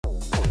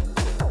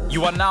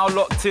You are now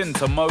locked in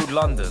to Mode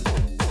London,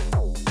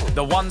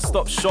 the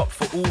one-stop shop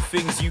for all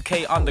things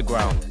UK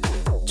underground.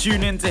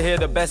 Tune in to hear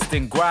the best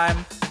in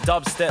grime,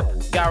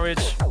 dubstep,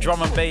 garage,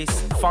 drum and bass,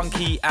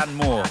 funky and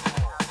more.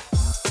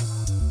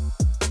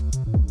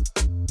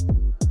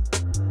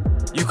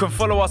 You can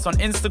follow us on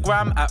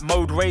Instagram at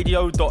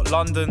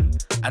moderadio.london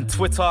and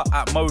Twitter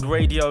at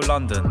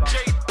moderadiolondon.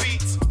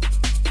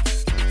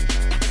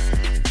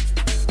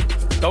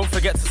 Don't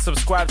forget to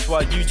subscribe to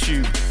our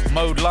YouTube,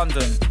 Mode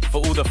London, for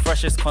all the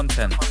freshest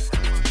content.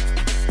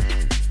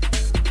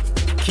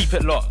 Keep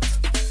it locked.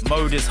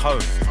 Mode is home.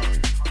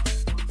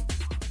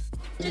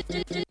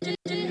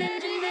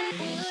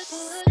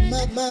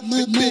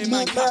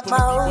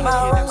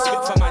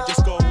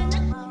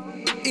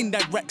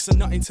 Indirects are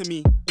nothing to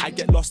me. I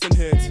get lost and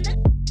hurt.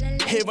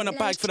 Here on a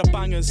bag for the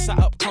bangers, sat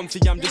up comfy.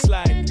 I'm just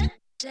like.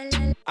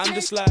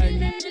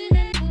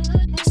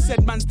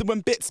 Said man's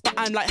doing bits, but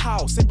I'm like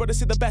how? Same brother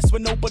say the best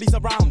when nobody's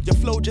around. Your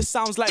flow just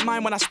sounds like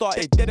mine when I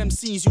started. Dead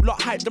MCs, you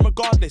lot hype them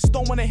regardless.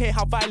 Don't wanna hear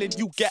how violent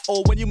you get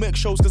or when you make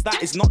shows, cause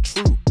that is not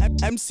true.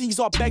 MCs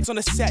are begs on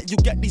a set, you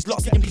get these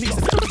lots getting pleased.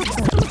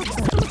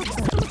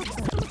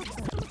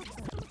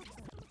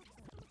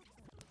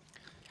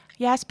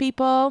 Yes,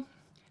 people,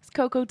 it's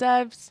Coco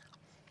Dubz.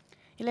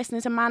 You're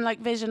listening to Man Like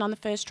Vision on the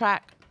first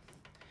track.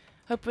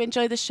 Hope you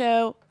enjoy the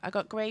show. I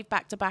got Grave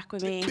back to back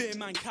with me.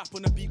 Man cap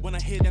on the beat when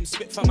I hear them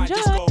spit for my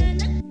disco.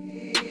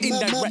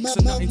 Indirects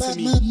are nothing to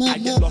me. I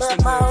get lost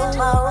and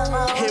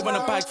hurt. Here on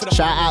a bag for the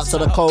shout out to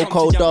the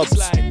Coco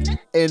Dubz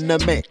in the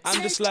mix.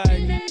 I'm just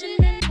like.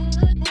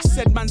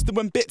 Said man's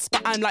doing bits,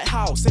 but I'm like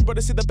how? Same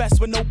brother say the best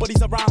when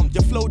nobody's around.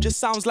 Your flow just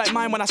sounds like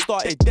mine when I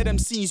started. Dead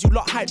MCs, you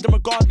lot hype them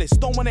regardless.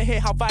 Don't wanna hear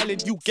how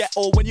violent you get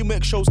or when you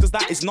make shows, cause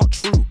that is not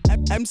true.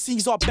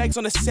 MCs are begs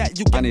on a set,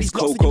 you get these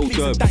lots of please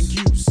and thank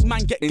yous.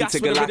 Man get gas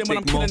with a rhythm when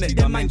I'm killing it.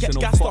 Then man get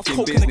gassed off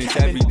coke and the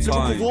ketamine.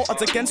 Lyrical war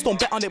odds against, don't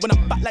bet on it when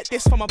I'm back like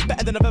this. I'm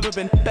better than I've ever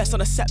been. Best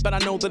on a set, but I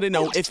know that they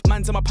know. If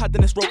man's in my pad,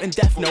 then it's wrote in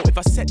death note. If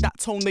I set that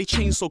tone, they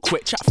change so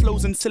quick. Chat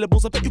flows and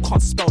syllables, I bet you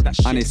can't spell that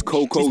shit. And it's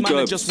Coco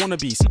Dubz. These just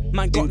wannabes.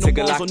 Man got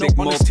intergalactic,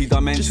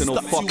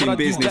 multi-dimensional fucking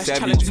business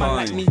every time.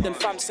 Like me, then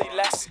fam say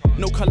less.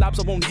 No collabs,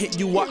 I won't hit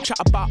you up. Chat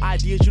about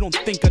ideas, you don't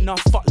think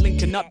enough. Fuck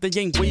linking up, they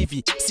ain't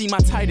wavy. See my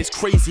tide is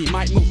crazy,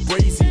 might move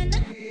brazy.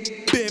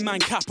 Beer man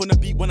cap on the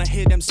beat when I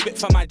hear them spit,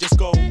 fam, I just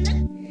go.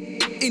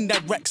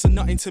 Indirects are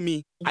nothing to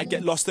me. I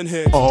get lost and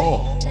hurt.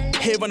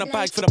 Here on a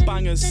bag for the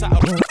bangers, sat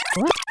up.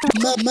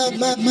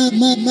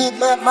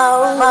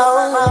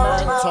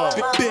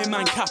 Beer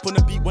man cap on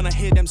the beat when I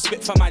hear them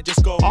spit, fam, I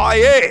just go. Oh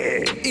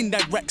yeah.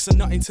 Indirects are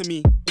nothing to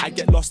me. I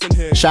get lost and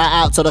hurt. Shout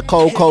out to the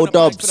Coco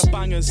Dubz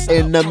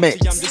in the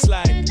mix.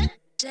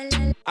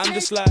 I'm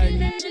just like.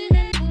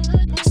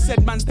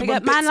 Said man's doing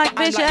bits, Man Like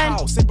Vision. Like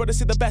how? Same brother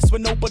say the best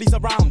when nobody's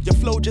around. Your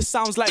flow just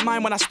sounds like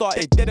mine when I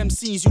started. Dead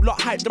MCs, you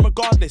lot hype them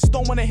regardless.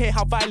 Don't wanna hear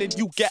how violent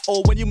you get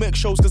or when you make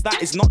shows, cause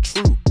that is not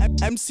true.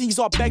 MCs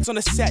are begs on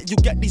a set, you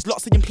get these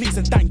lots saying please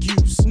and thank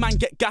yous. Man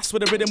get gassed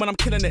with a rhythm when I'm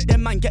killing it.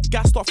 Then man get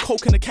gassed off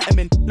coke and the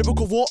ketamine.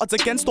 Lyrical war odds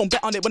against, don't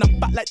bet on it when I'm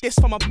back like this.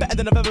 I'm better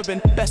than I've ever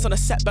been. Best on a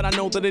set, but I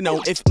know that they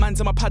know. If man's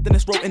in my pad, then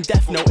it's wrote in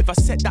death note. If I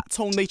set that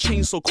tone, they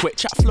change so quick.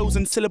 Chat flows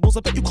and syllables,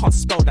 I bet you can't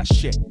spell that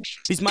shit.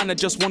 These man are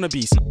just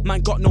wannabes.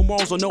 Man got no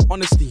morals or no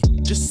honesty.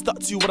 Just stuck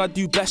to what I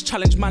do best.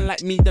 Challenge man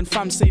like me, then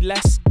fam say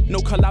less. No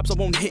collabs, I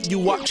won't hit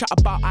you up. Chat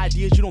about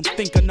ideas, you don't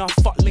think enough.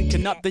 Fuck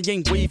linking up, they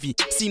ain't wavy.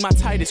 See my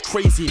tide is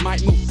crazy,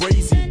 might move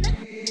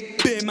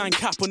brazy. Beer man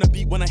cap on the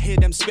beat when I hear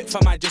them spit,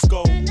 fam, I just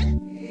go.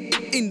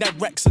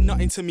 Indirects are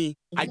nothing to me.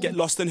 I get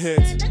lost and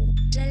hurt.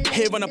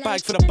 Here on a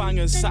bag for the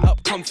bangers, sat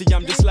up comfy.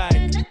 I'm just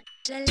like.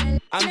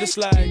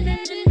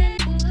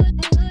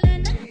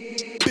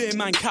 Beer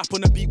man cap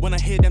on the beat when I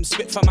hear them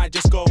spit, fam, I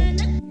just go.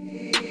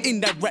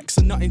 Indirects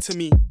are nothing to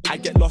me. I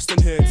get lost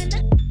and hurt.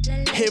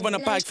 Here on a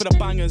bag for the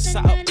bangers,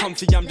 sat up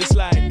comfy. I'm just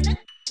like.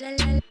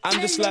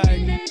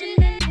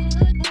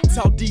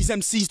 Tell these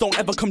MCs don't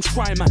ever come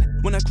try, man.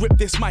 When I grip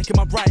this mic in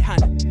my right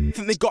hand,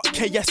 think they got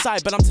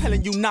KSI, but I'm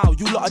telling you now,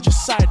 you lot are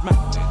just side, man.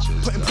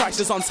 Putting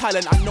prices on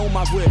talent, I know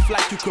my worth,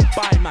 like you could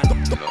buy, man.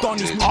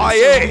 Donnie's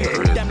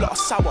moving them lot are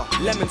sour,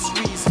 lemon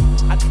squeeze.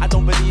 I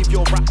don't believe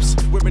your raps.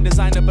 We're in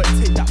designer, but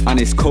take that. And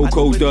it's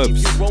Coco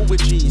Dubz.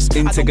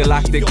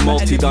 Intergalactic,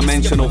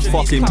 multi-dimensional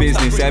fucking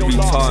business every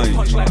time.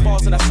 Punchline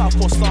bars in a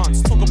southpaw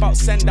stance. Talk about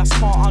send, that's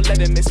smart, I'll let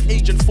him. It's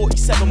Agent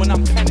 47 when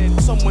I'm penning.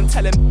 Someone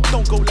tell him,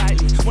 don't go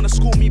lightly. Wanna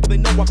school me, but they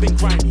know I've been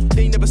grimy.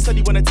 They never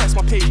study when I test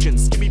my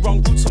patience. Give me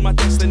wrong routes on my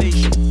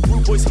destination.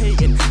 Rude boys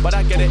hating, but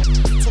I get it.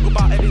 Talk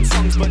about editing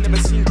songs, but never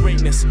seen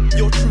greatness.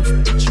 Your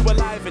truth, eat you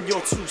alive, and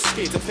you're too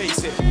scared to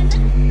face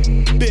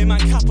it. Beer man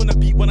cap on the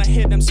beat when I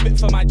hear them spit,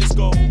 fam, I just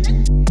go.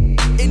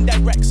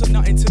 Indirects are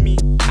nothing to me.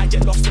 I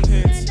get lost and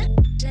hurt.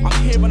 I'm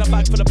here on a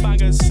bag for the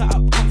bangers, sat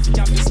up comfy.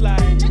 I'm just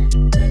like.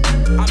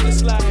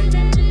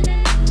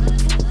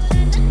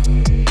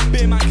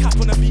 Beer man cap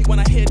on the beat when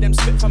I hear them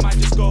spit, fam, I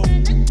just go.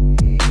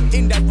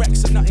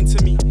 Indirects are nothing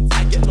to me.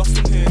 I get lost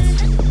and hurt.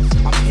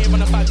 I'm here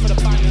on a bag for the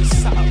bangers,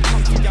 sat up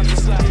comfy. I'm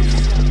just like.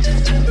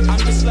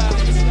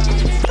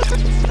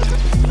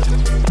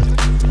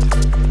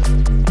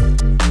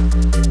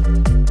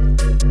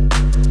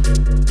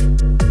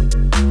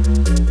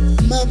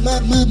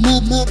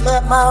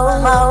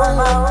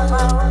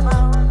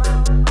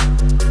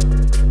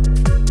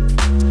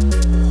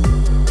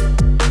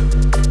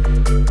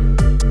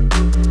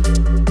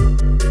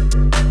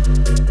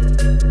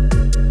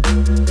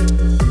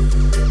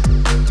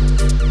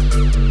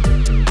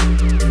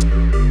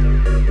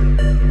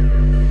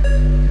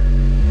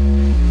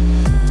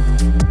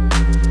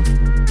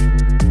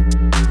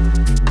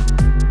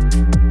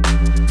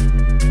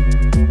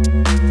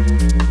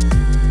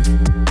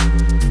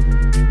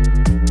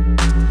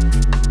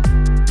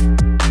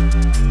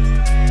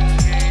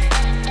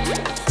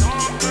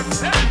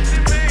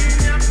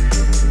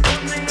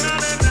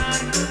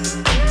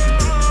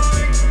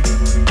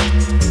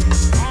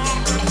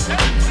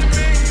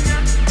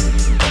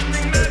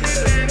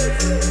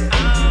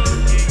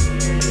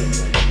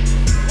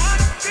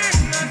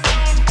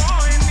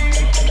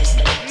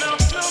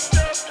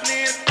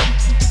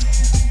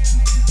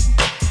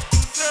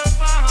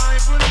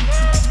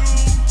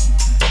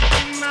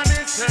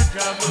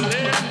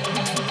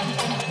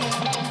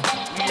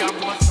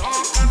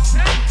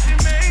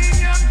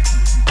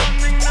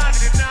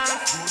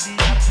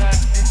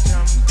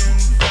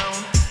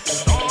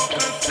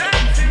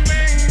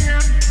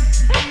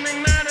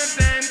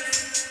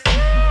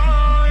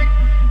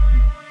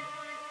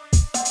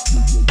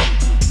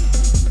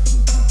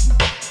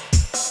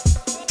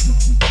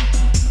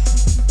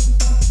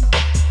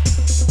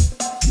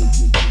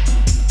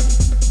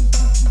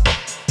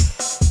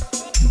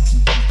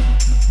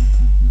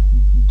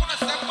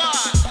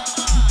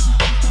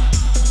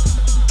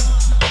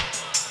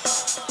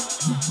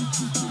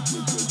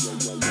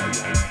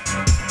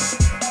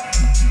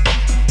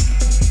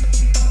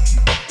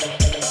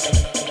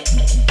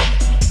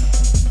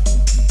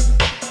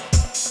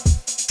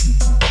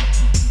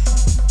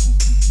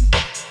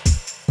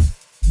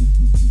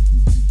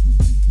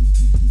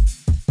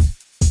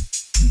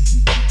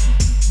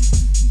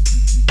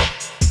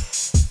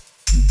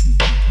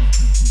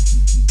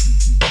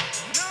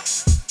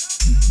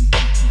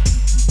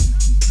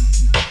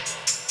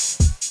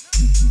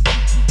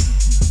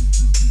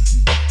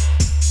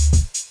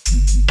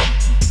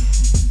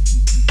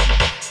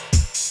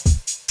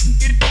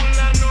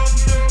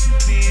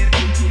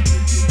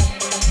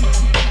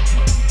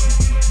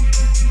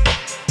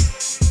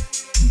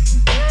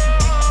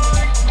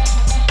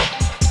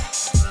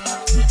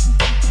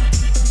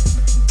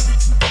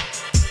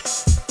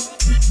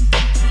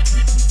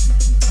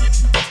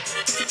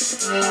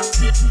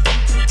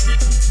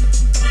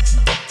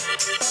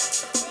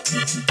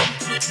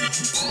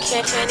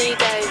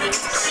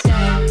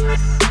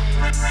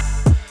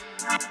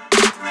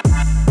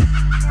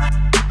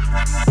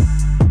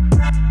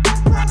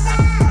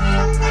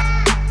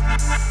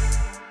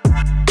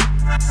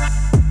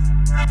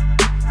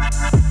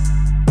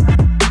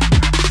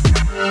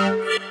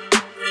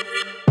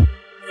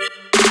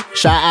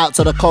 Shout out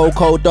to the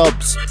Coco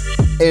Dubz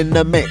in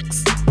the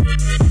mix.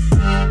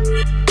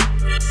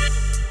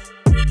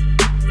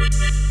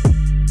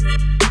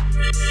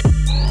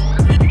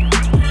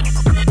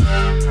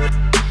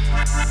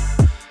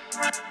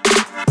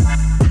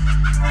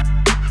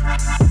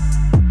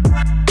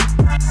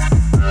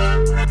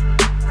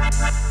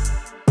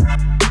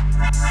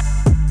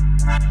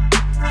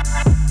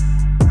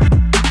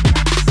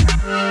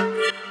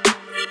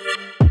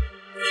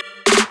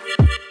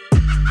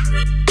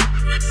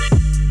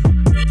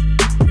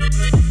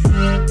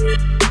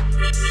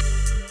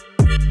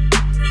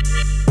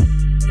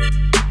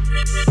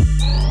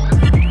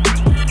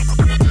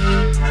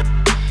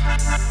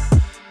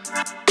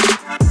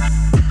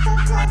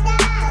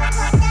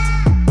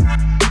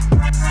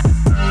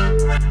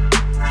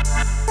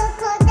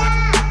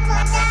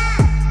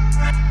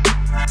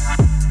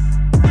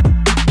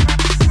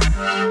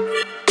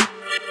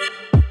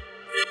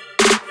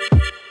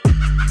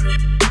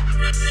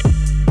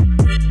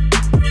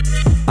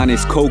 And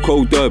it's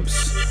Coco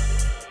Dubz.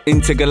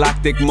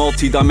 Intergalactic,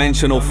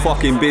 multi-dimensional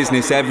fucking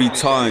business every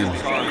time.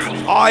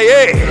 Oh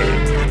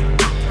yeah!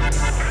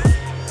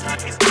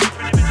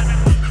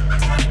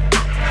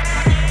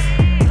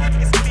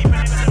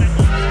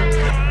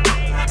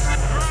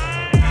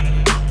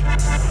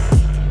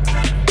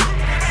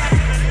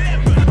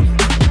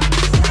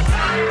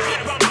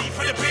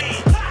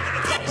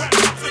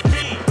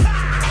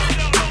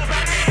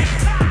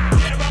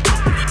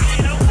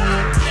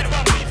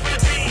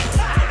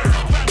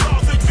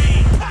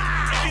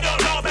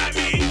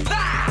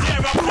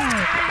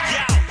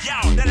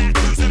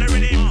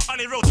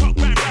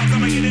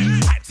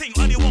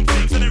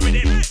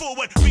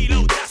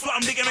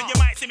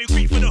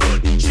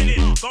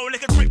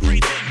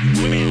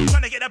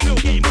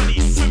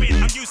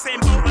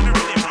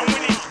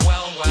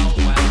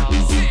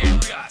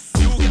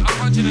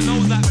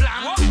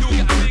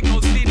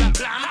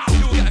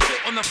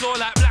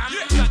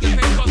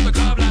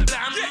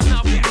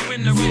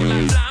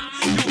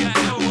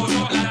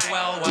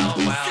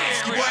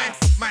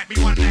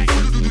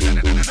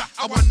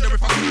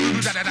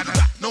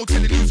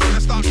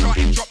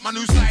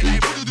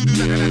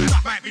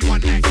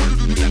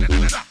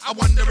 I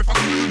wonder if I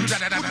could do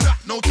that.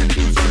 No telling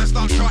who's gonna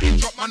start charting,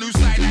 drop my new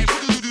slide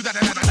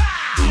like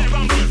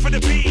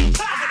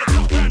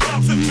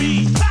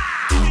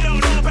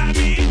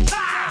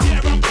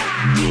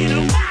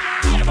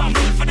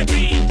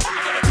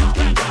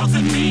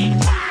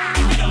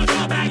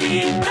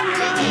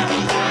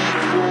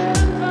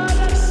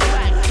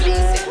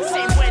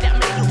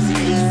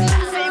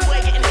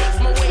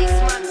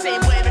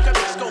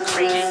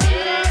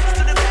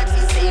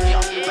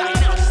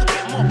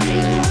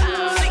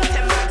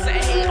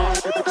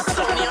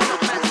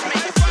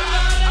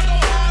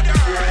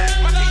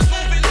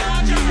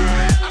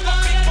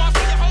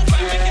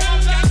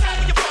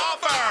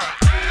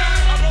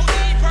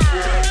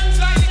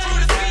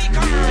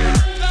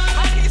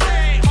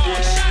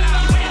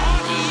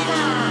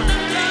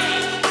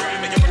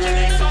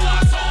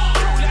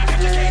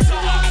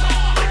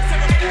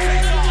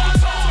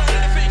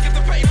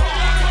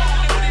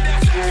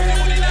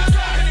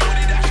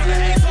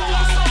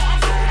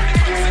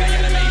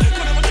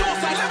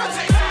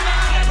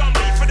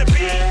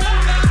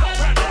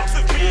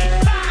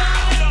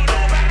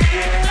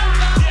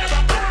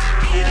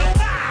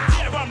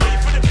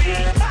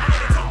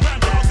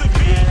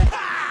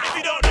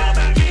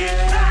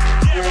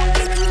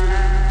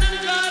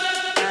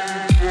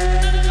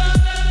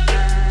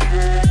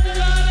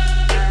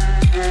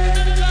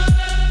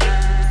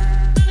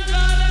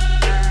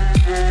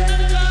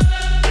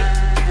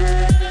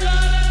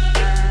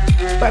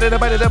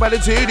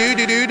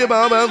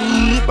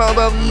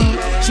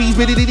She's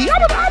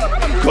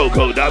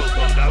Coco Dubz.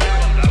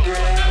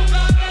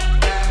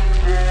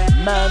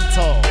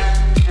 Mantle.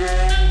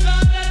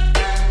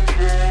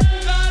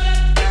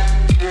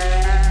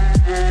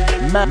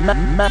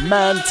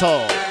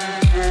 Mantle.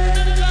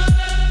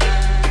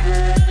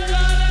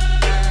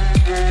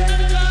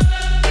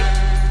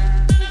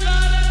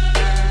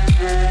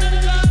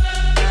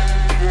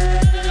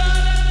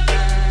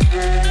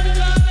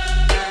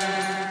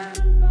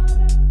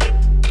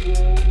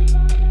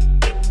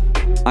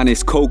 And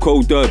it's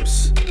Coco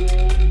Dubz.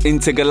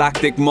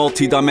 Intergalactic,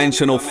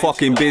 multi-dimensional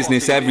fucking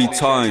business every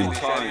time.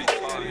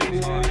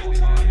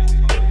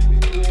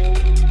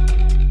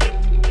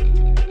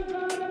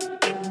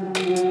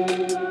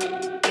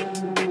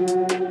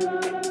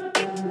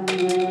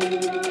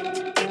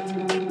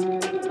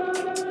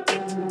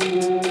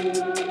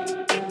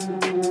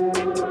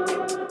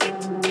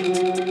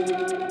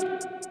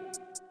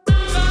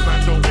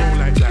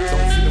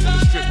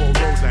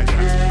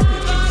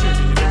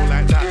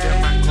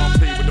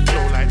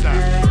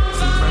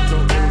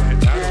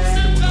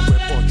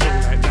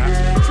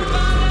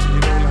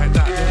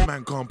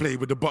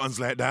 With the buttons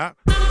like that.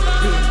 Bitch,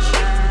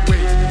 wait,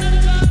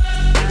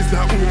 is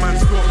that all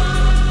man's got?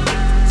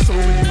 So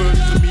many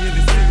versions of me in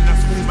this thing,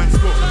 that's all man's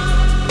got.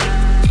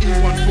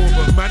 E14,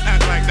 but man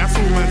act like that's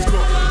all man's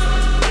got.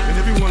 And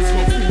everyone's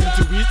got food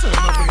till we turn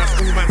up and that's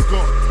all man's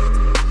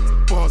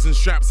got. Bars and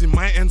straps in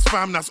my ends,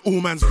 fam, that's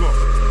all man's got.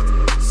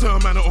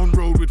 Certain man are on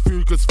road with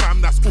food, cause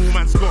fam, that's all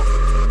man's got.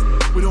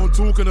 We don't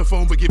talk on the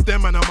phone, but give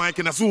them man a mic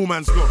and that's all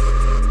man's got.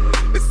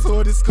 It's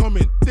saw this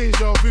coming,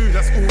 deja vu,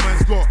 that's all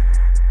man's got.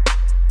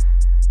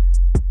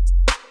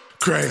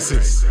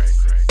 Crisis.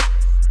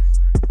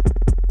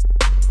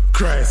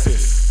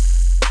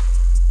 Crisis.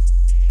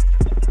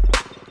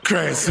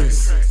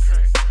 Crisis.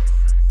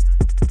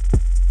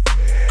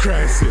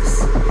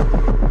 Crisis.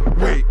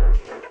 Wait.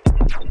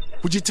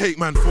 Would you take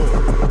man for?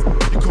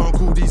 You can't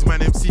call these man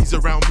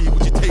MCs around me.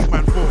 Would you take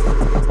man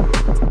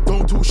for?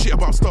 Don't talk shit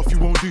about stuff you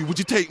won't do. Would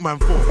you take man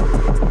for?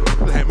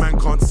 Like man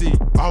can't see.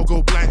 I'll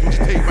go blind. Would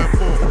you take man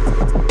for?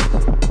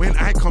 When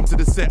I come to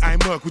the set, I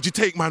murk. Would you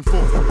take man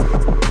for?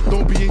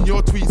 Don't be in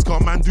your tweets,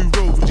 cause man do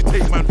road. Would you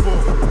take man for?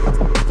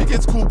 If he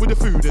gets caught with the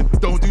food and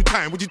don't do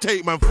time, would you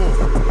take man for?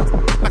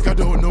 Like I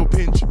don't know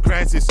pinch,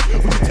 crisis.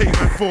 Would you take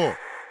man for?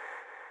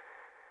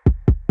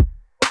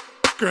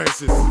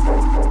 Crisis.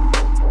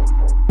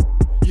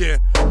 Yeah,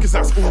 cause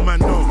that's all man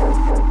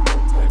know.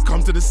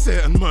 Come to the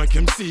set and murk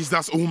MCs,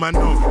 that's all man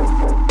know.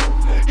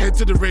 Head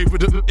to the rave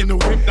with in the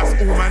whip, that's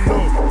all man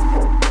know.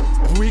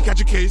 If we catch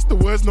a case, the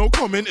words no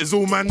comment is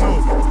all man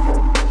know.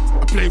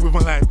 I play with my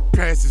life,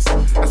 crisis,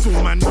 that's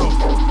all man know.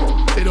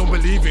 They don't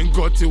believe in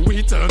God till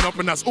we turn up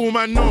and that's all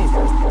man know.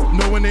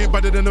 No one ain't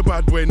better than a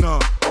bad boy, nah,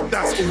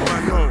 that's all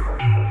man know.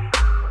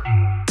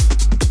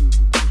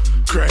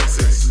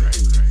 Crisis.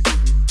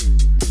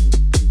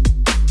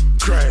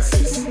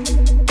 Crisis.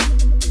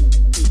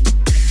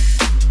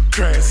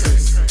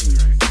 Crisis.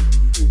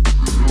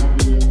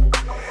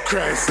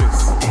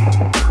 Crisis.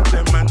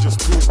 Them man just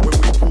talk when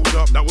we pulled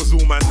up, that was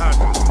all man had.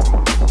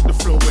 The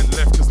flow went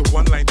left cause the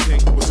one line thing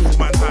was all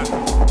man had.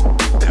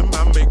 Them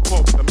man make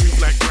pop and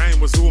move like grind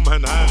was all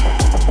man had.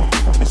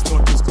 It's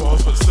not just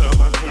bars but sir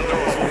man,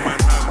 that was all man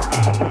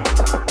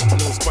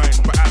had. No spine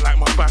but act like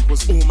my back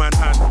was all man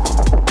had.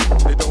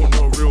 They don't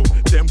know real,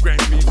 them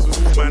grind beefs was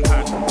all man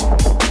had.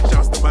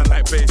 Shouts to man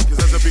like bass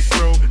cause as a big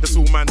bro, that's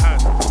all man had.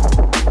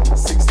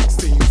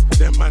 616s,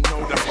 them man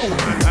know that's all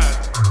man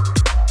had.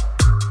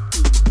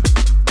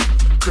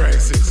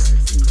 Crisis,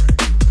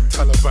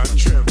 Taliban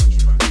trim.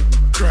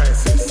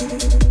 Crisis,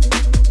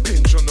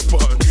 pinch on the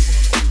button.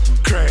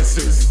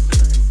 Crisis,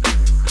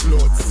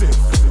 Lord Sith.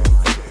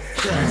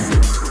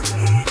 Crisis.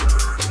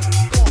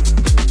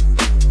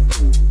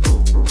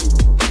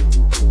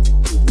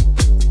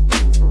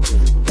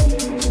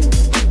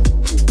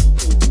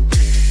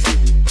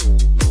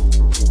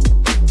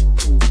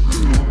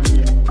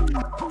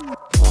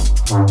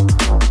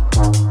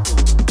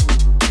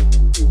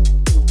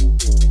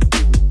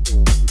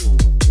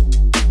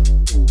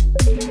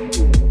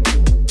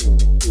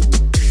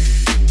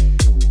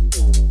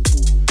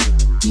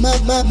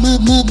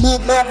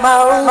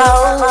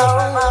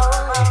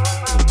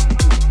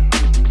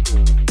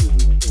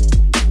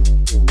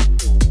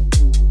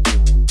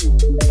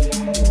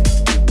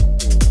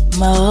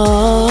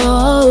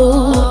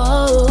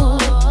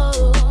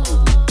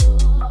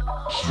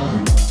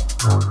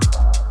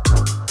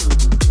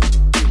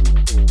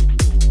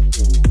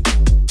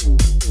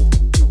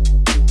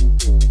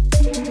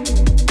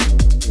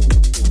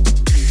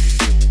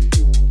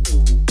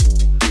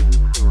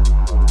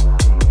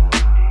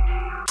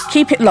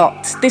 Keep it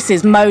locked. This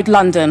is Mode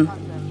London.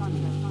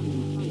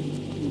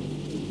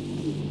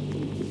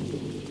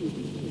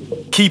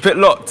 Keep it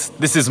locked.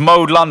 This is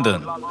Mode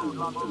London.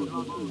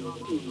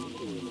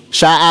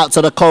 Shout out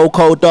to the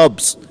Coco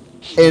Dubz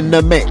in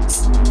the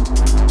mix.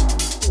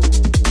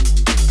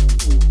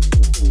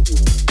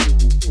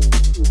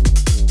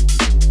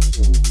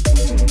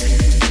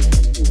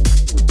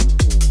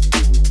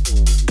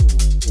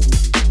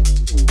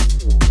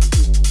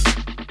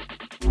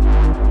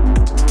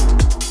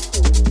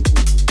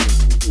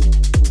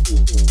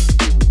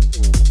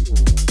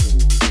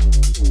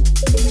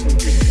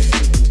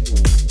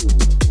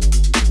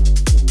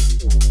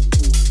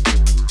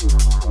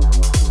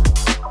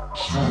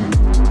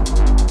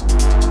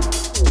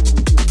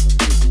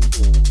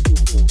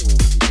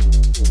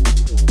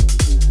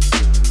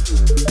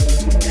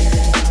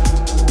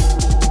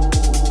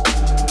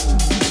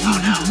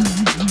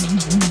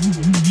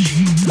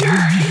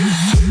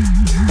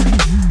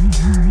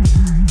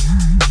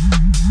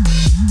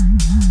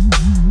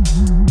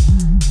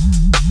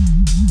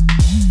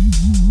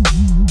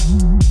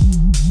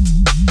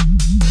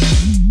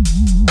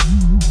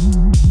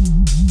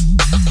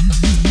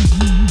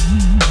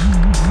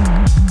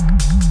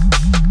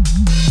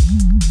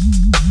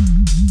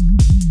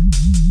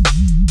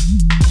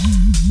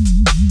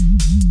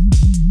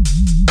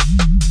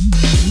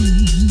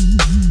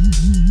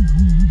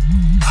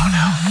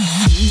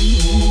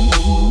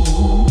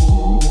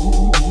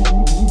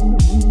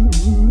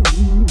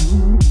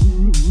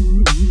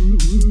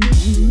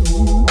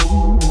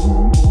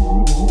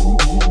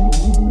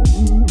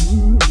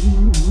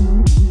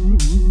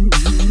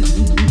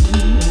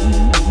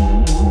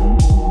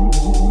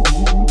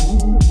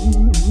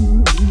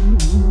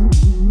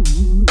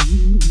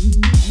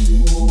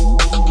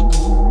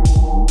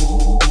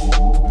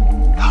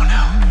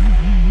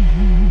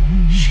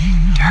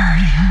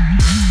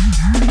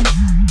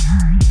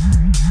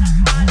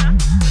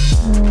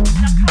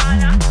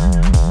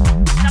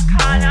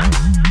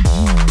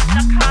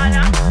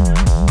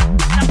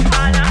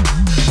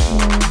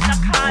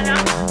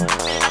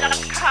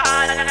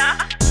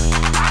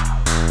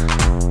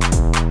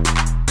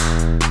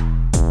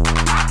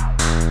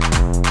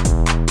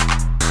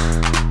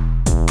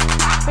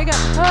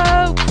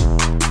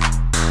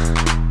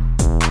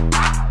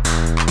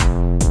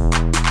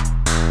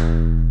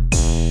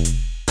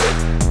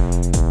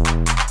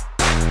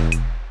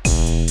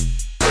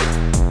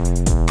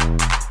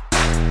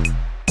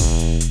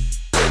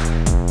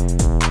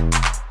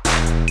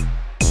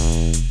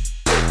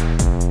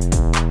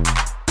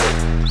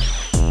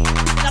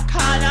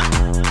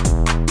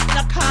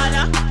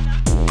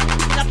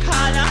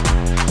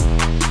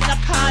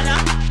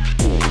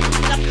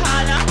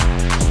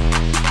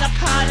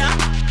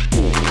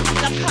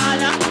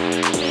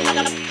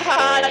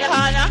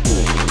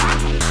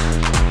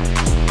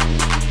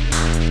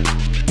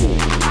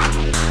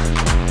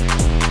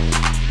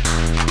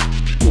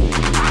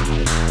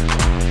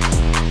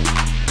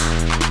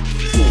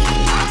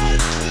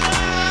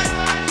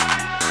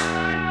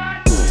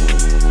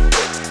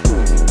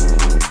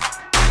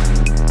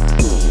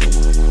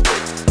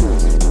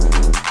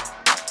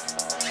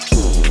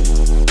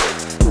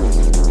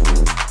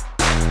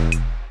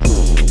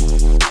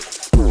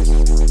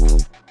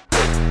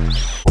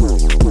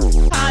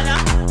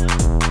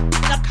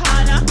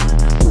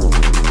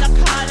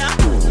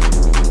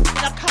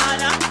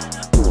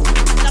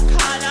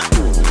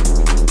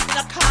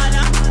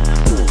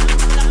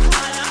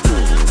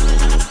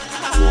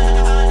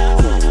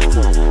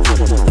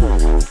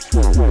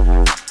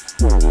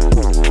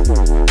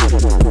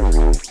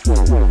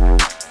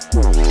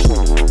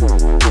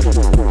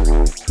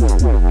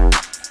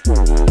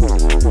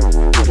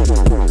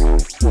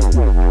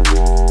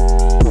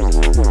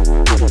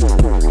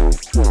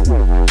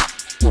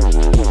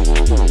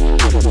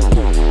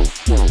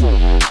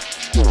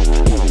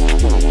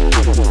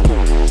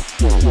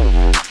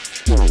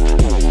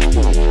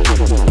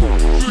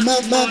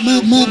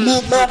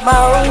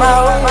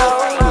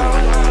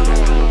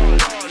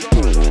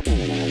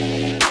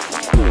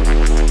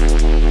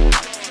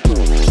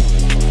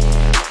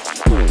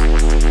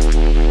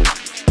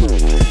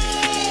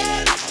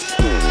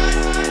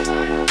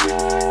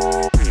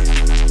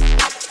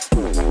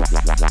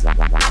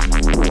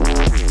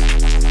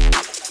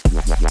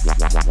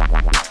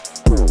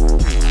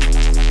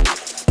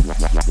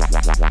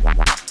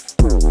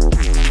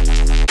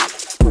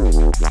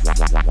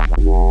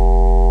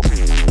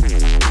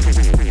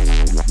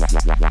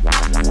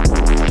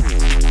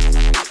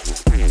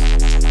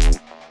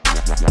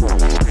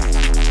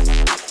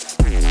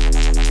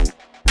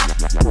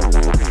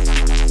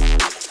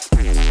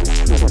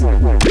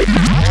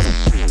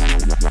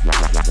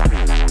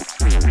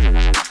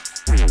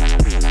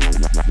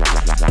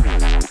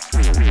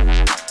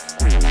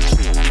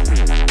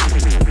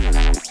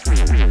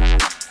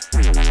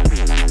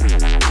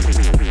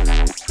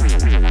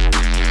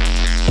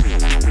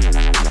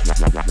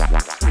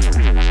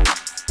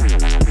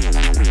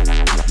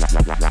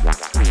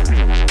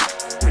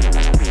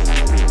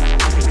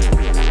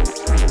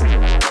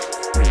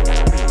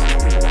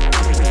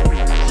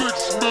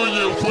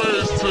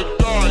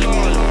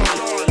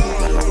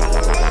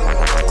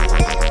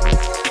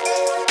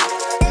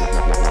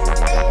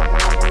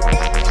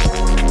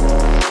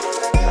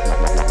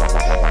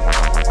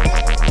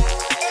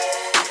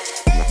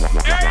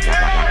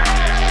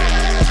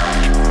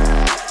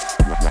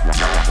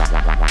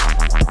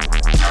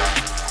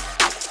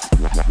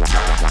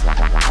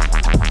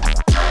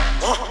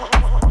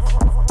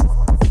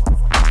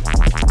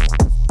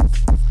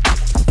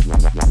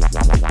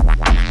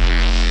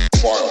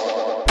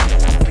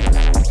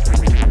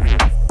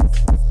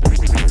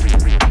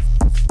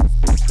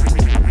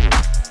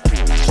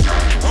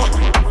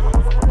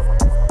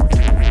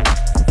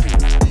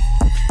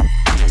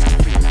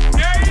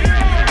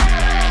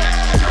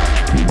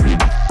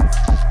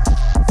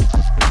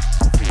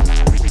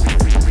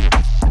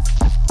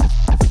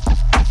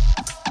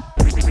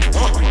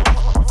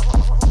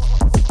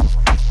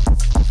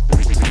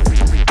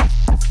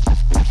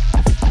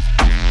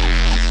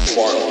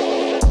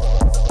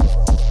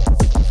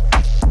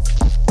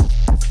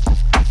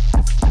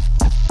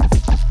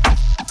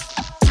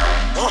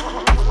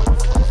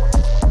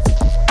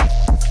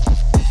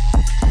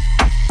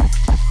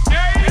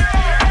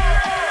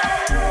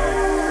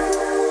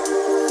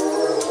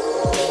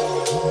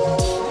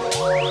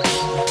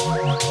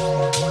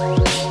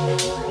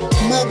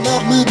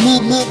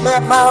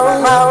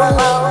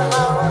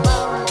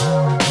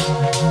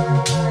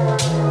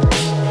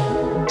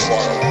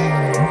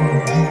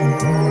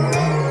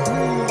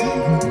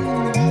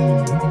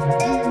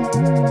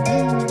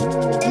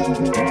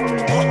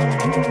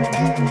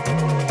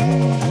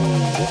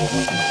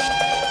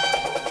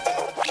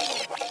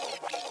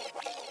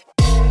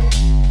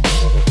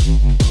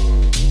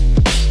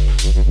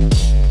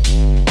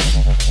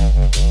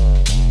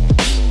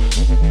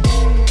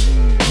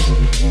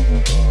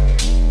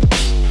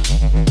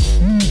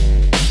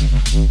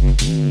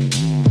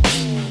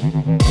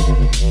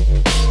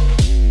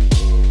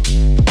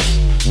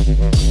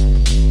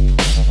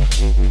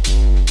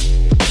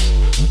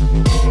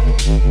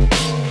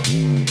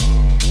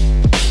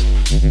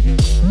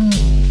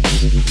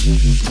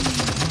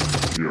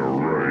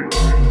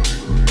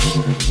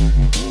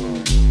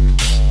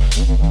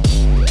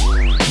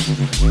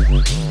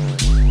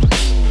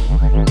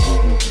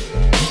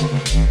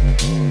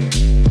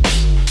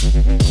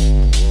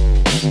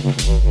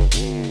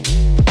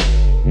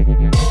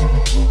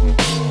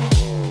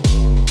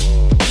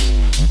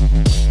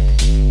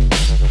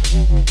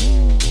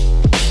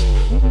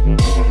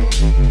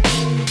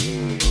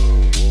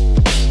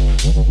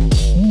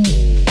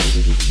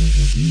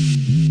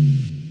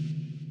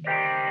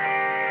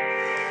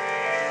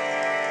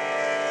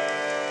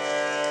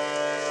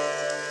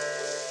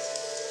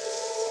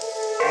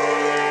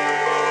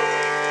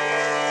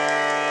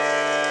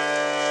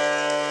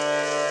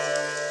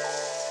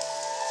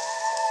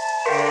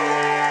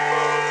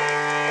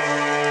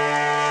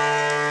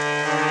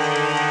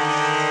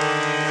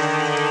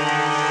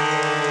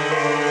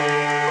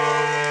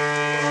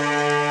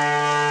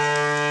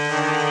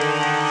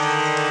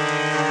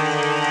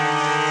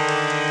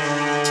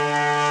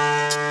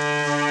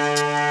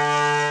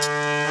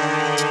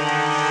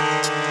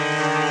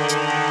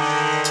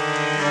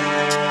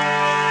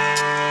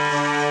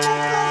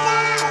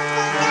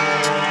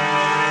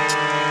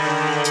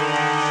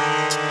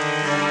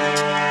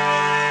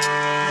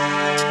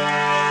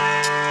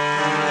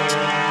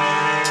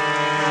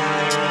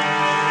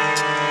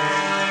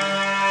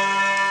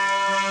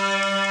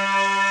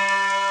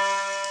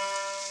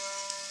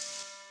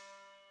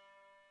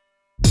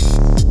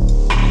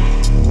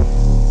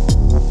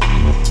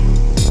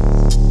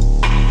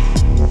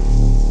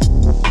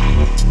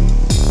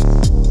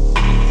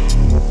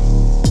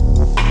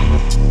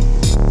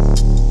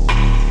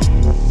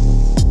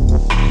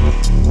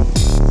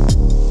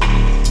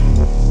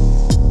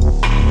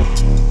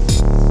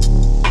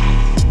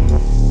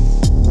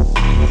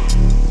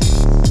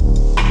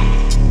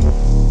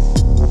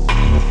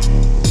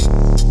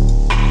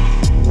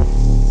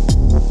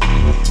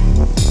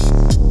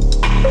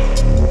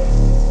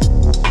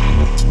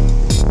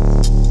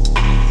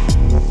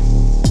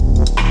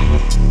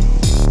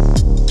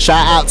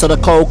 Shout out to the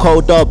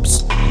Coco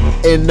Dubz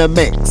in the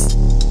mix.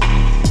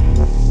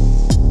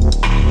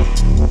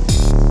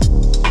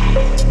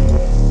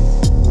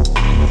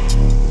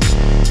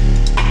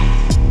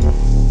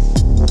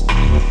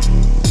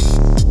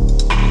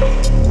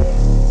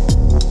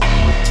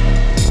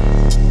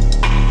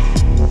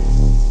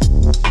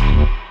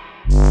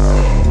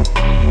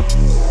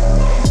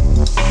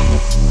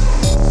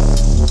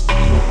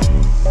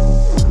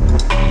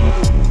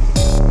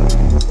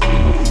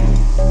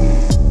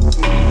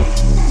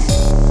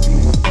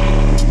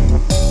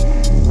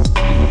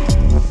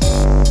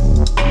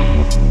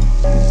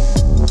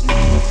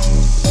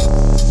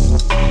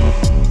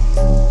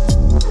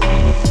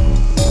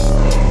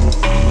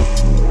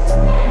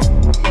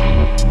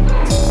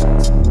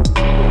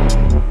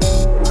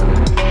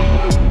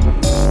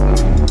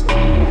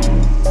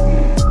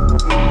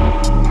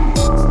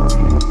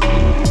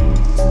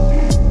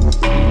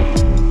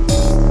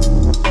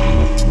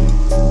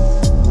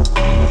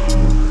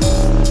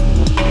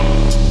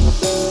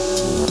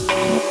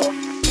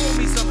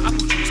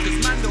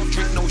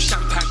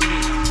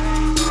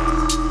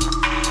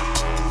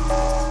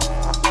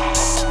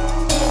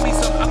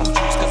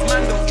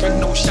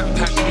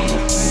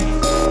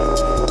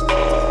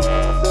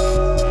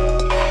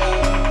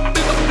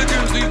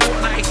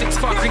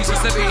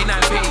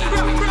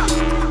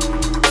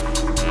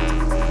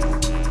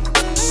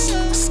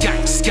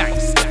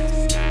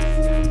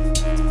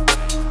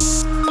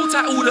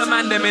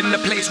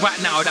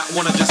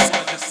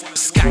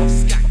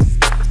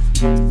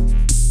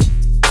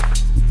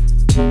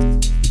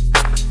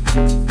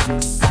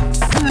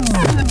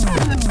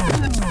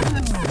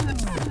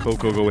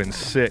 Coco going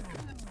sick.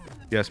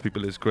 Yes,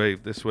 people, is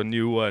great. This one,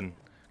 new one,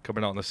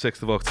 coming out on the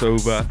 6th of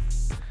October.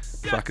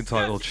 Track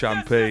entitled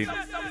Champagne.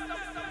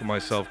 For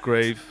myself,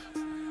 Grave,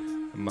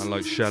 and man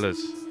like Shellers.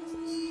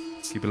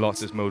 Keep it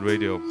locked, this Mode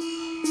Radio.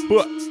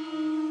 But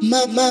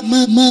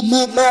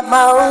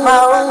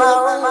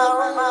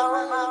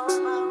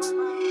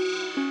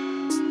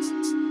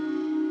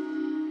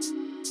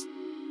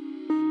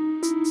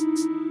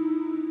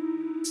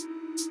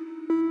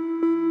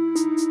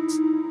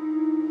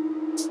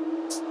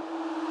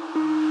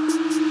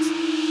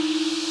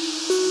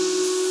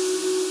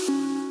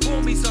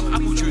pour me some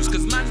apple juice,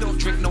 cause man don't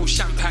drink no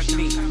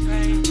champagne.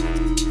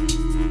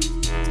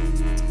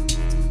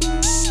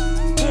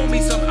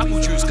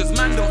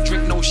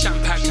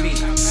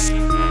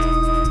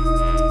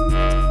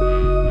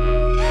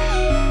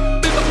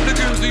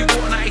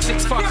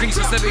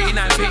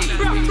 79p.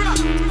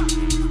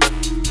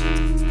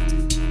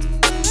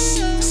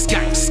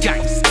 Skank.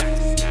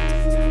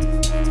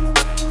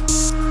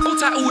 Hold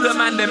tight all the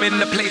man them in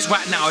the place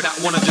right now that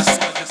wanna just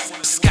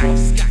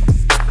skank.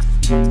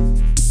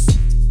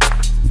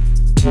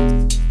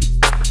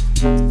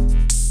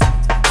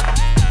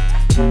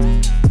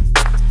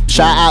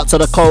 Shout out to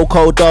the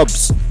Coco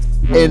Dubz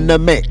in the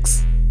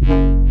mix.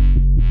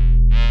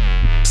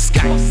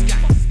 Skank.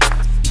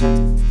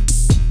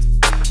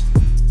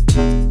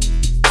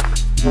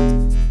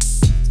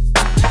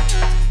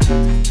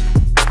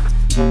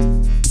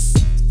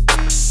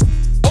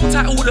 Hold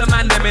tight all the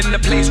man them in the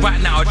place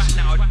right now.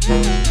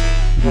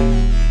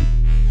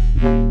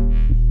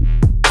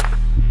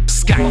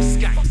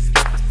 Skank.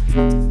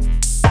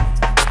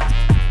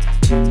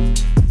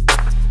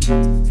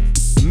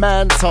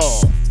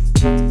 Mantle.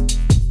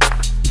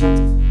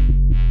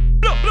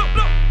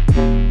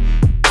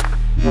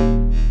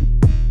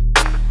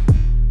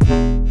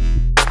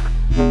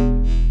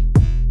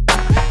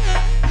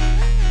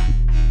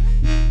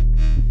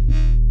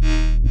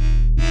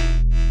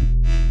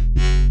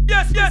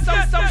 Yes.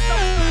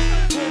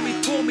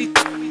 Pour me.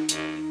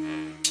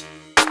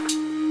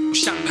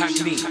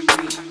 Champagne lean.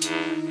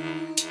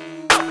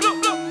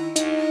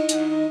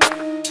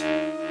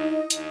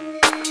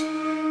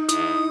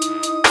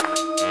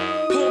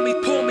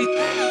 Pour me.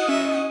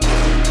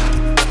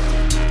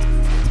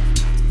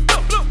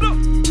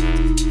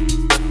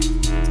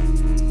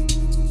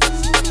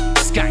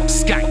 Skank.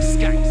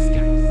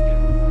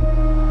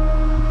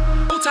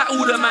 Hold tight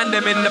all the man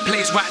them in the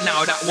place right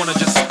now that wanna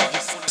just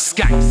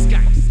skank.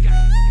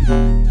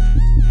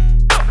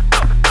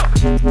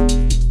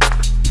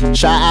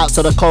 Shout out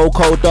to the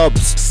Coco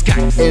Dubz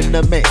in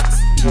the mix.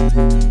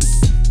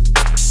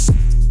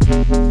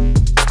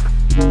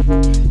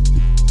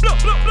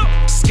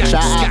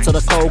 Shout out to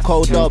the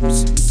Coco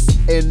Dubz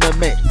in the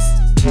mix.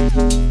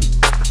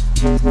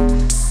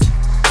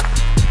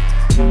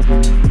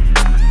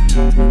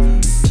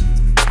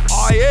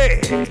 Oh yeah.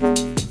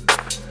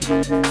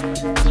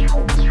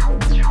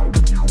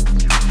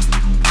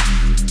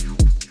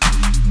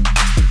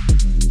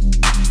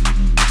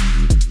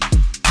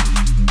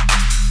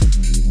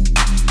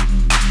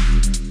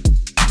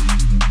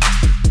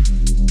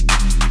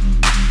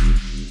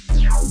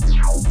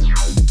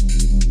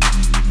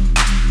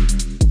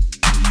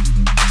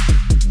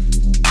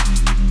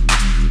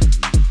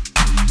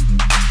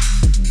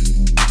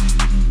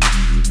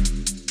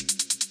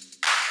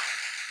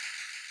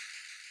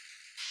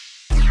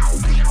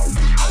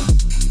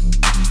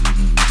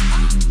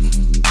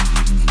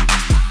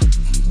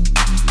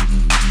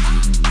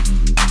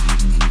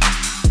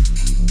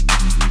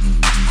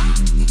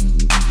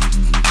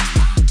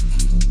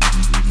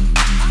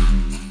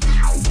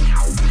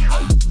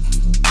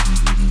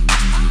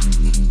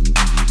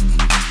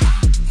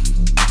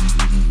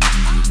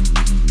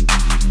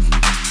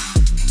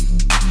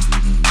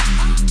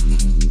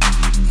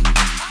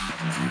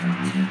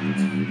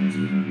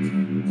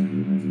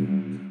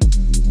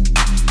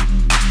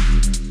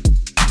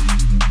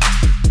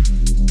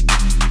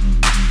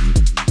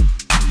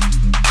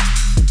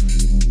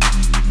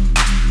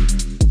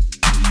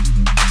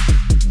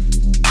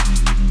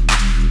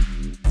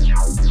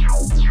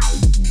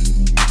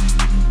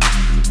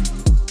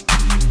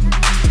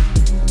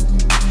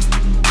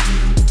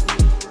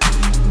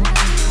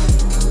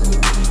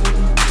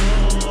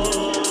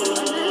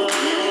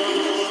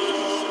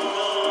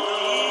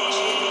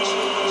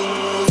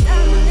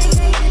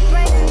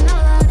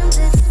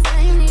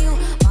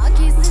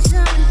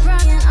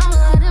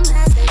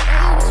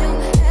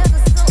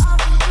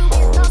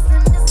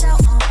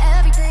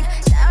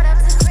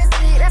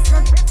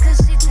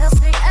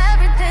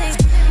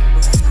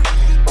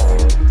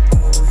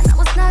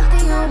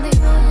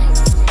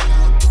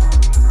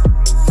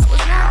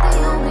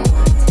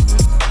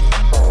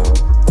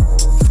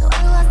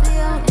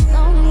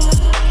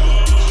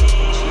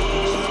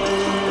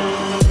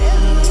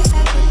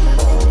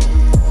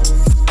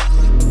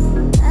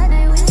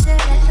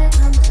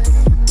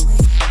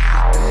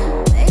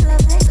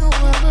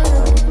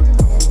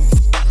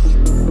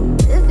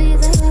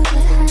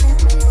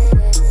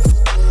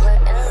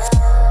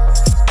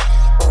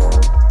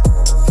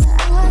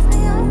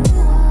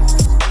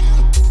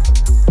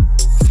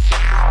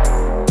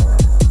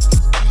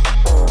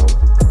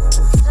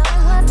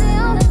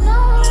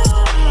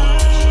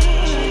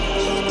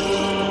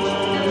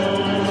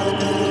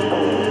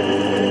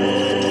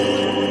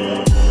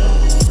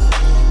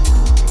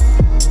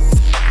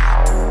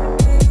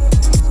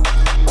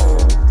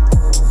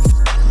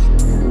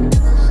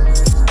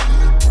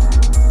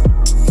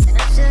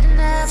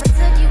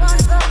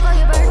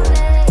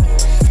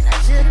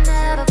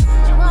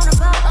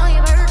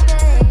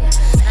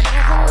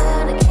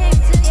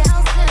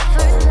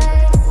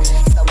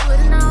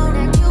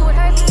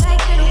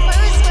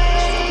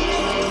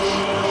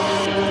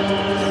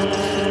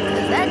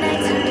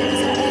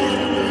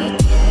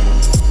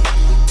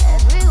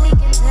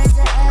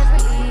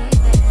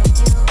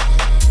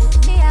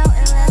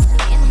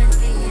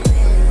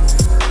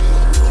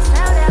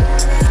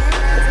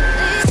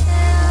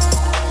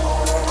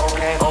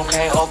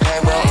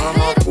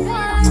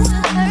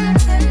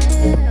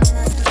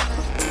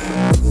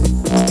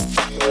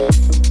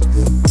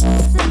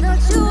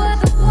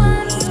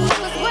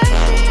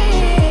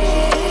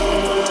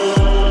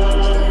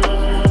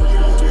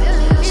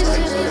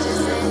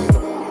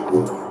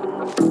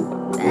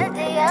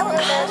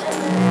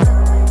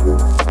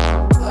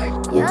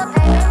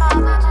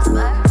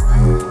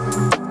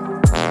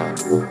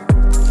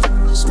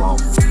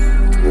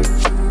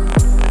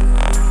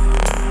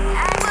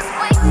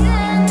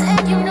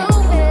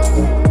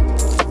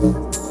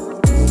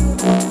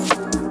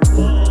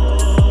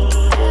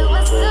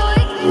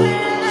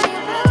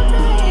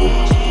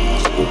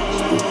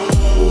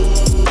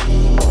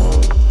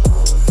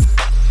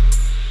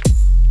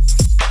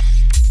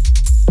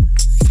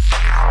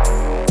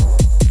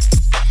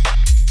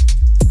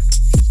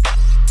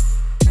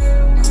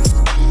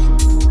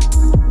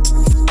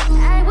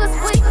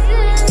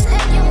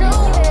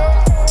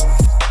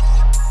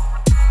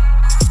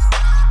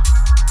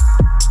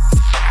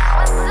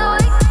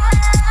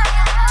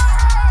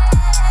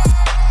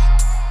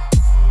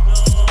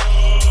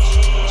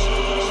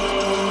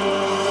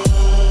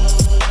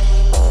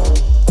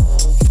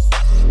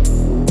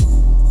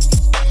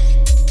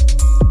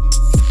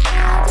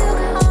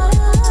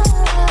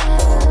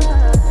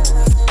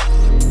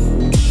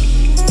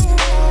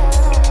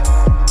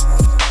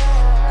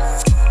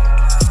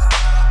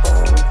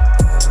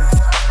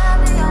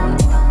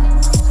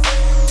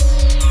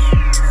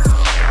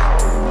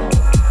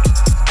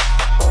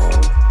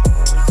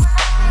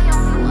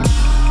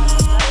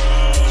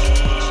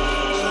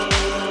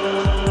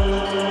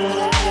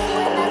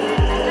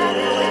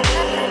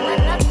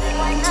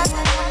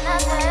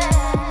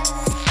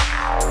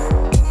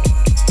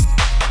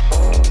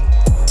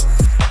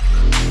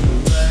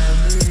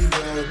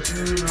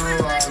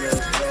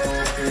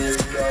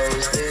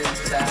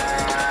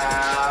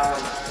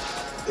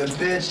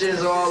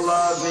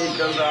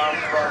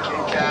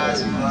 Fucking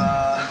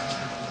Casma.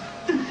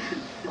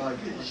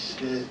 Fucking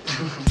shit.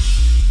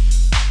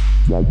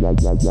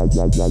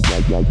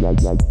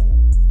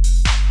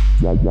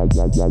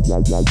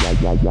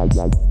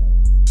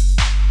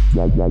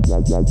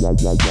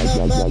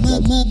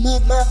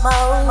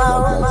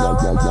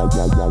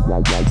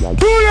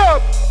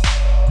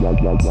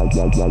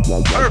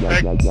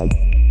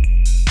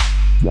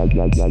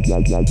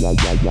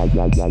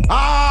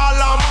 All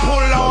I'm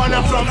pull on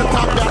from the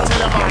top, that's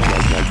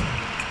perfect.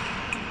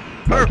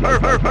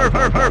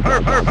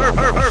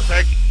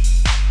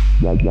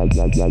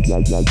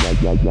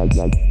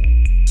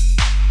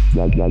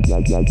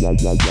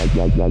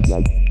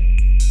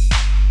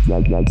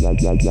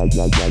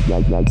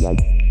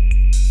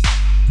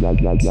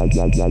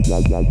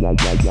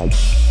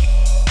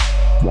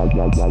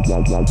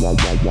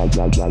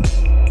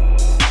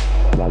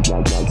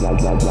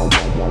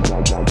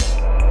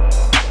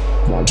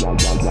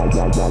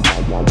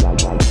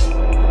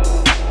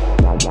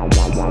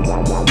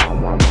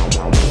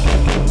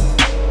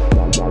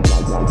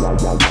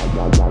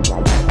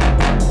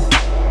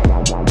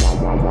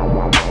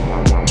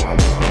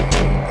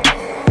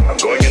 I'm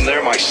going in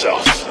there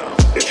myself.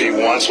 If he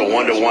wants a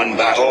one-to-one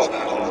battle,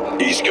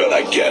 he's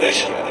gonna get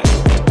it.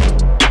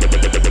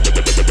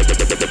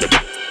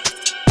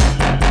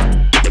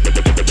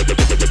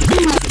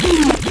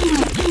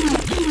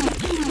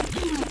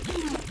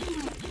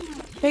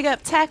 Big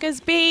up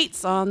Tekka's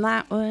beats on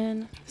that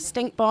one.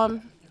 Stink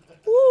bomb.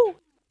 Woo!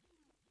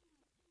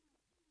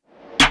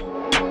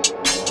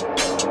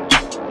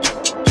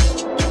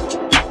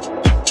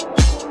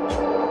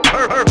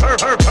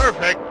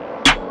 Perfect.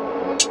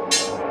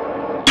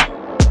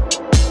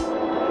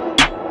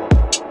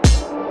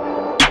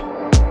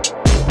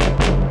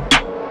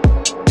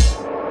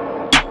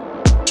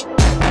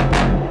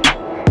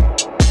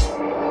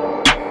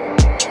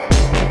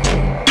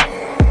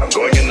 I'm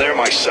going in there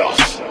myself.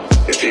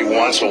 If he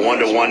wants a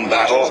one-to-one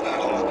battle,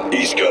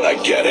 he's gonna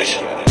get it.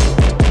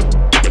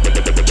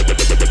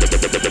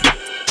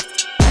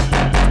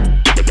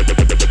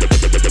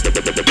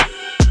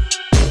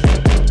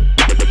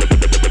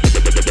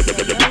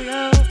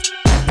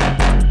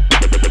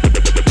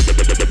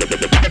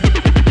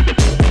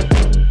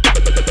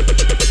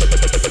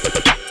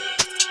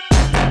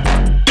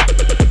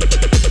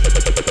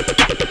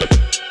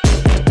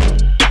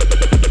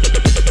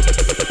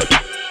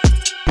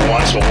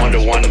 Wants a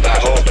one-to-one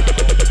battle,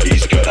 he's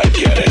gonna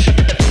get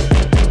it.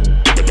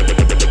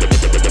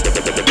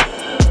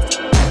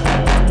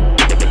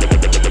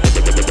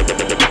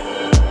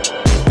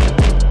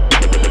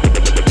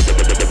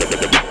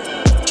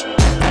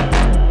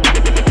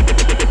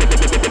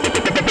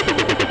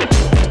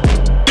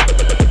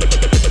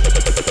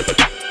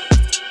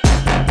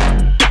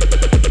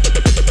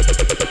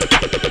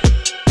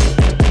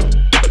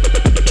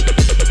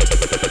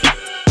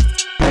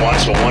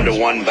 Wants a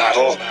one-to-one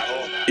battle,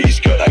 he's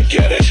gonna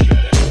get it.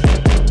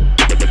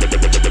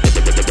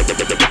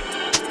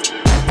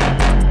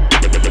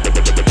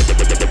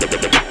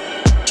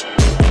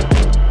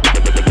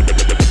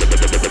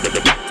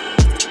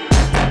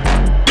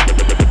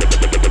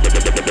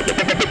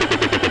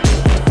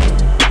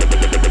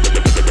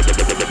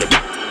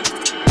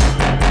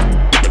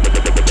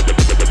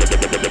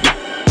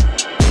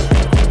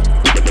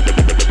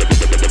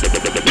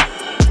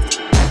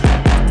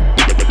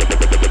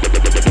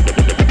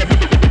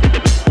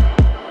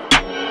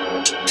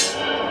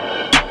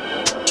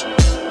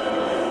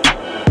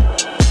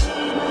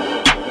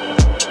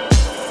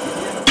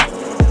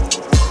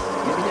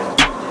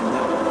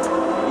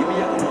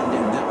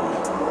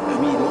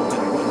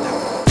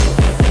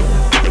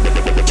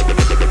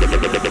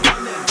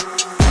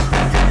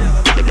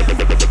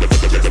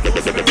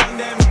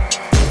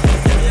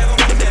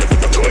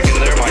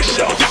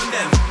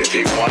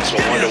 Wants a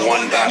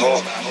one-to-one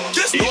battle,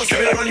 he's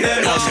gonna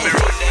get it.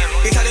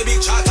 It's a big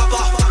chat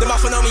topper. The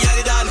muffin on me,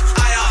 I done.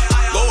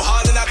 Go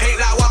hard in the paint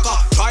like Waka.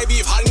 Try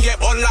beef, hand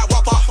get on like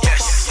Whopper.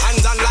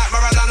 Hands on like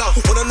Maradona.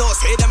 Wanna know,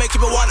 say that make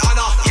people want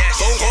honor.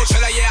 Stone Cold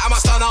Killer, yeah, I'm a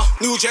stunner.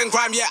 New gen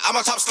grime, yeah, I'm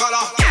a top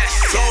scholar.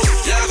 Flow,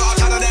 yeah, I got a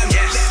ton of them.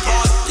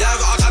 Bars, yeah, I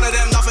got a ton of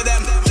them, enough of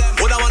them.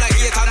 Would I wanna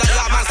hear time like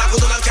that man, stack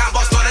with them, can't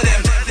bust none of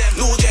them.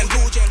 New gen,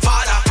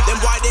 father. Them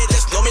boy, they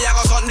just know me, I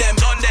got son them.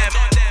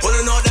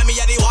 Wanna know them, me,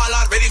 yeah, the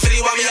wallers. Ready for the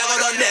one, me, I got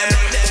done them.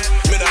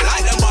 Me not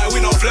like them, boy, we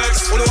no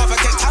flex. Only one for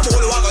catch time,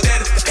 only one got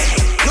dead.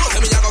 No,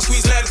 tell me, I got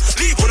squeeze lead.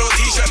 Leave with no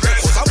t-shirt,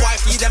 bread. Some boy,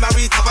 feed them, I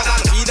read tougher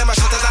than. Feed them, I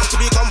shutter than. To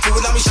become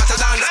food, and me shutter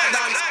than.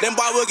 Them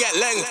boy will get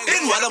leng.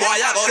 In one, the boy,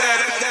 I got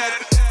dead.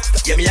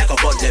 Yeah, me, I go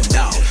burn them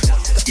down.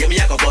 Yeah, me,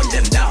 I go burn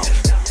them down.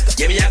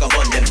 Yeah, me, I go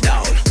burn them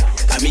down.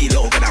 And me,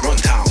 low, gonna run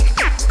town.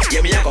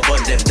 Yeah, me, I go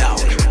burn them down.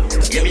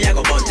 Yeah, me, I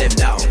go burn them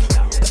down.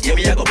 Yeah,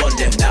 me, I go burn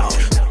them down.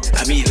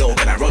 And me, low,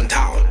 gonna run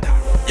town.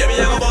 Yeah, me,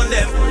 I go burn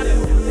them.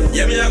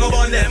 Yeah, me, I go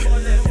burn them.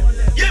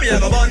 Yeah, me, I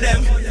go burn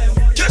them.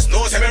 Just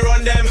know, say me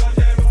run them.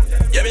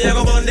 Yeah, me, I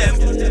go burn them.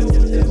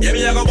 Yeah,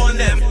 me, I go burn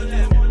them.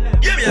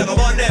 Yeah, me, I go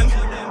burn them.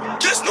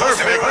 Just know,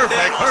 say me run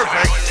them.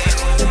 Perfect.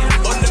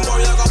 Burn them boy,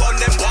 I go burn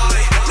them boy.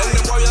 Leng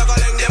them boy, I go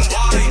leng them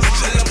boy.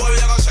 Sell them boy,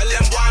 I go sell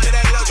them boy.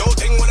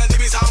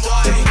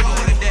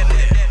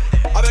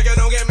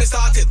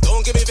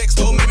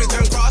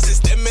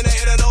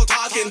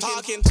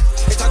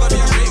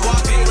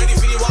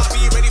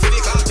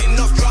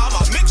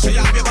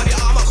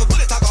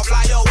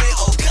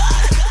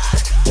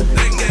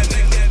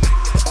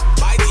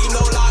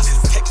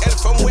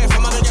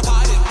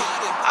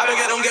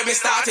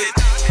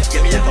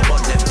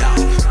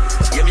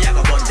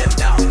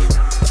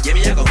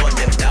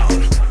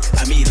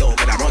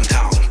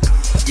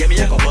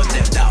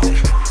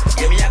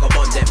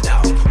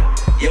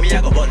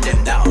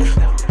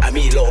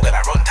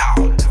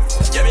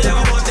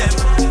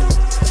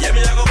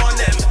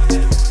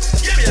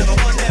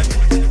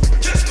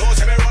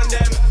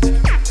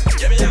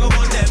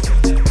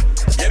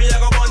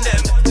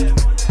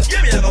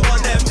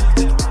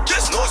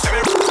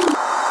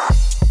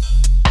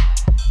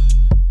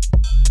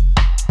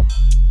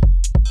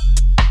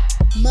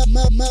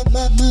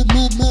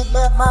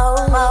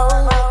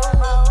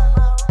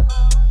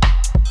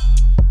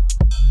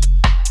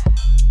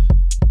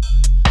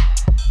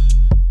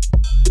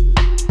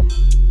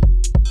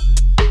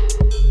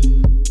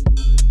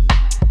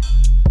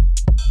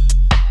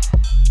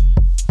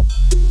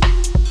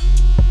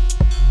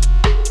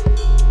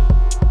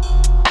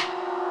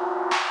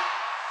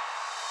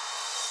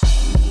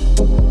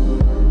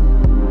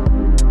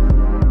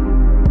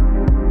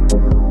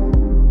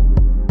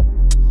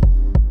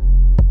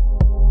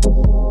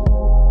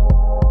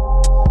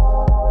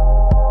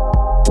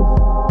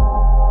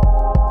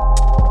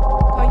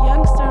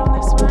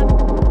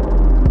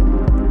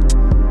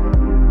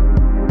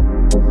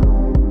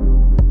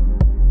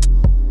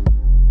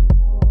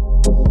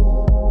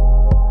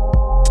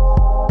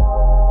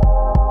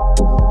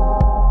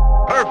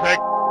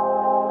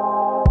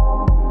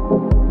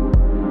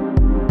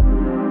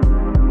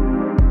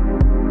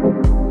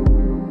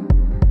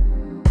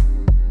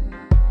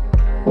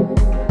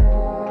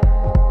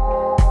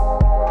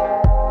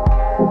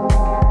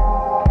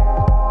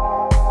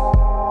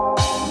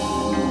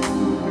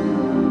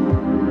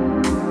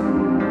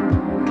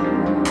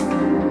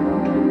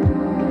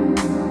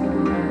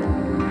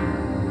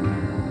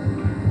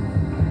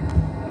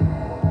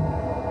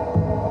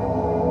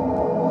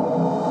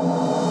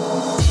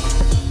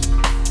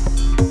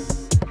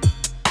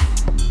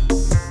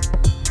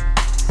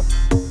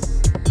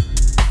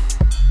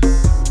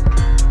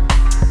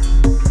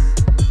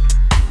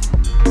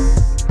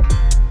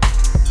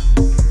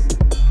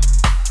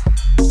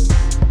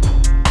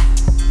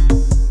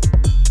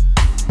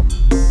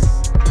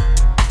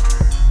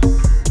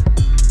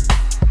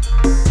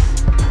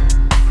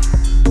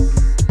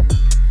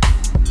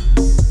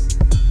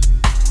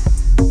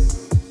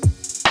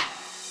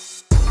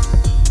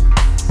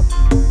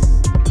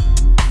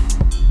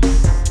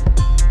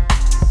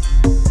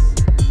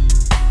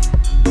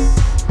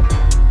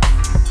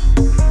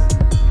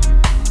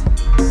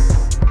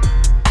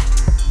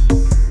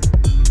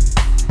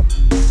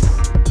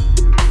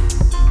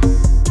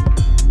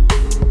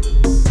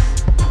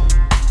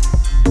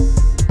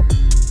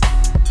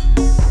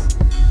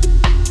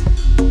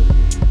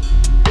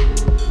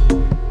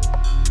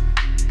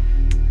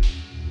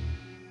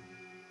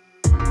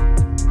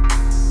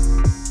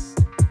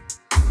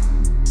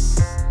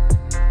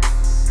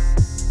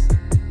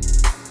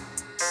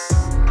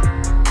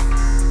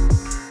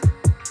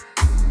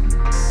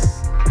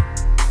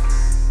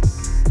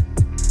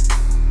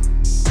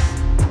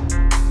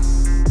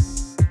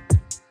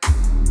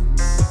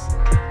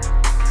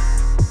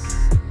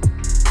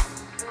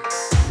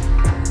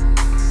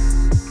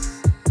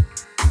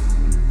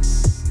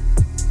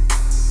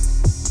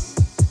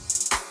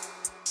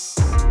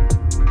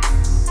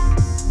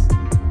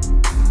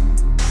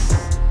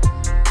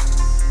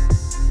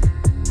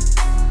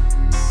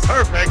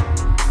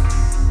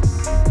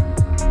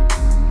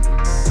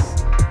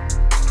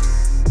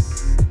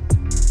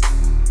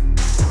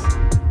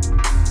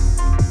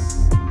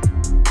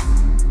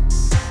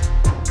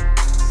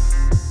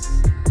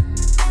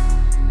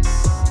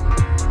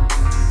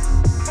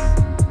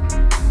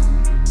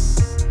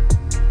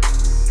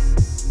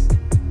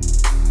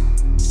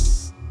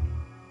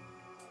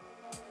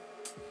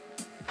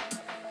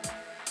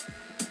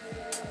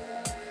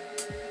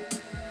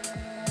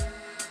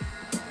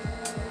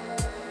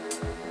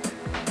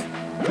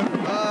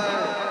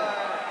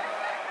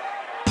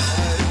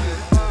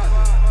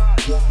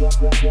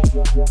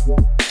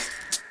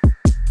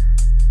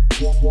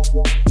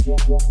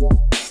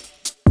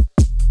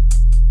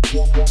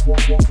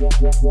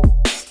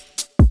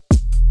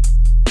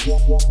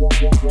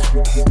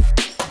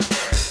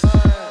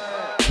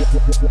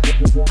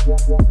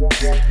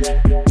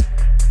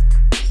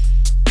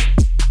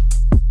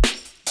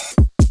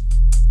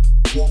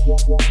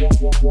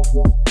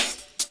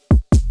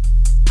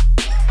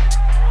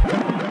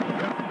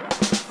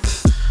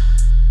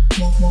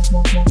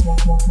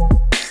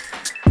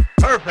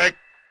 Perfect.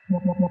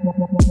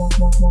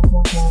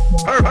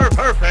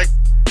 Perfect.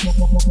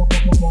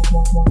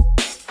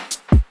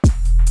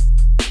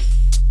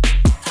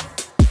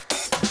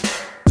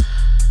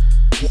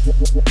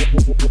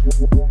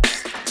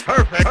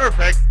 Perfect.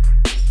 Perfect.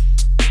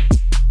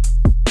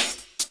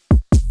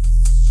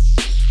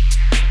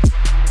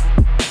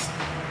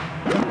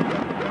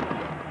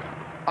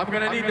 I'm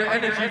gonna need the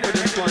energy for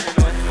this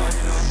one.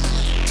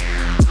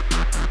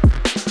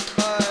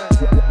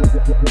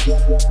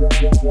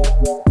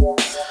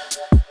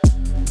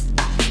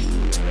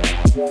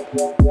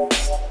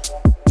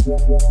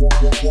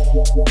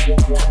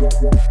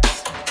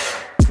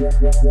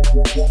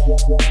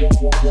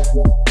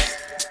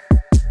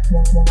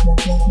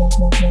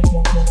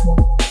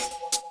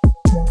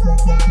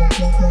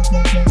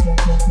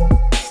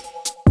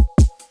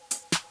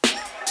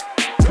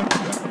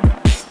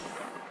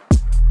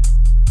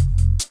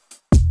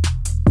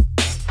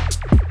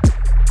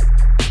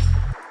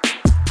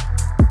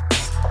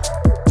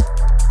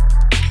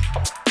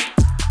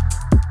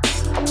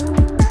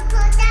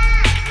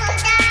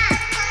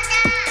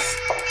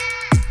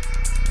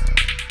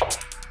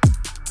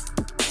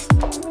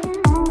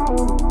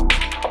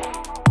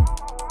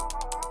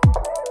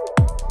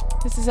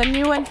 This is a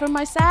new one for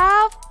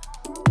myself.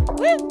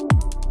 Woo!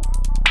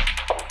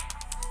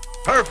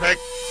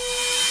 Perfect.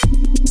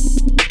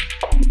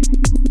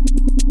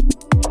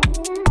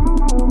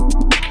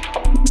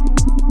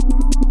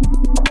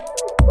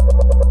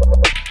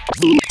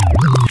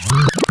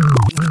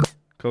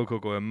 Coco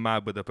going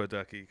mad with the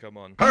Padaki. Come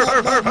on.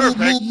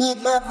 Perfect.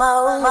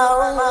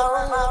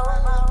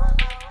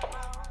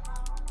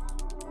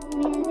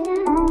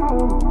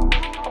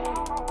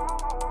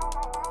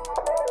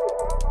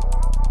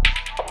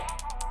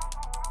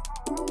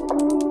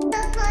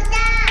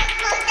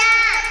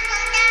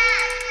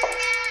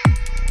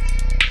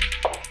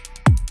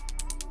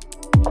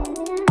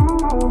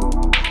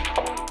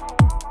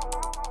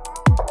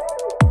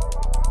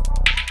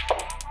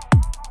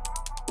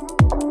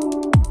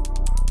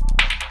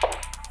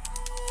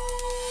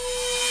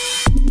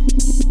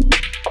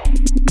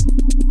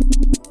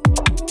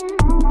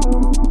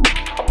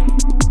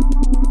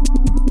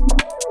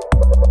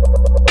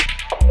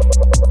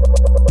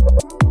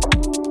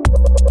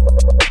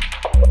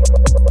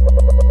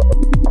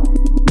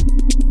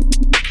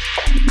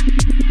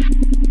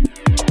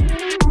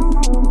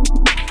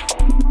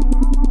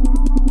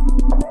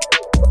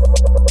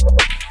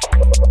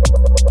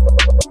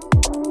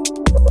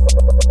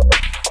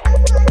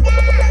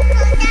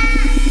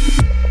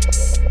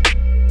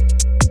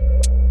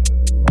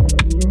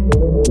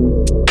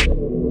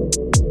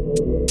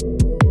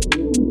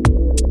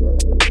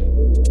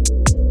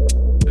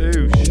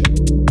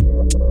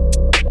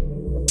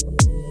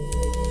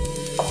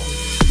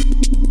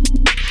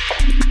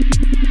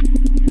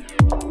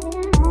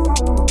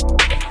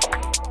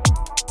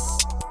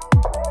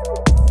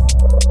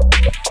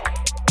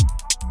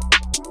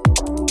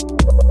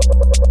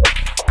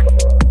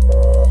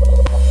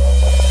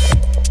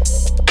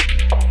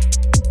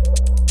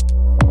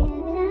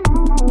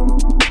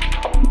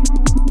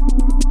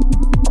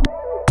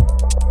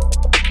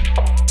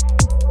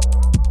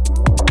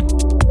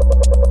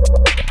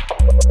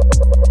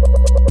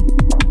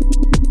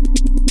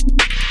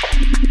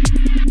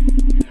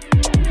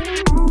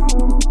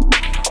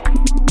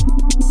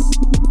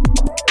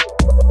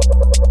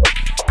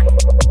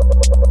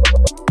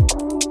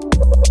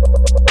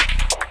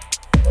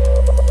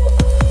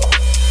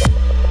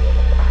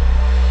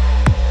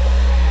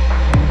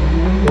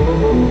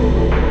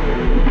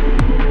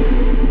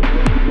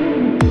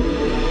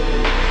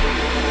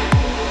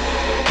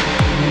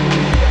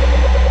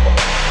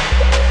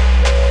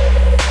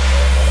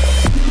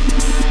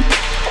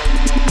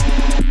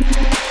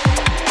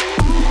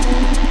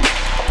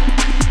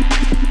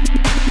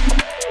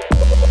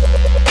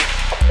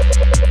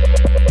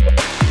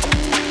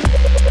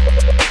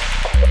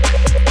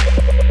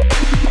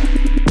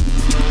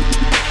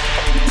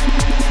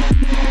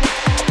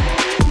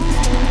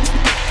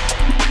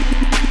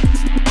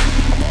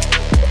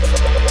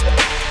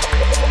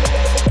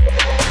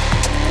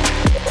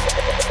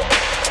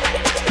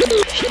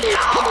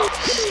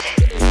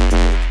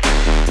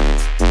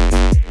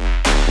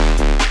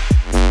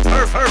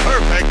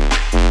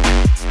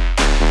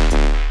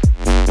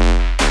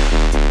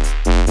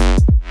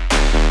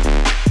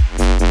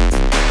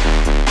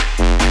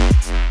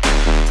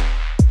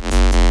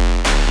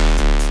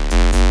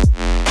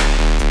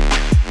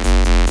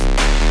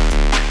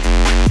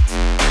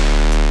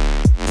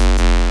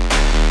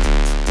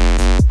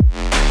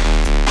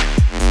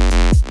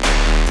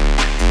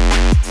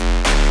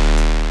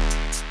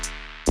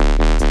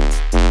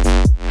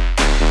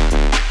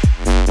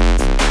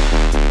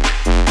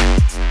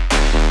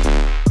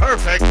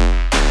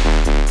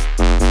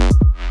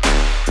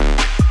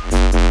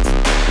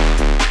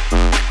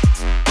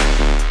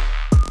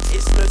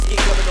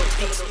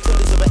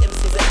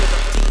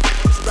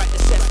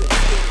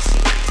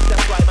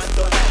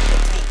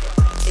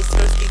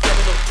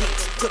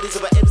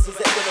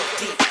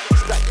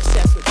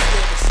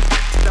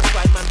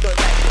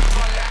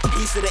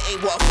 He said it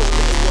ain't what I thought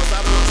that it was.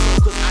 I'm not sure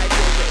cause I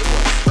thought that it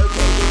was.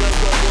 Okay, you know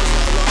what was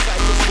not a loss. I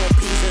just want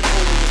peace and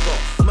all you got.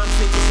 Man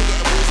think you should get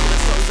awards for the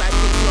songs I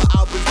think your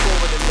album's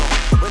boring and not.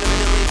 When I'm in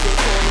the race,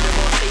 they're calling them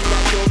on. Ain't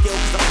that your girl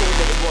cause I thought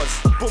that it was.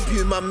 Bump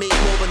you, man, mate,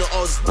 more than the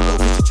Oz. No,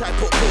 cause you try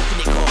put pork in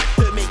it, can't.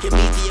 Don't make a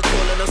media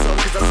call on a song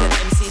cause I send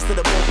MCs to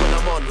the board when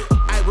I'm on.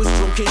 I was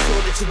drunk and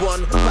sure that you won.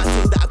 Bad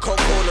thing that I can't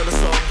call on a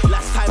song.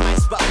 Last time I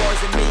spat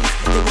bars and mates,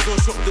 they was all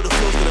shocked that the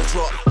flow's gonna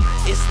drop.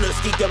 It's no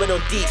ski going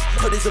on deep.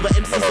 Cause these other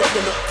MCs that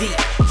they're not deep.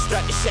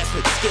 Strike the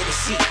shepherd, scare the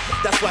sheep.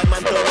 That's why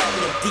man don't like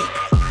me on deep.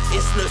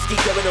 It's no ski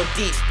going on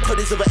deep. Cause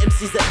these other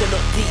MCs that they're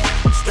not deep.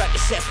 Strike the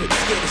shepherd,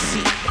 scare the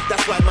sheep.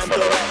 That's why man don't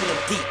like me on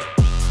deep.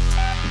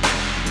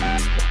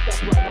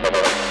 That's why man don't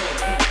like me on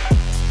deep.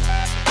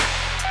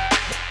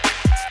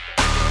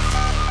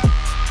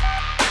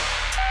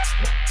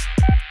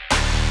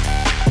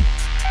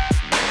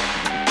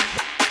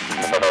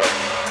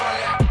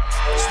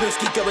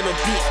 Keep going on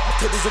deep.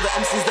 Tell these other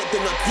MCs that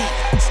they're not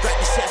deep. Strike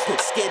the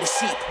shepherd, scare the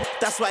sheep.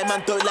 That's why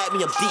man don't like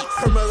me, I'm deep.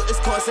 Promoters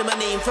can't say my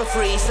name for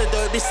free, so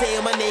don't be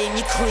saying my name,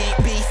 you creep.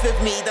 Beef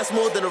with me, that's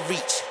more than a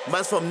reach.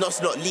 Man's from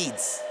Knots, not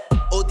Leeds.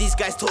 All these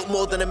guys talk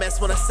more than a mess.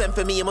 When I send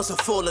for me, it must have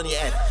fallen on your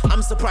head.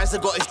 I'm surprised I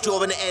got his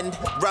jaw in the end.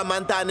 Ran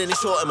man down and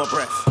it's short in my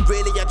breath.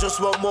 Really, I just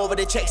want more of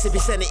the checks. If you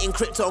send it in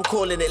crypto, I'm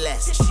calling it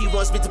less. She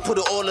wants me to put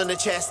it all on the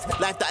chest.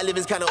 Life that I live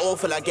is kinda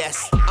awful, I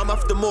guess. I'm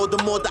after more,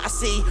 the more that I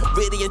see.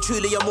 Really and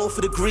truly, I'm all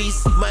for the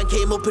grease. Man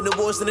came up in the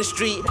wars in the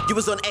street. You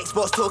was on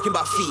Xbox talking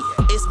about feet.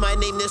 It's my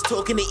name that's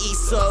talking the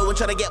east, so I'm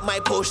trying to get my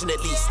portion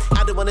at least.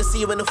 I don't wanna see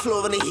you on the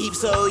floor in a heap,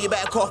 so you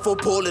better cough or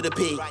Paul of the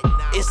P.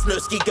 It's no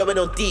ski going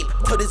on deep.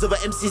 Tell these other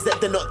MCs that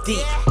they're not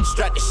deep.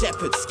 Strike the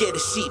shepherd, scare the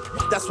sheep.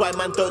 That's why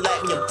man don't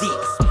like me, I'm deep.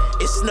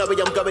 It's snowy,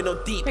 I'm going on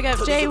deep. Pick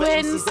up Jay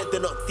Wins. MCs that they're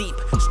not deep.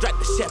 Strike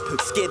the shepherd,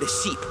 scare the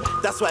sheep.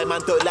 That's why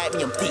man don't like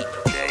me, I'm deep.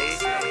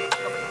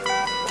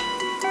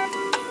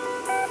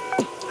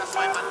 That's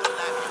why man don't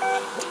like me.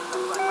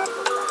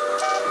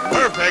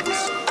 Perfect.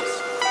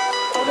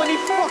 How many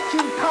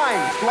fucking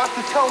times do I have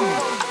to tell you?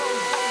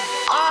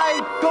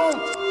 I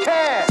don't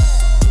care.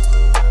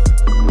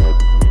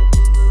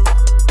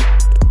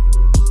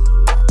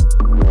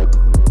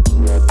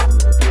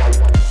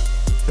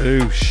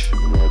 Oosh.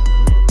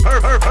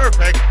 Perfect.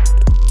 Perfect.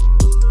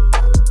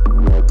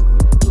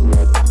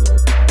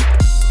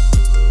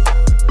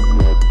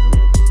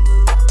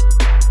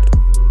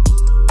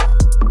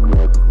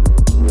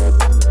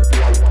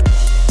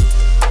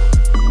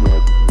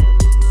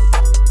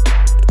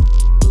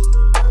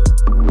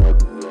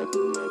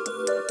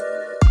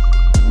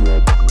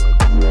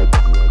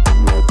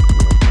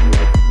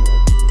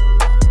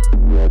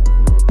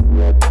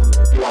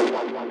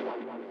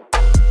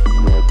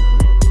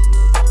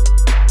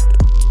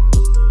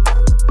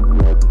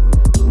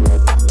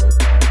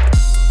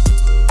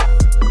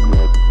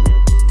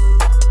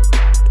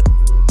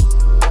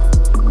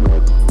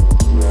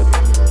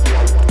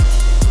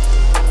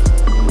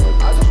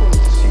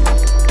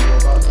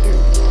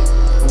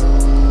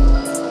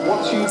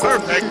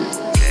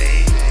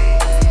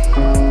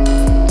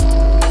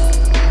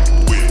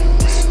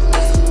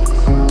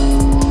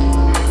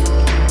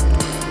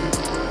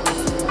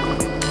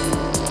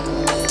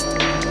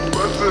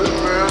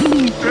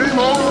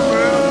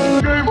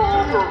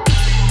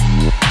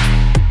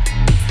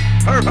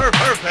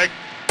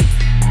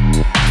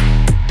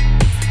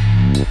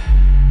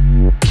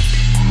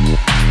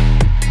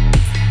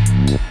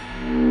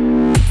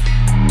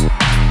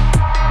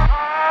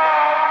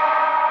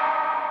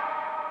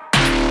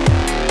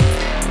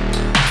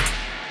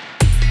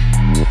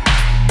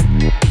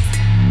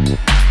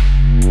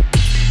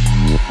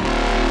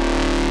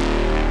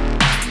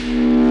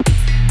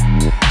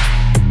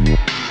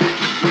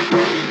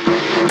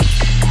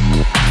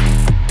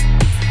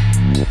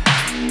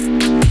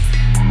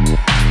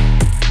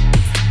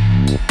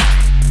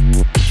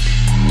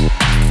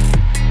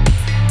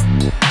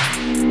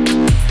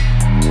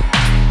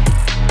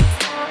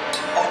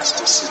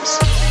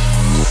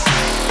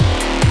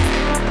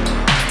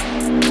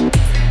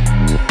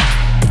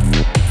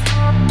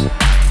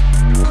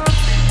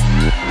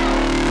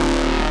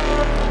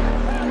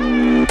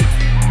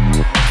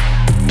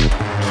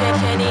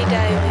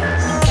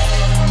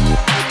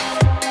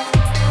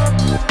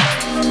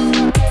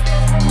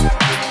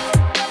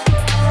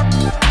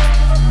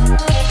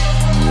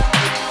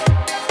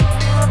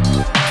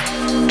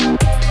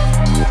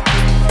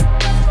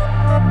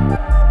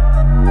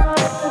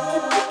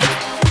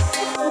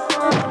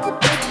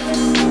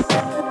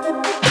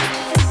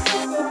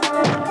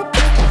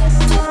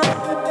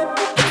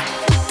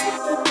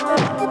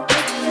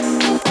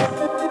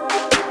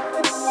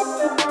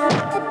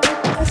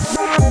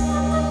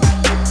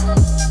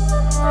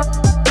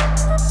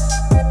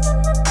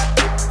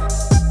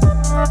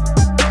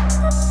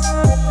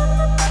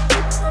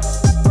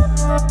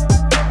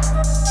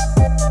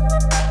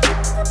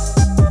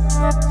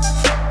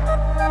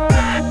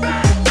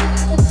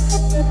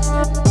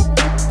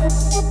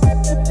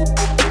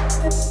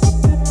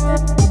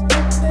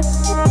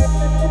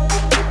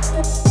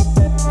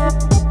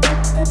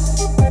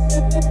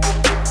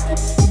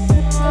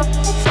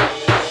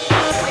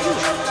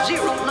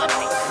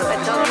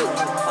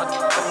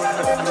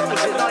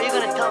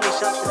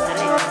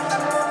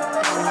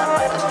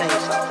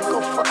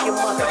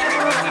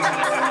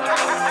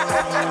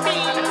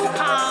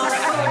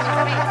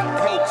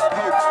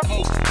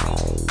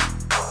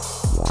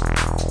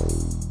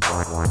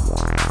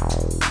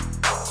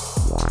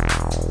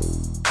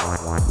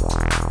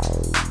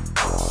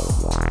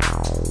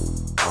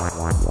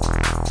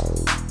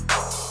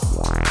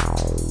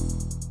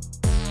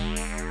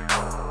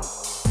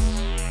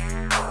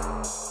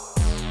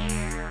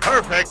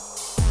 Perfect.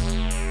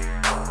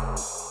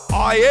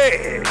 Oh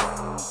yeah.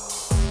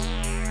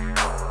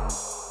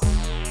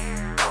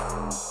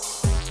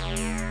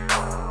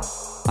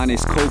 And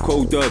it's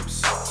Coco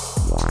Dubz.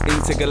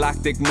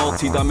 Intergalactic,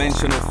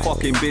 multi-dimensional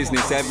fucking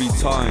business every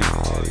time.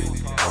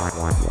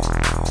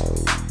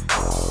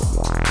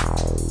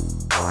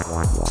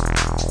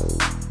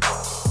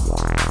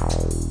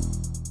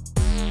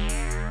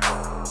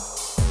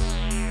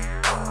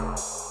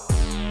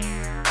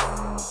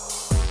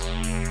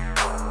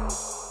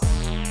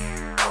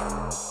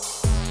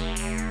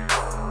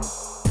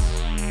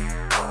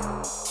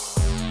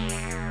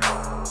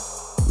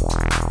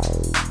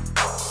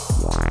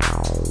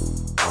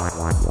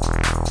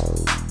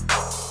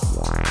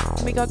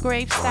 We got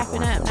Grave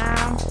stepping up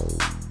now.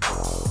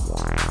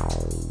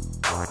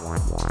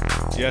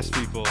 Yes,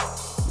 people.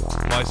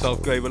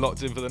 Myself, Grave, are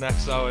locked in for the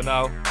next hour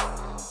now.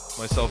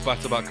 Myself,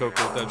 back to back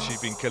Coco Dubz. She's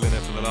been killing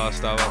it for the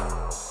last hour.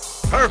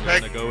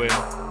 Perfect. Gonna go in,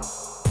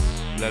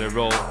 let it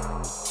roll.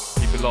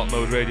 Keep it locked,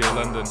 Mode Radio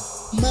London.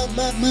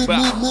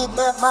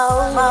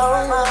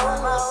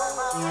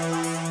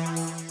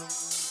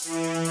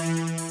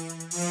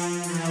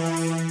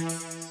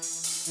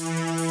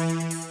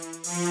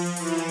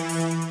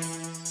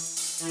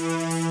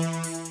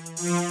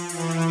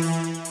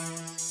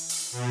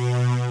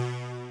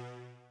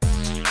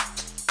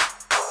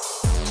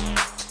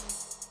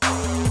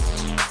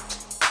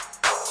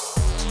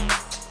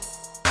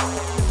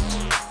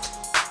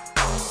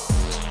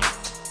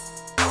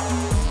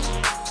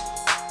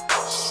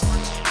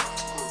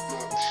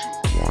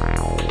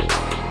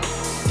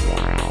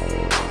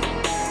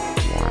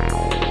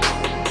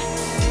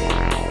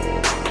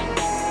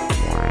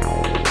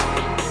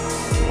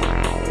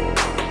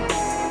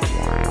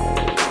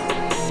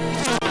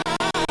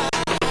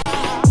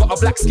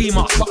 Black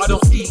schemer, but I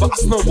don't ski, but I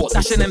snowboard,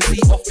 dash an MC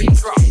off peak.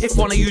 If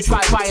one of you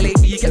try violate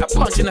me, you get a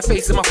punch in the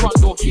face in my front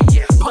door key.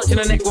 Punch in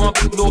the neck with my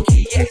back door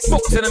key.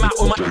 Box in the mouth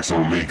with my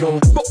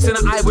box in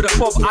the eye with a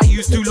fob. I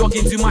used to log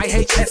into my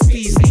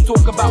HSBC.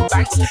 Talk about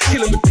banks,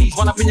 kill him with peace.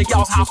 Run up in your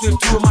gal's house with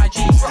 2 of my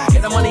G's.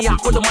 Get the money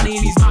out, put the money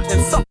in his mouth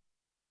and suck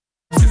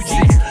 2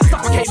 G's.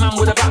 Suffocate man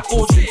with a back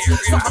 4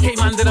 G's. Suffocate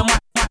man to the mic.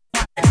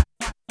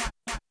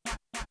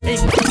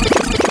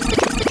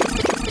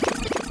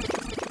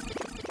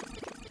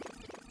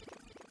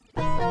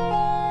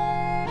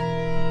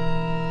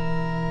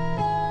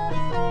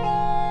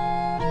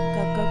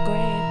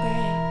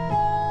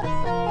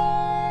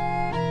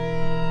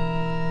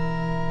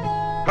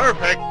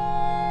 Perfect.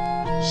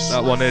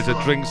 That one is a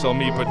Drinks on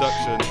Me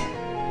production.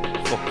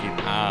 Fucking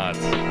hard.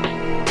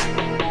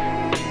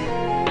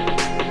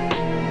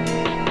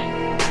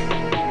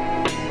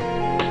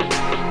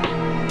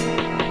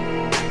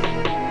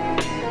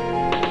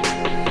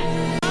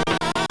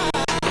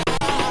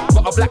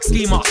 A black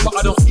schemer, but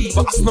I don't ski,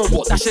 but I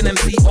snowboard, dash an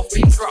MC off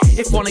peak.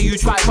 If one of you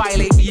try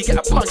violate me, you get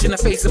a punch in the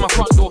face in my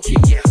front door key.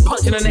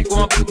 Punch in the neck with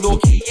my back door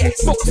key.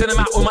 Box in the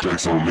mouth with my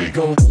box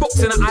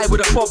in the eye with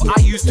a fob.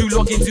 I used to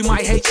log into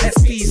my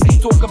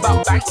HSBC. Talk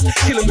about banks,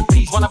 kill him with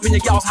peace. Run up in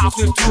your gal's house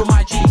with 2 of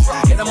my G's.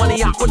 Get the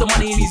money out, put the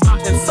money in his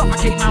mouth and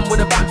suffocate man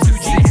with a back 2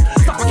 G's.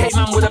 Suffocate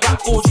man with a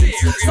back 4 G's.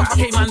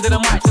 Suffocate man to the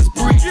mic, just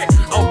breathe.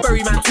 I'll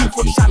bury man 2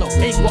 foot shallow.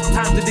 Ain't got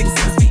time to dig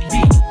 6 feet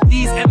deep.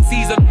 These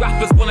MCs and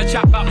rappers wanna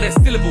chat about their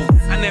syllables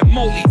and their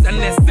multis and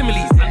their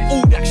similes and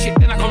all that shit.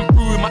 Then I come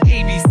through with my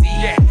ABC.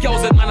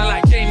 Girls and man are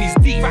like Jamie's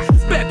deep.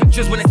 Better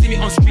pictures when they see me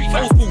on street.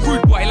 Old school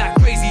rude boy like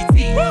Crazy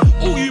T.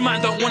 All you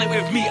man don't want it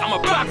with me. I'm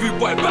a bad rude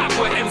boy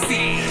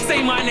MC.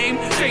 Say my name,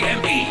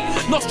 JME.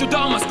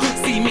 Nostradamus couldn't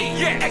see me.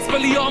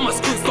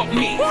 Expelliarmus couldn't stop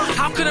me.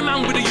 How could a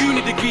man with a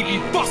uni degree be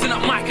bossing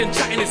up mic and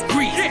chatting his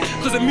grief?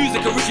 Cause the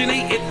music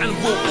originated and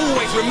will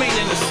always remain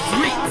in the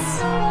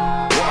streets.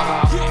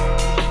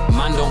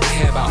 Man don't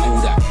care about all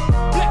that.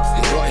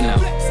 It's rotting now.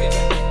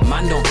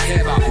 Man don't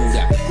care about all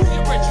that.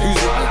 Who's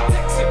not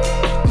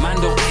allowed? Man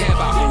don't care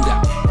about all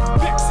that.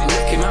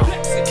 Knock him out.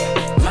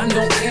 Man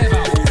don't care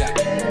about all that.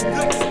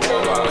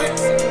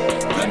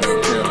 Man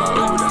don't care about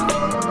all that.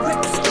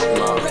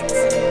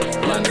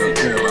 Man don't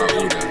care about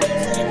all that.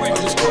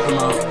 Just pop him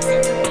out.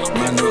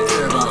 Man don't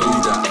care about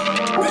all that.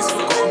 Let's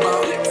forget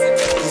about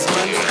this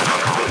man.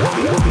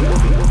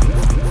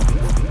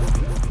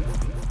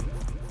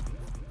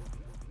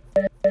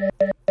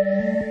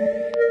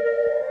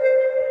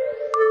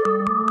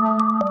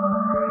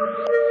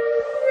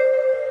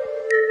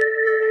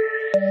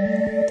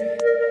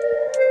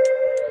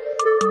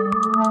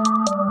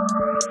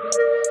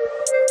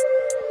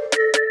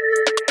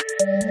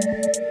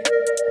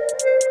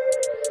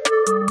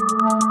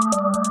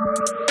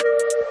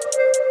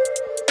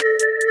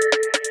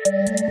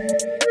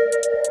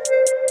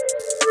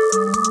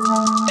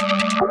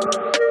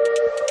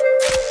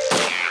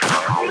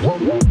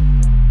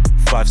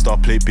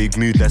 Big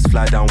mood, let's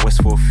fly down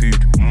west for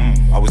food.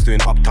 I was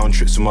doing uptown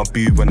trips with my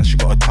boob when I she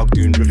got a tug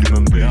doing rhythm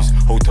and blues.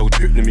 Hotel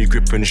drip, let me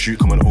grip and shoot,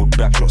 come on old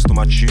back shots to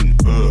my tune.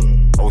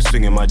 I was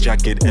swinging my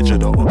jagged edge of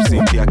the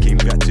obscenity, I came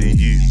back to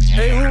you.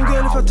 Hey home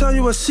girl, if I tell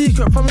you a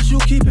secret, promise you'll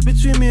keep it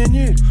between me and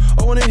you.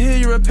 I wanna hear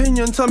you your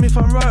opinion, tell me if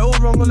I'm right or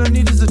wrong, all I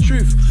need is the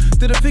truth.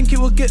 Didn't think it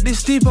would get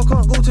this deep, I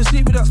can't go to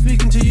sleep without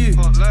speaking to you.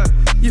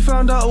 You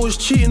found out I was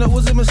cheating, that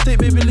was a mistake,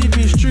 baby, believe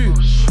me, it's true.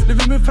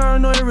 Living with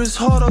paranoia is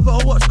hard, I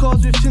gotta watch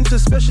cars with tints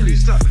especially.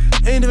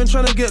 Ain't even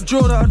trying to get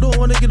drilled out, I don't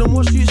wanna get them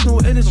watch use no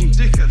energy.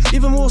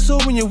 Even more so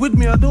when you're with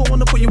me, I don't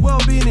wanna put your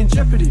well-being in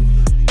jeopardy.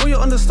 Well, you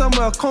understand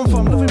where I come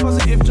from, nothing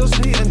positive, just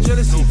hate and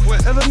jealousy.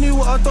 Ever knew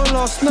what I done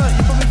last night,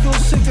 you probably feel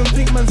sick and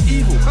think man's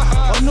evil.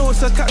 I know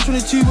it's a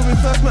catch-22, when we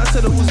first met I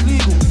said it was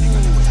legal.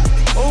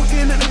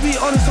 Okay, let me be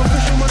honest, I'm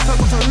pushing my type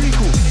of a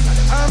recall.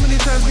 How many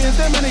times me and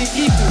them and ain't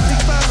equal?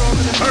 Big bad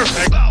rather than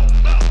perfect.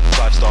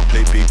 5-star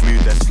play, big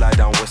mood, let's slide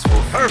down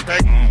Westfield.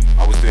 Perfect.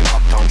 I was doing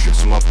uptown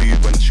trips with my boob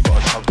when she got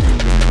a tug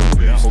dude.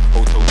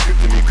 Hotel grip,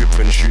 let me grip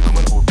and shoot, come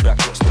on, old back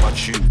shots to my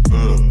tune.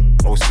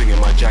 I was swinging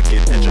my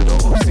jacket, edge of the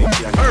obscene.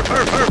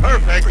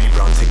 Perfect. Pretty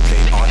brown tick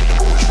playing art in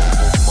the bush,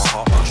 over my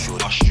heart, I should.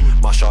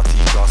 My shawty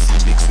glassy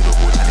mixed with the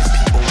hood, and it's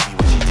P.O.B.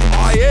 when she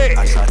takes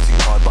I tried too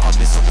hard, but I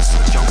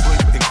misunderstood. Young boy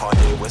putting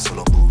Kanye West on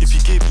the boots. If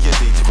you gave me a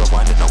day to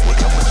rewind it, I would.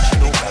 How much you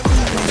know back?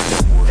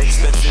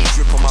 Expensive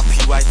drip on my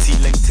PYT,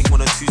 length ting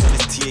 102s on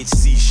his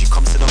THC. She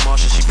comes to the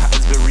Marshall, she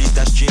patterns berries,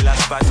 that's J-Lab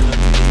spice and I'm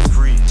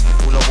free.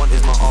 All I want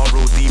is my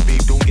R.O.D,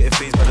 babe, don't get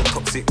phased by the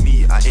toxic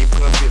me. I ain't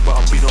perfect, but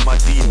I've been on my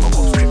D. My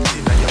mom's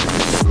scripted, now you're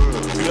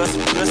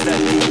plus that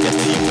D, get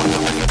team,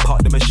 park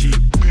the machine.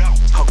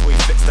 Hugway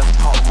flex, that's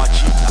part of my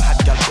cheek. I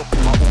had gal drop in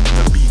my own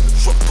the beat.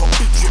 Drop top,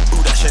 big drip, bro,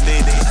 that's your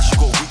name, and she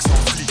got wigs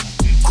on fleek.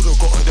 Could've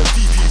got her the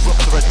VP,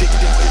 rocked her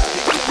addicted.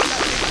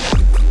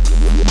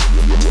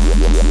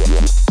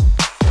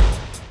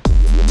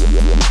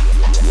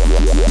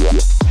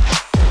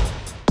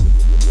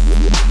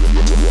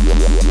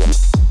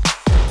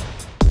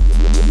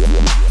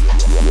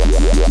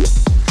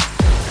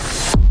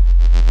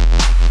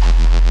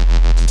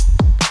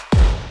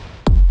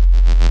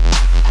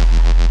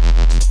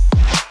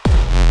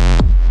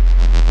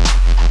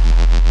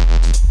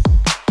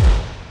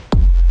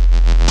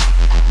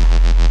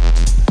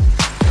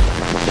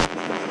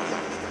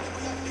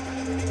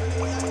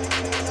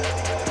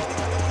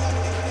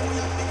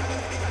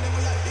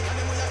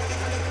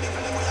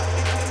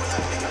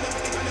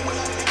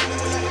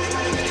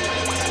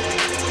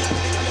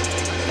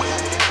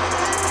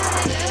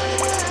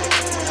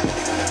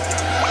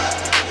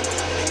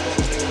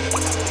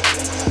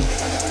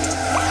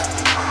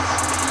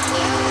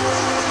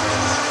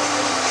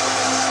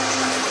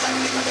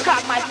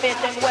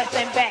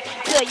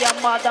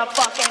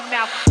 Motherfucking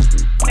mouth.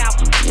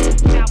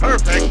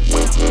 Perfect.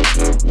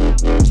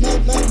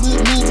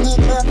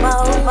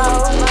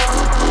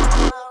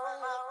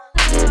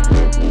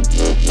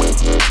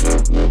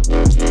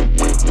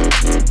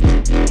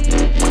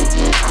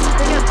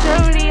 Bring up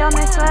Jolie on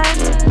this one.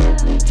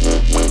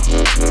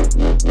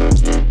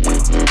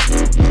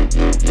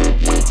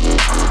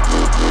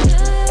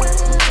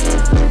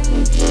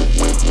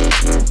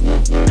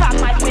 Cock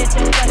my fist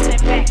and press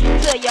it back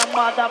to your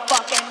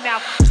motherfucking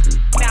mouth.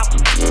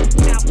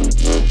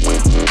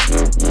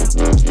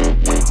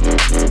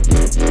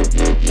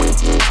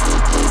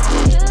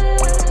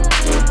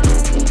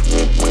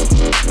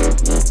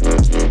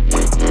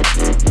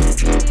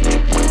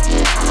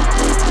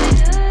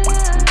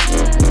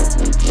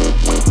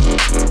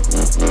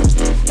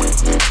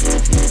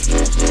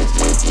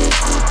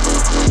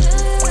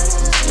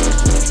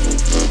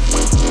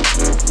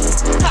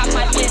 Cock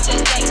my fist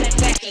and press it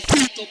back to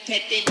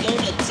psychopathic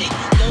lunatic.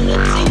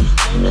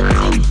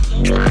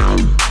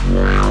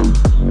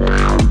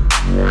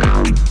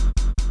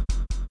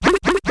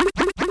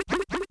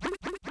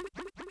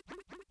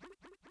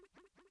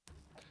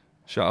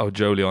 Shout out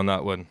Jolie on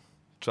that one.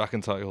 Track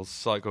entitled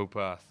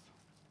Psychopath.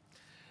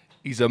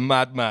 He's a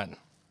madman.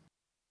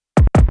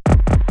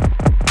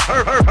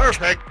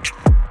 Perfect.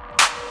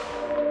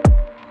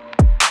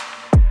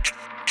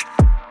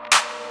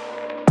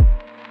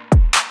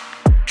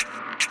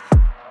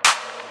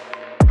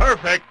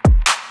 Perfect.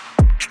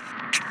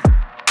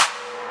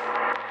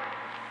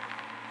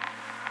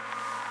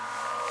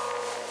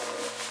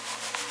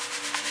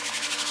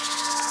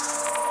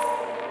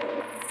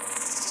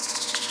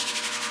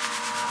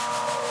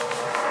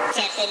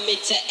 Time for me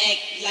to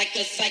act like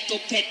a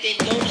psychopathic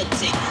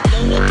lunatic.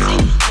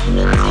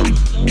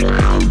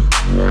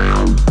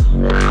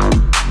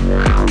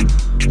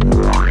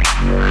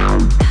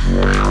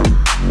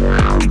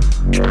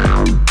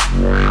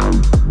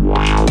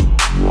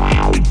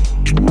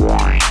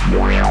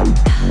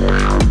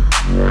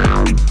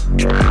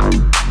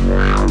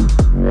 for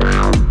me to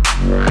act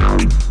like a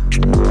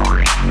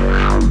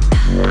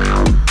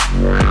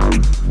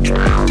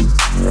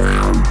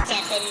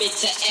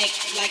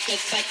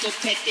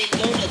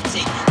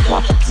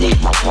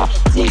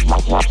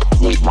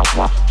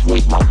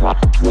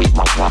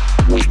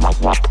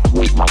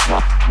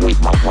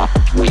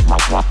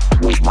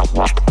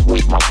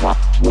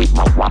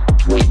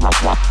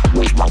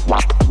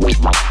lunatic.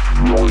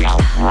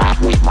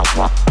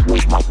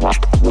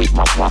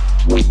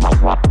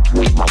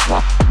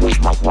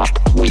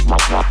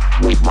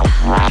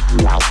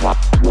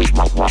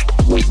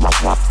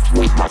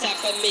 Time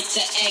for me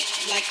to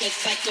act like a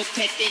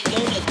psychopathic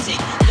lunatic,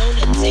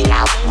 lunatic,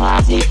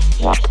 lunatic,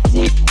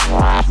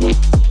 lunatic.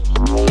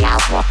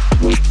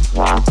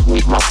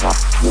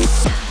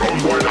 Some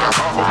boy that I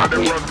talk about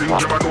them run things,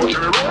 never know till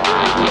they run.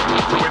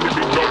 So when the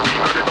big dog beat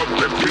and the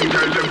dubstep thing,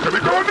 tell them to be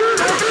gone.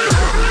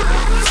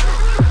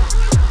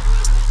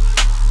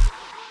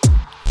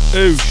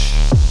 Oosh.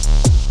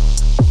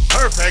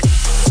 Perfect.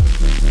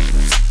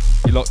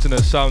 You locked in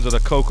the sounds of the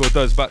Coco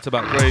Dubz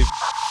back-to-back grave.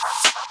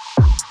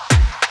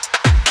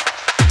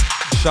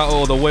 Shout out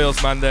all the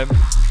Wales man them.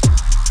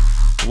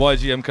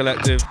 YGM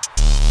Collective.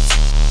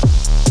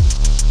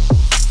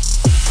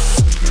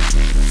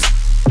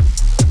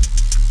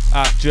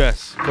 At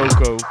Jess,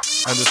 Coco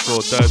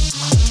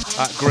 _Dubz.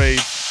 At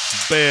Grave,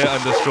 Bear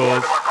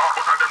 _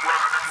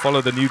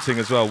 Follow the new thing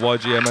as well,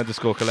 YGM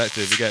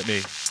 _Collective, you get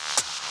me.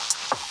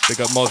 Big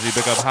up Mozzie,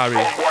 big up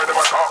Harry.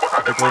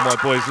 Big up all my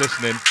boys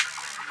listening.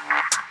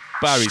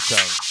 Barry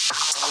Town.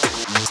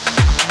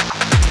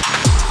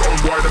 Some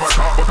boy them a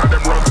talk, but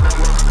them run.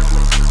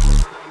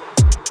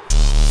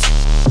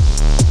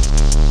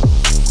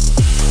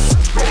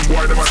 Some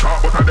boy them a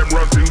talk, but them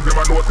run things,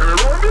 never know till they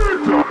run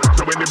it.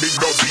 So when the big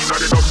dog beat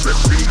and the dubstep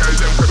thing, tell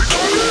them to be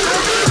gone.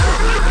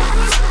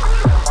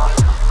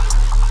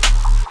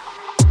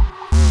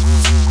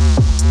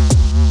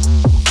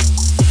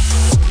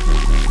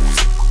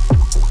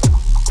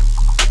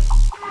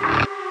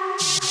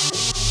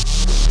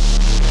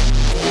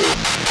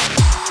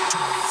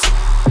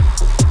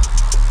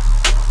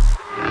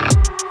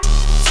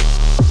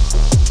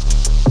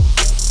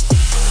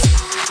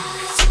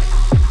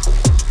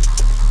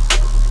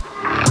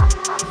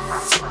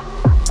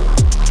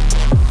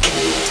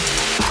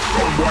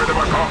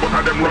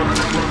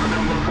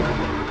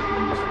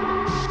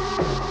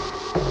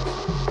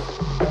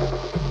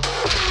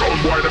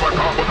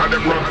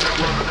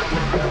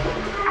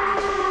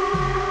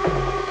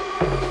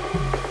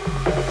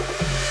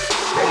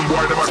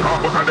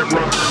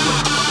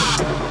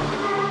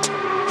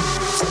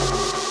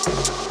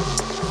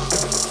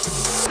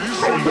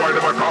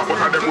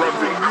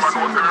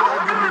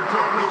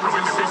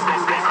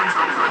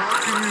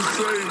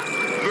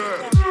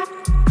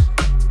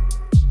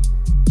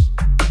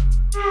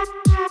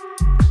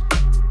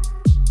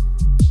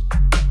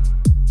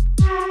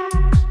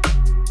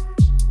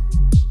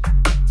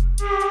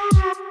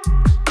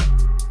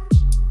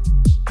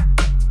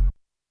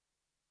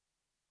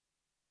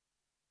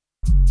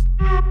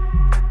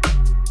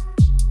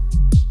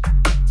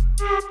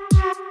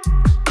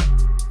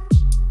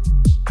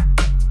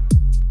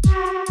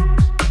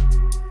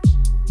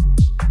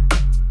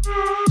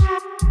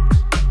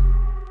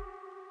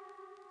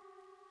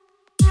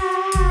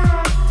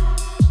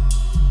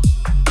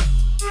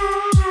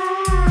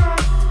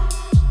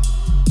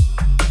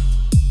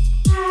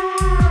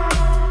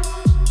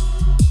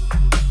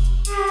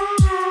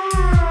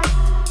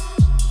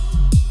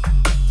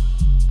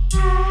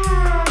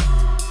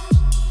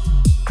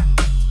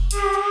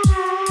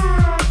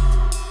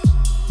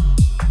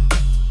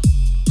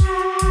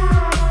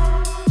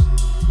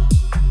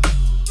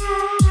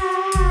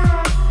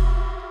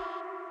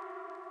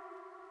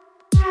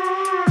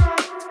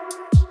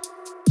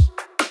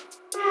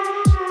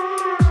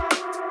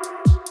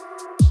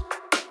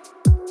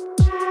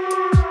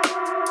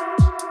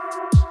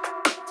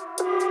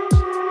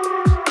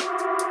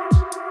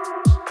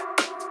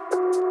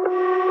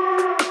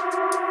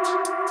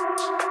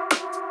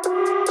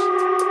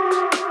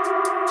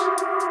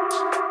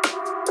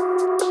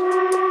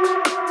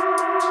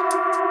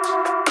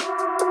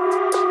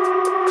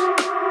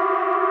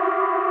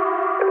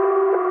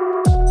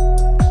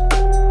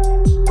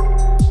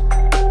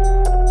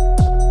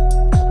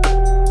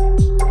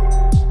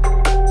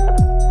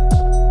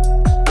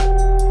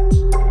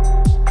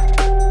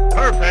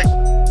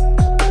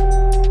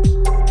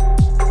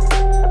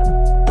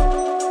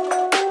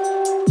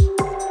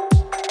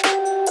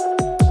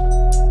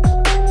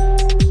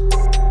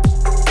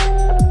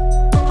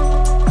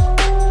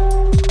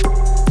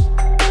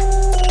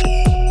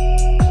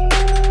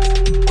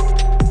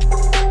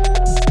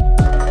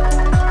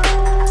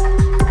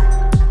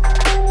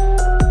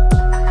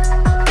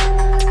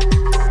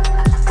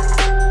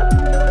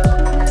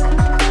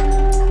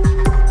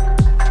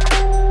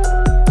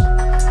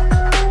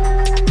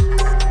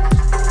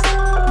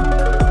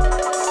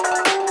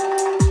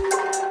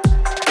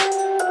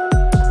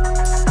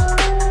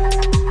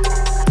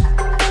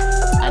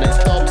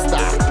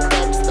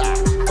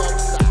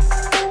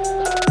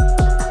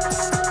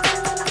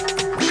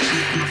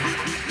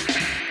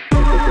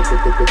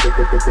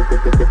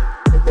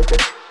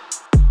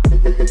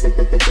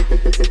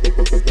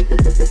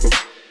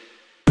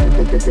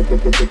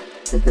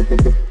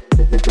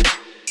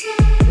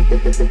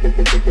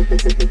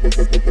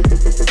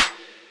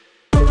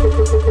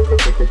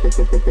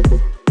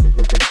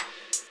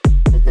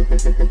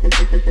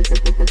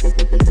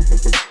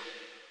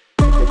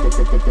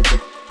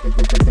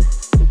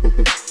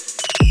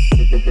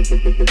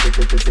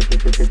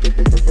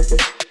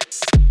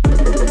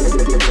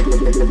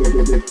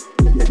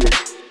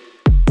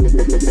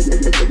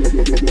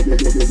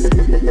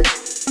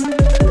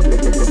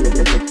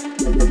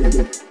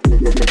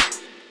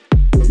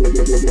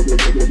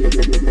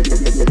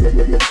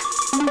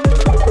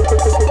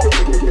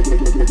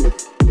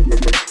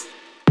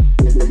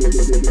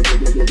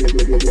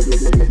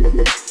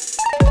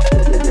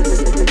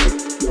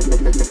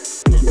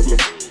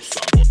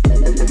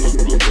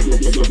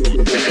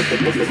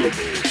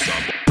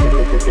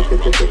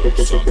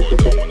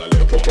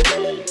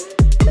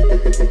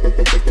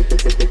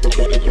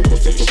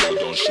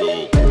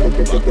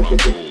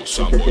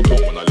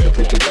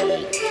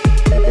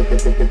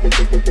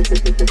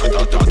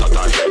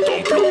 Ta-ta-ta-ta-ta, head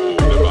don't blow.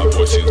 Never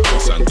boy since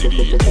Boss and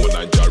Diddy. All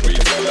Niger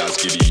raising last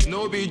giddy.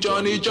 No be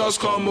Johnny, just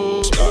come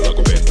on. Skylar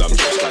go bend, I'm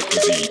just like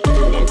Izzy. If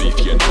you want beef,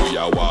 you know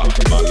yawa.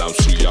 Malam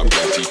suya,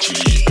 plenty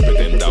chili. Pepper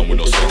them down, we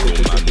no send no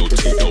man, no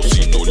tea, no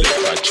see, no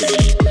left like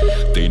chili.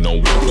 They know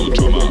what, no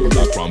drama.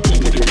 Black Rambo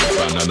with a big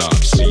banana.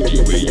 See the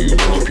way you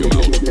run up your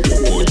mouth.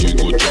 Before you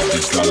go jump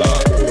this gala.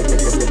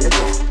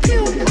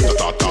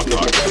 Ta-ta-ta-ta,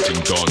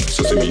 everything done.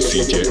 Sesame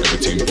seed, yeah,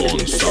 everything born.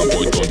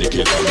 Soundboy done, they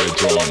get on their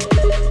drum.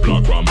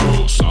 Black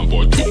Rambo,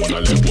 soundboy don't wanna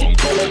let one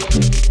go.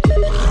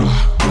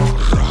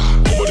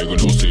 Nobody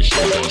gonna say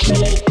show, don't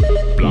show.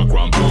 Black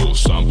Rambo,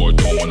 soundboy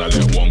don't wanna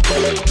let one go.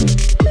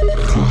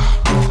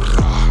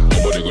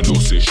 Nobody gonna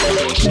say show,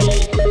 don't show.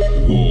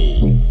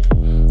 Whoa,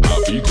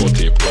 have you got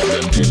a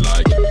problem? They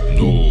like,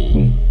 no.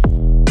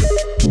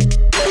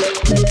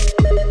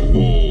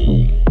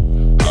 Whoa,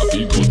 have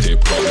you got a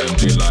problem?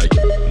 They like,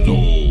 no.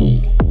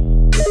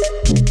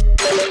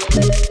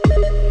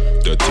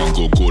 The thing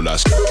go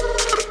like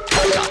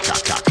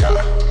ka-ka-ka-ka-ka.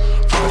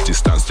 From a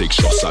distance take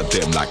shots at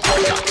them like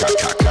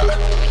ka-ka-ka-ka-ka.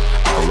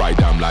 I can ride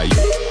them like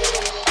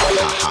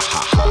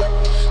ha-ha-ha-ha-ha.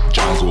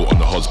 Django on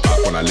the horse back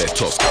when I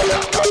let off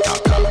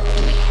ta-ta-ta-ta-ta.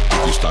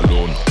 Just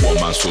alone, one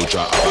man soldier,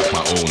 I back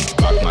my own.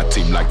 Back my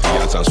team like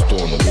Diaz and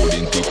Stone.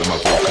 Rolling deep in my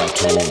vocal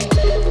tone.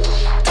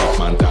 Take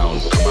man down,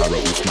 Kamara,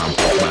 Usman,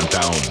 broke man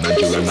down.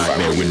 Nigeria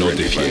nightmare, we know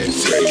the fear.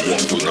 Say you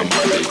walk through the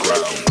Monday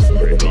ground.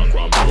 Black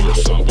Rambo,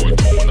 soundboy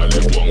don't wanna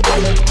let one go.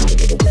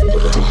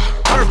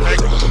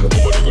 Perfect.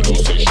 Nobody gonna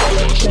say show,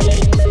 don't show.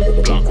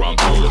 Black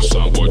Rambo,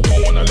 soundboy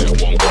don't wanna let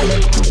one go.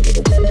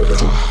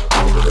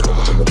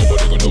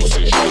 Nobody gonna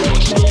say show,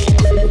 don't show.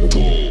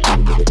 Whoa,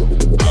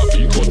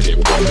 happy got a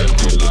problem,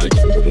 they like,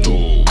 no.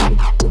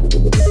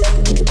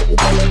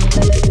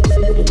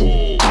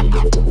 Whoa,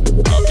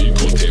 happy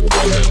got a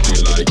problem, they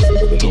like,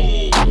 no.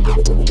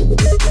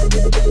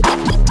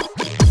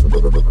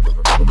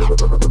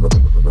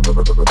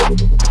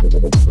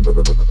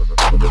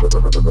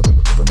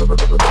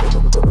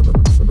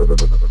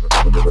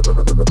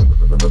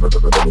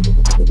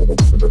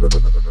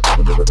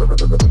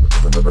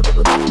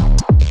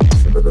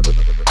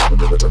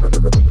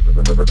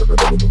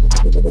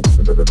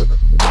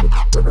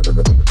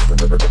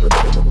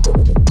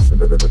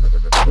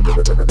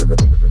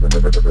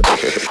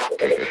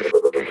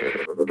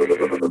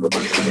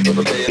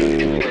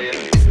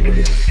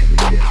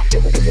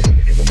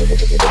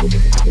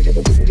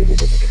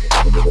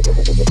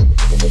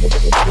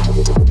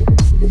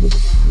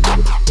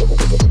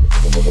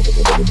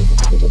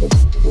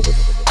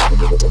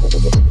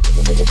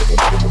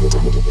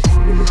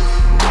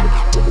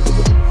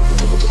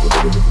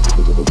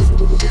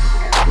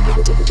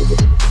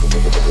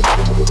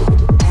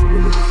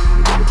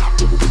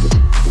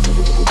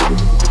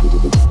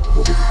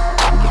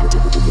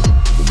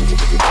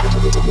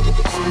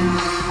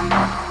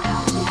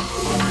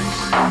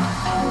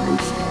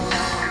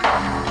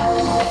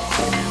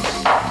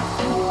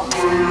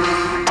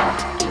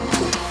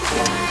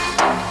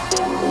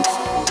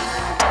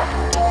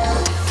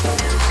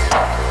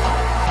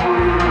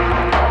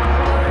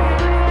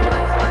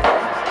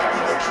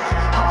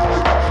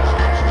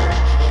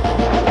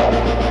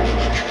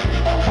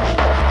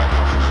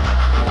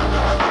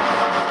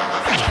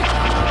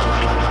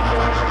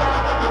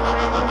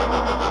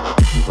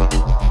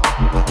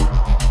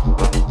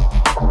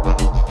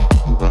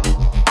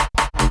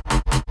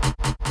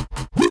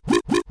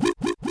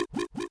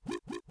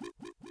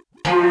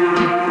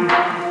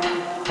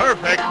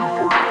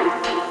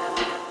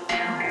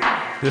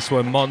 This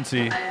one,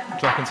 Monty,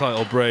 track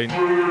entitled Brain,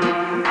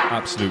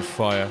 absolute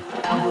fire.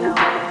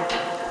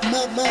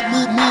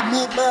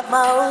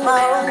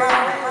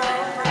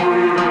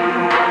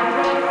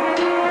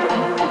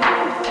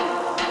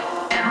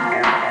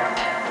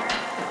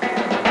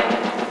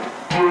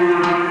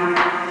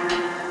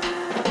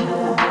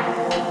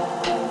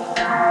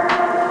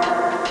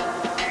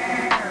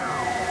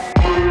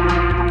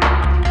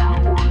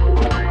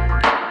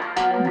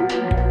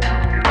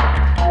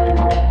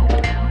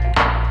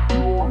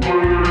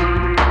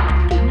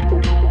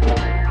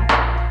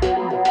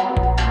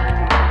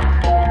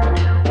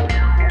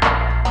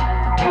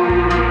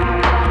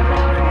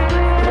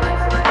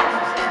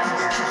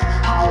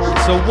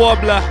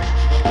 Wobbler.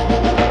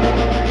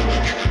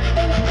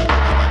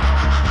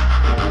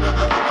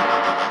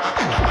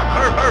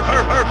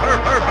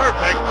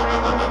 Perfect.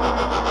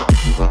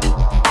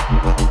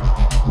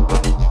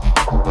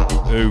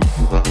 Oof.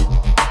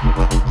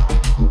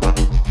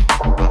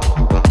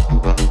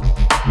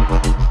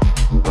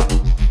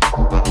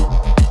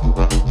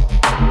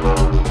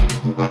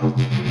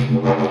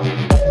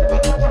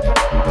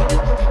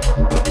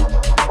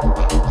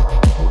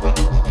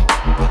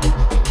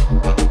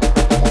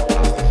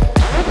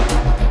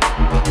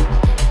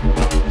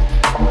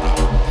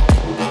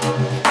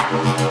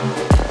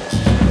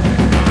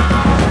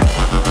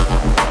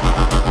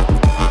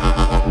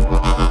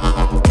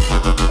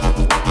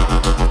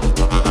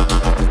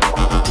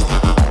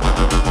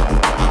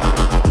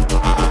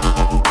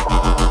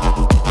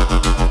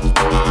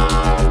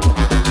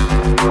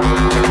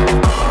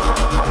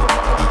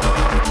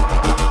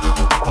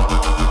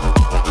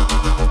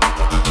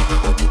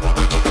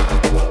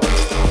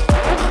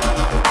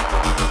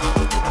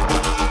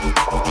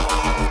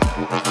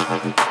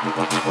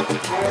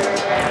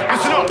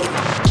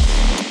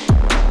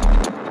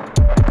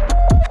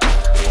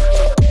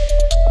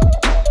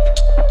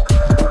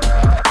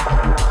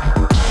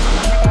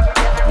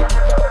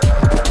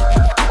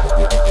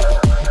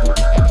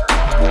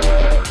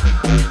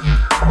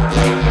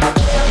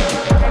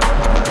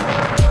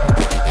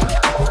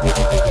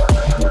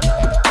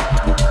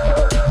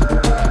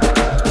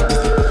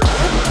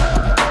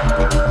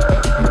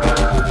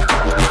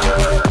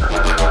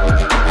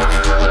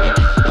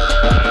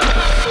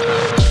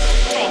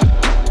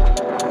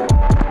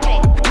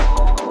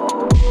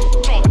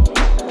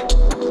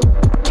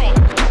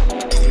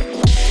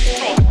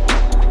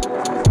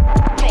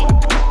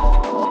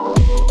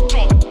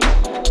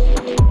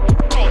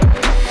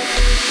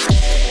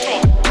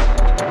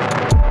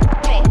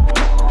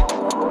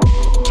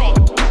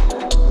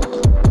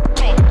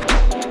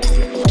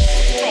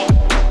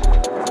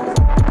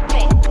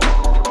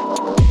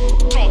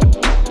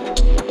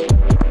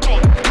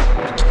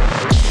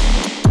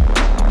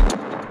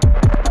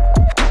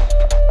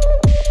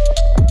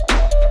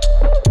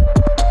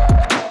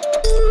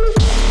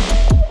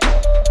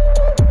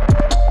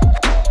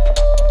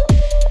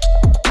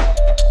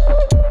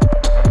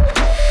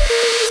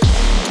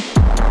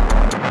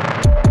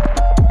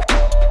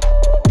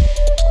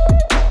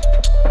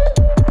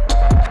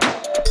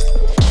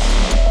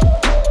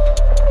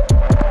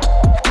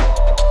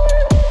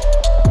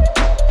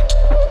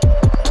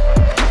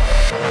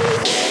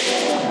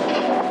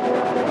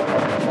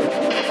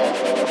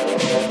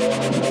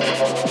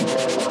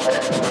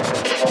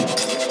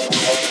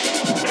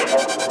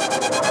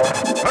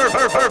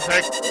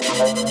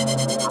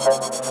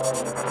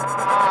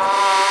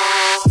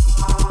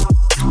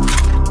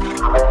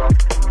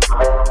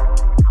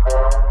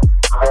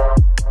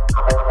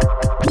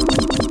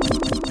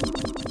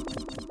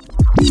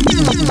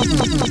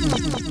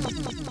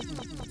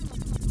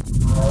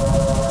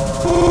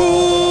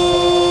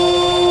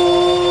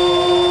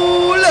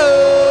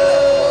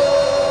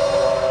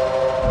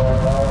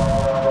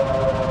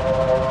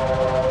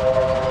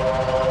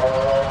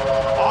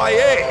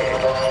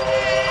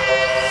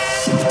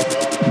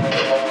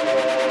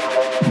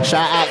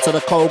 Shout out to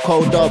the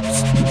Coco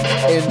Dubz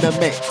in the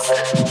mix.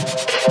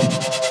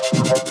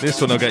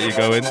 This one will get you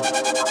going.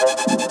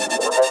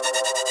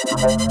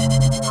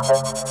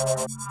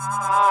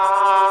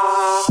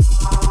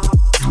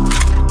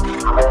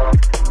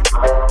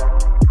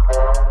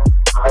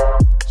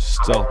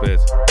 Stop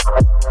it.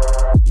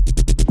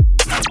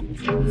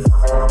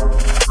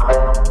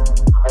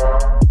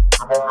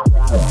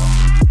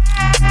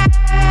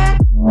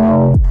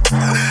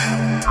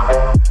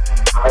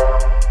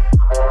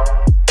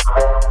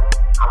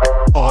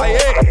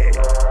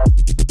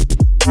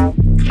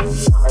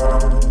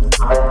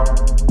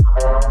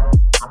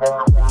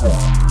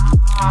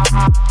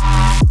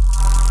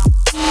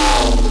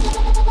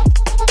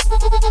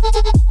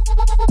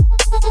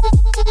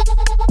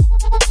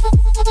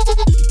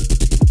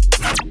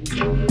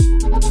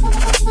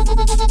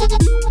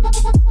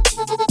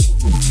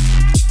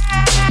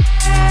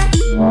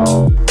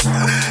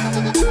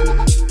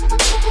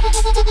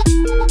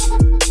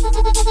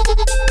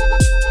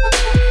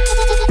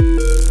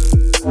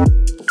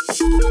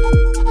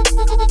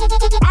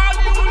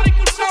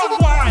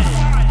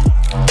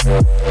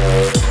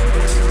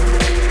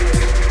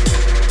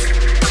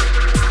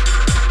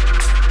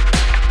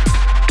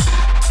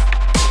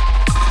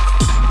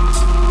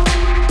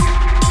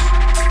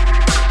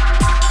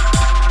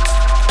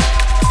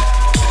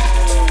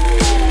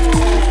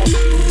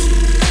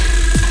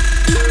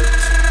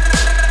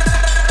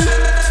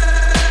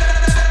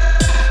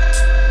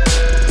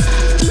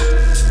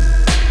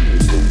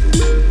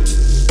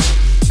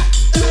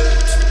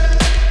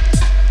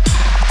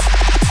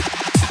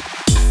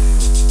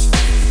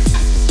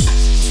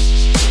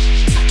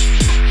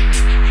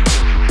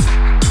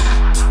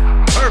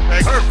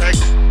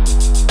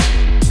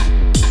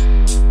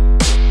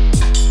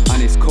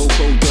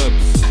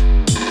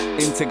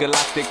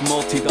 Intergalactic,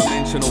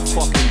 multi-dimensional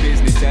fucking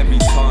business every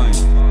time.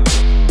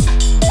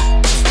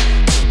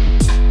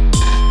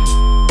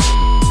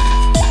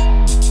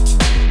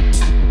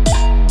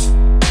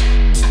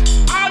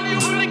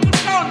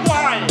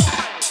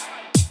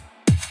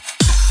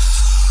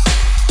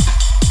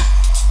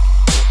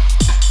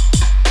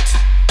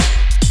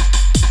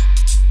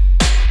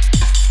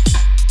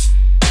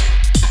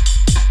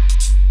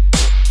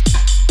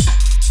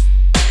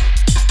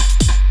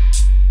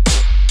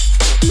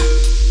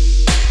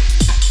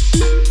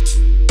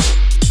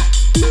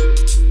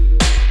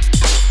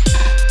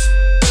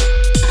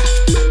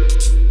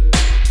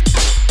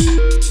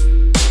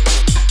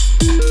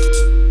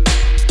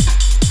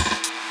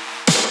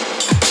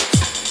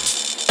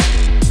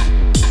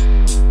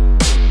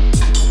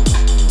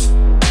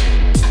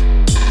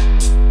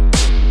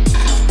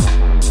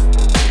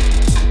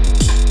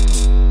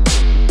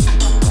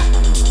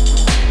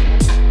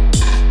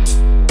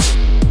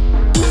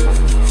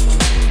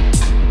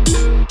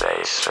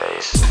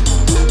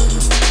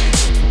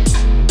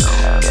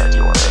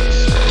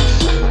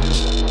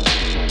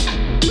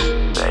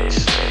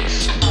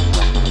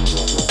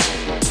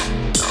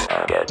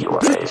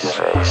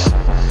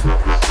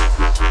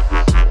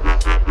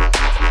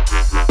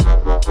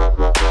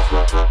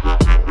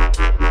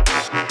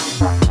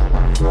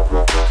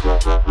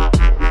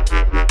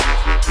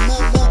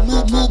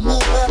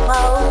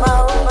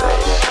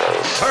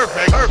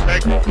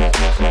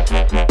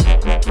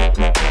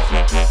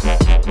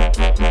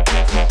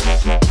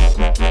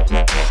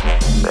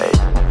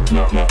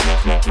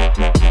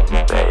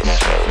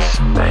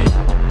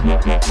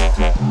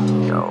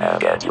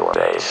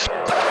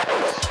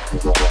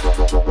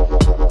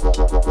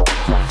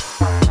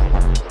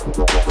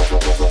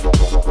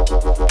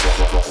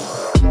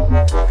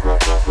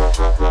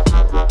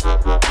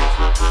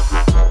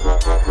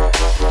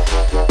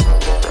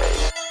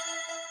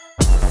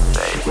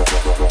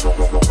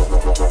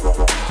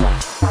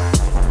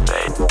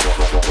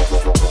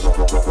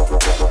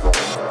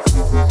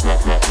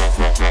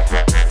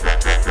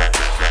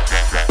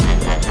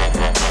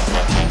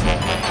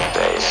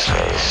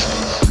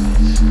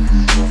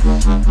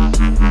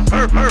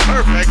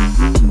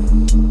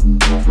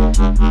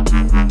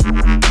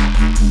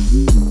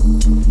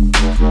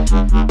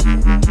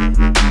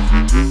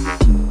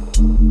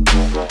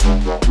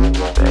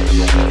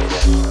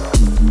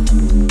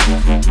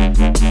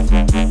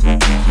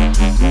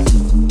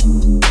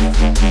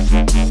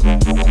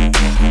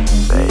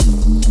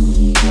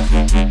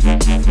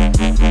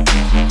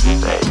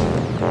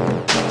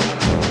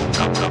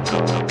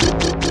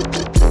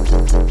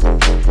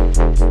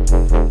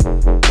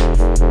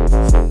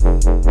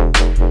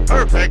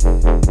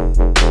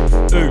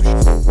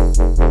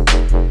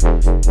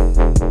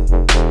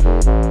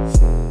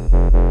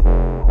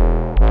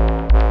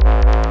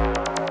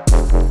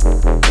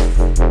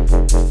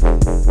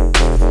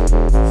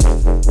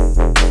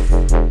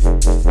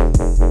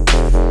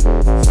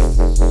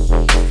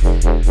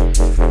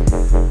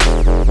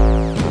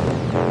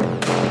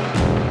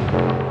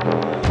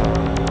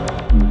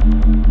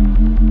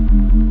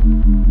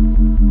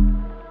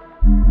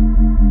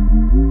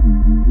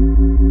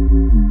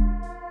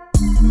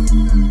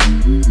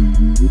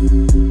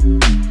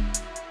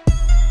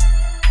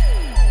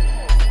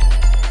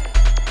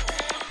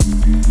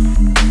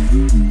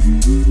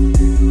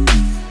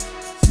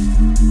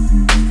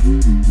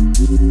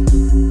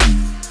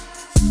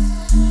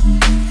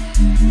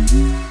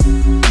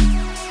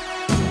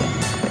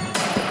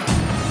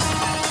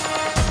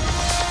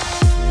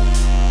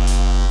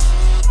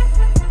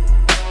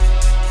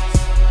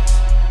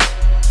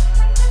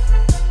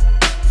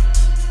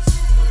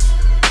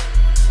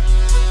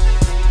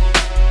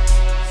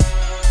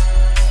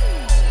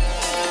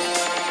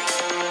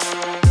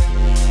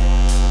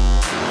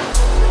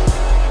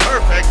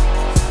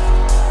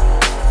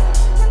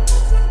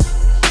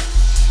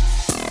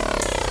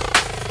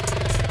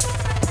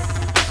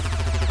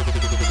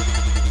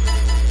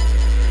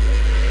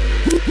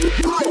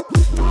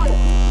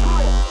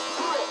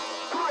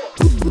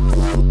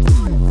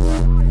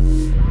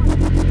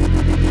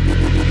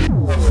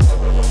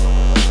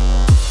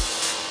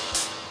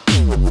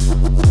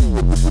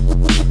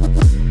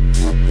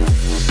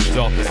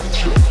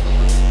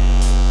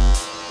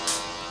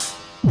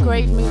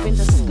 Grave moving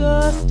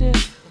disgusting.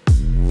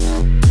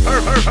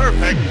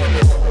 Perfect.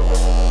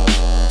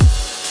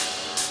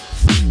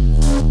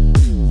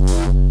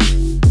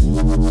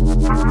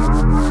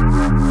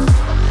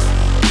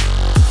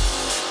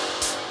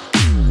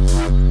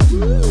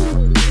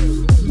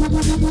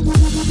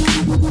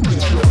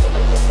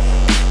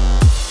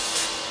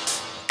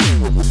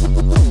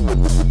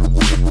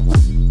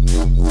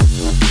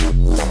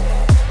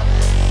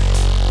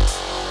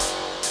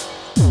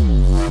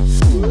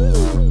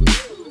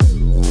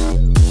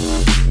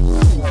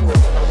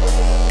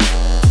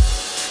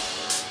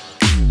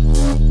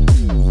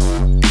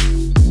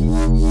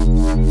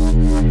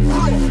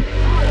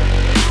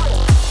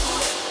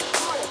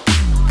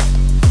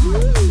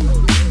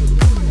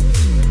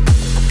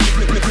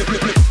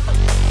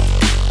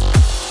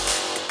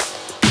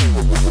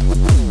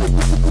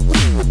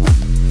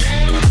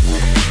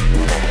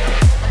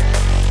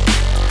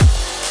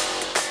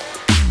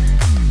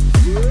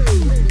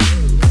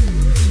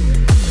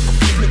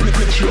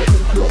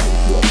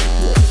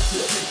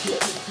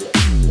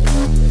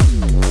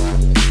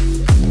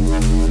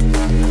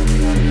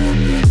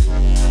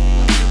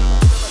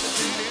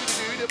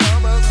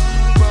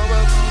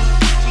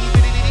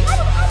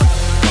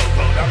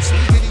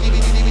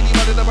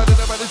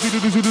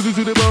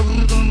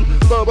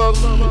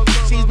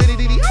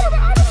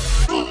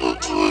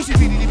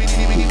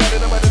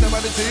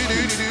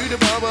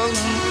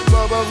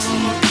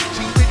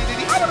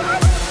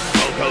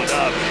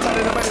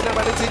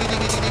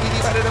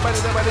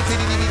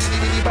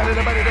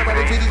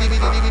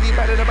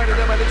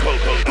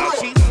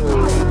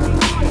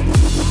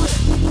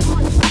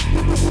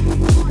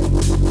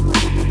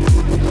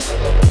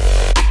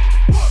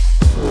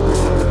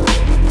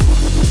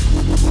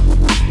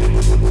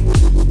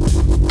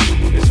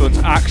 This one's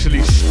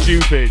actually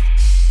stupid.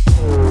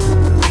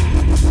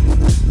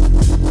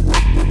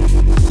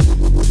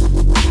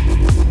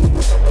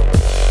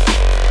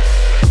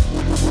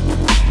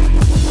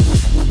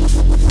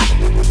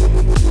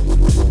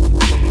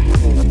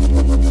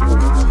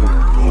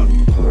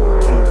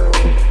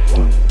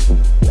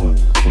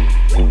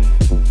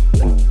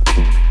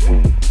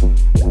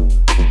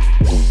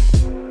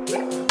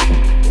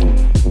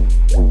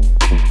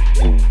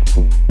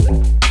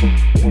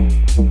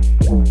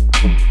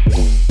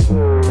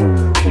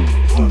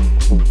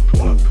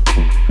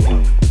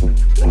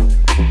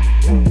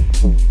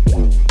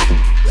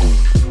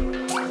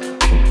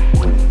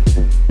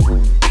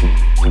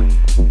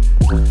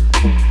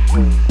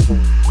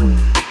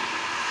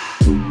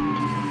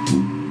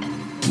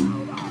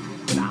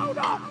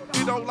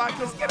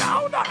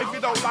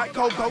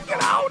 Coco,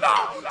 get out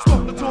of!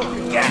 Stop the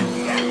talking, get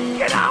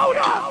out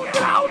of!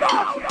 Get out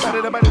of!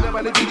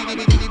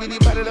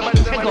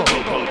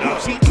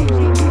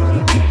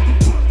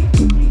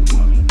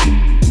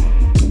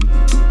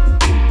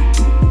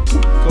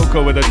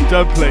 Coco with a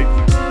dub plate.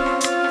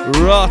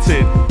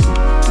 Rotted.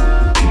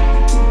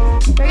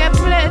 Bring up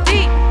a little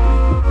deep.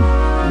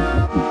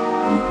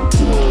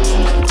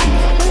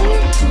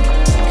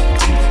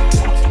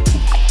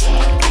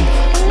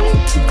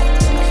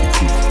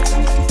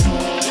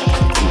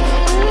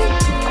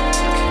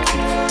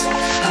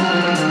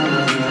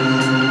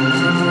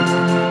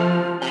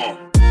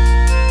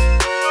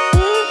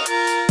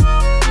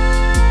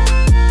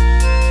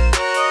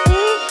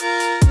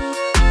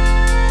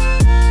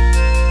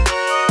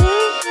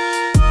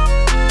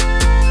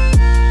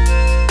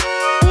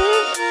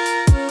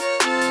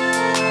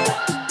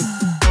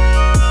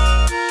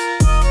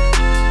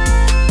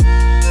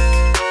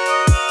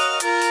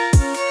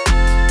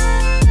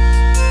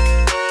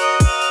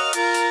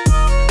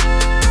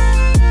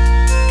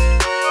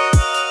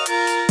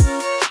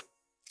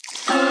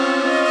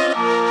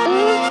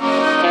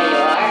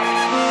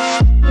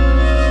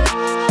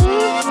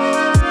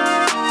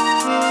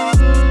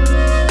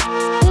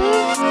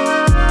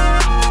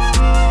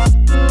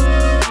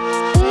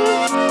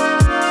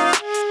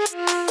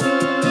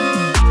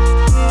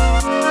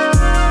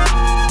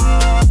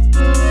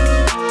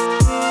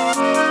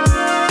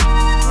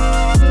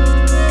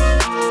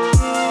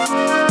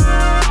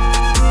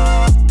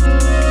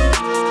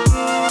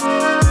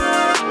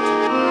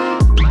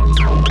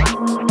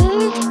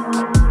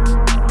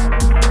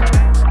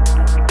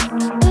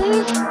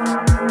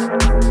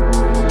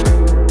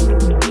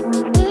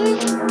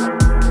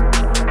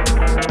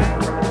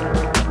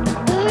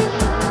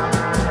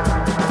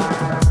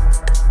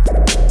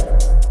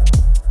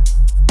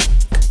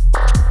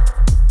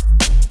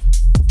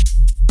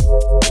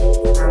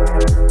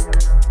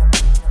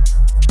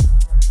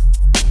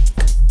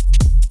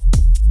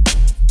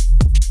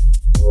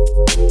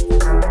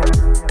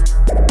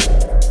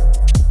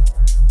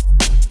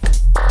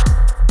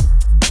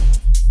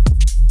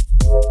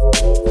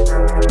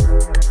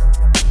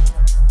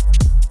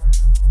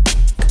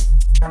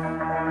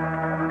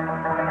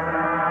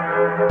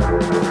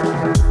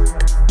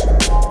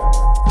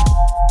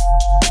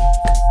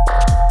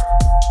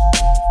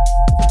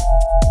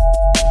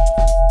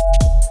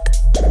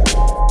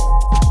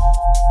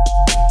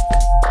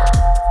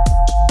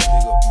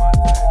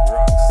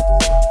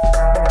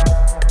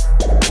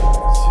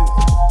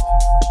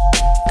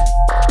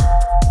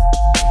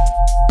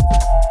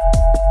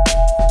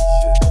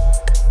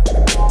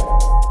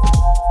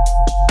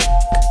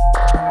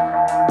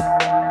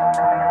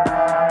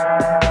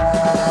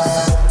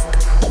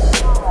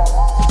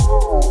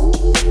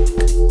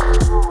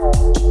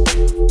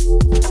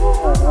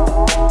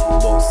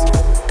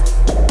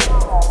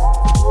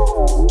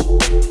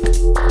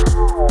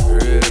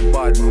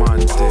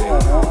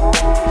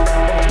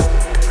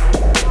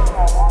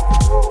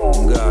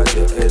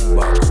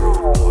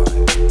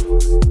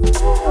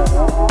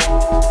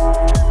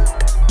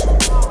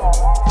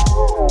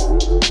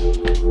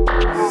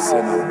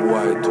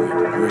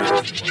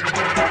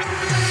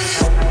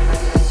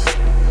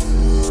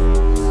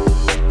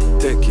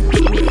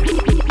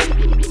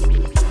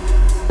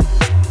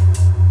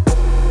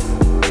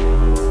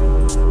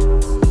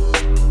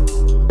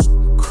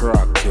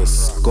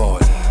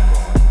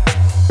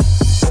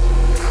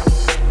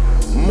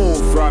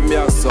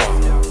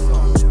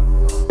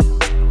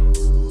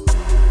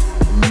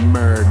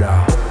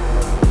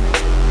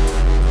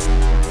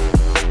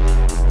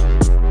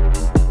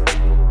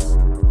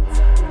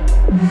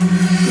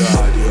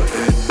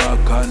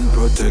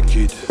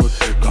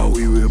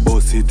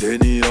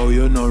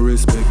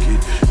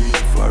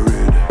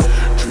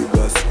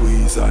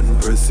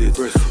 and press it.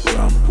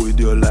 Ramp with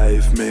your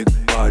life, make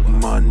bad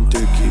man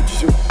take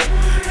it.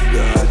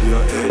 Guard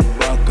your head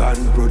back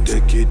and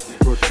protect it.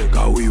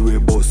 Cause we will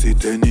boss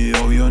it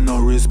anyhow, you no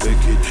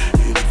respect it.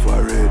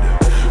 Infrared,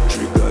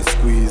 trigger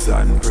squeeze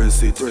and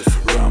press it.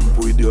 Ramp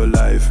with your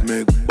life,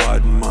 make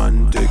bad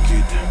man take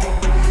it.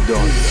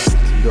 Done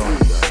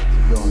that.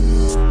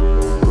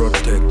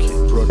 Protect it.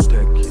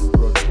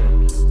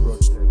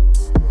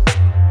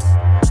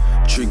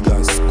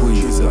 Trigger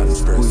squeeze and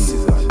press it.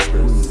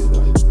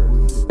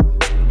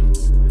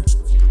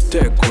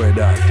 Take away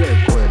that.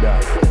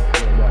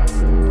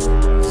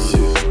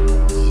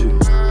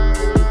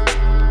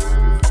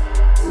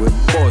 We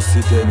boss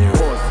it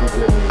anyway.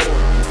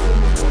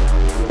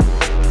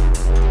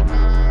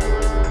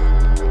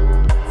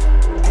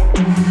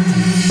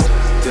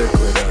 Take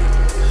away that.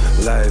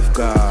 Life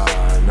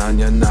gone and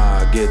you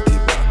nah get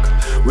it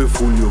back. We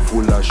full you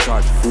full of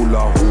shot, full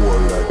of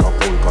hole like a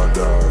polka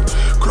dot.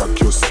 Crack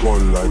your skull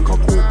like a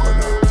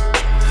coconut.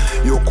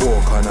 Your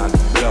coconut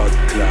blood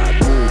clot.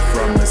 Move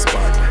from the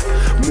spot,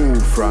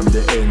 move from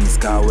the ends.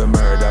 Cause we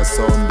murder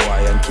some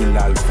boy and kill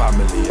all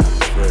family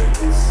and friends.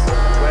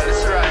 Well,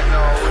 it's right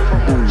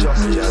now. Bullet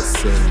me a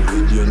send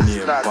with your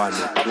name on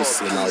it.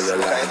 Pussy now your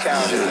life.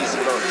 Guard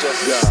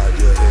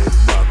your head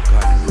back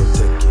and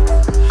protect it.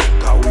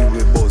 Cause we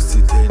will bust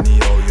it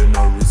anyhow, you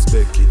no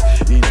respect it.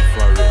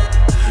 Infrared,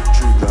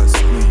 trigger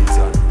squeeze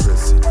and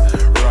press it.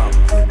 Ramp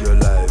with your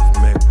life,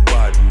 make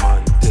bad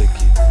man take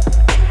it.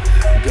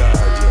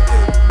 Guard your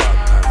head back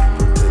and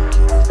protect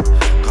it.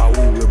 Cause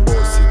we will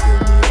bust it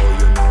anyhow,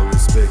 you no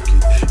respect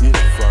it.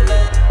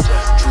 Infrared,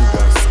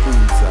 trigger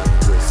squeeze and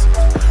press it.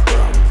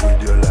 Ramp with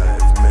your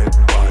life, make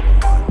bad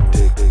man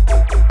take it.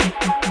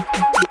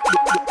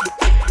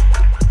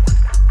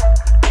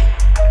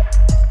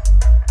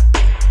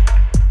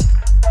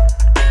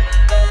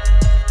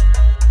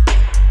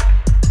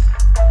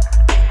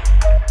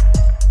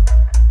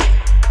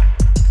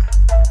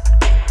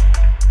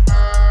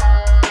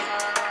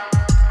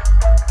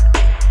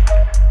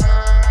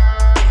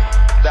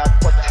 That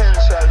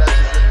potential that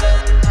is in them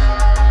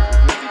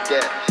will be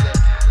dead.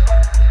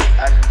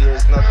 And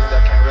there's nothing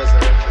that can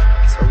resurrect it.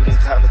 So we need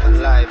to have it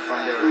alive from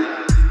there.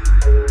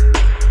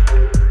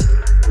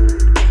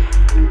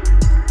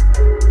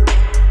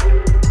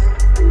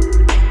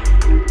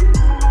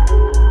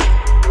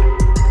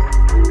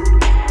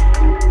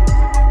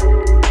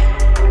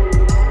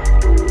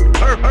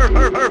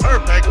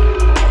 Perfect.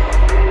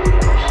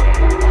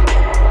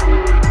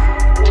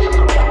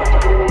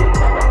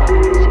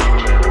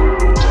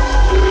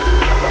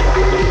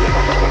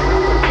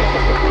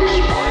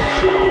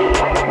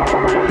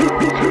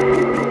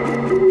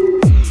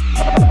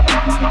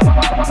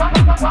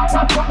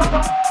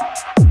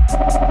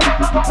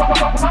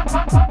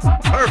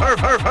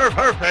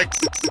 Perfect.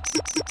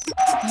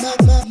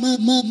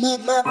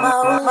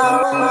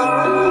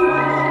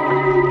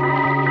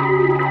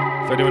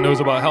 If anyone knows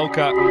about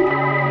Hellcat,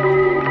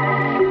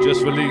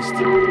 just released.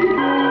 It's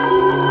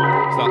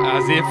that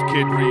As If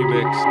Kid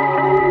remix.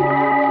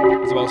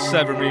 There's about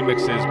 7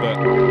 remixes, but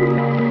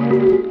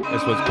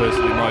this one's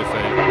personally my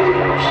favourite.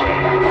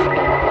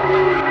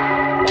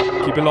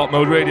 Keep it locked,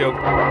 Mode Radio.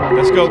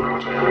 Let's go.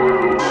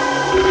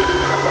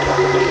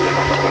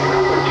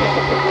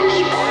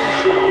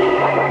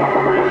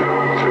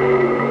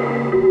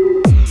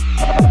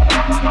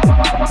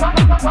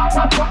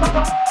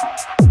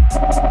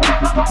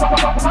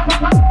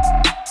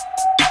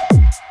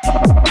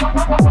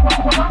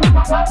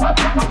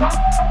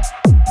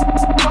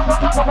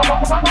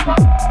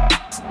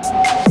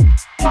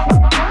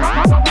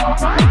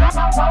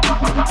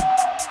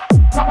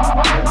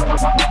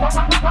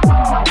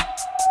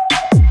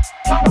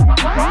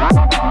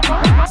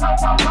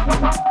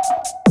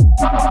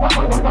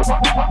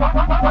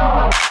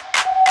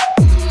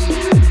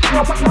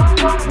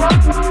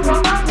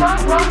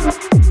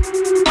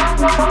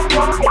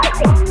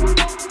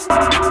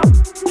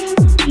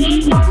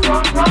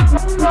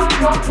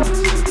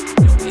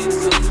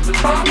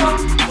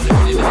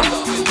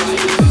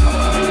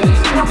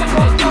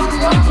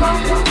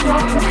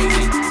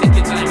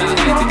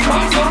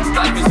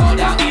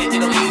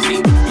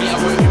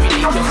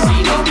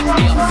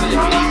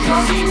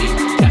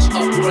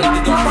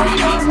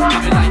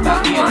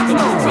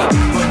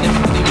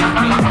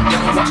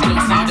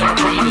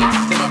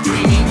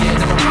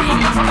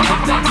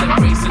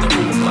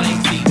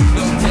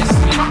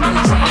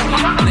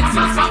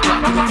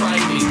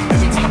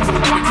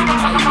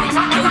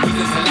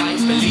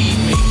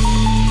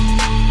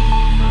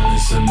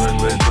 Listen when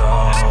we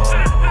talk,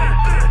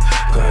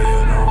 cause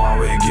you know how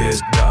we get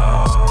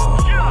down.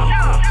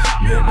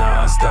 Me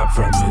nah stop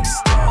from it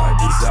start.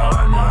 This how I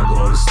nah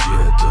go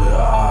straight to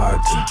your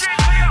heart.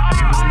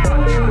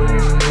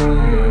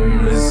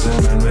 Listen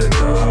when we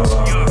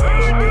talk,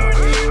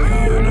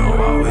 you know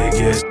how we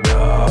get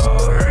down.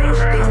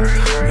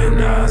 Me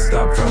nah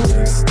stop from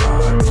it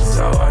start. This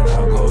how I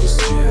nah go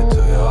straight to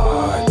your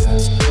heart.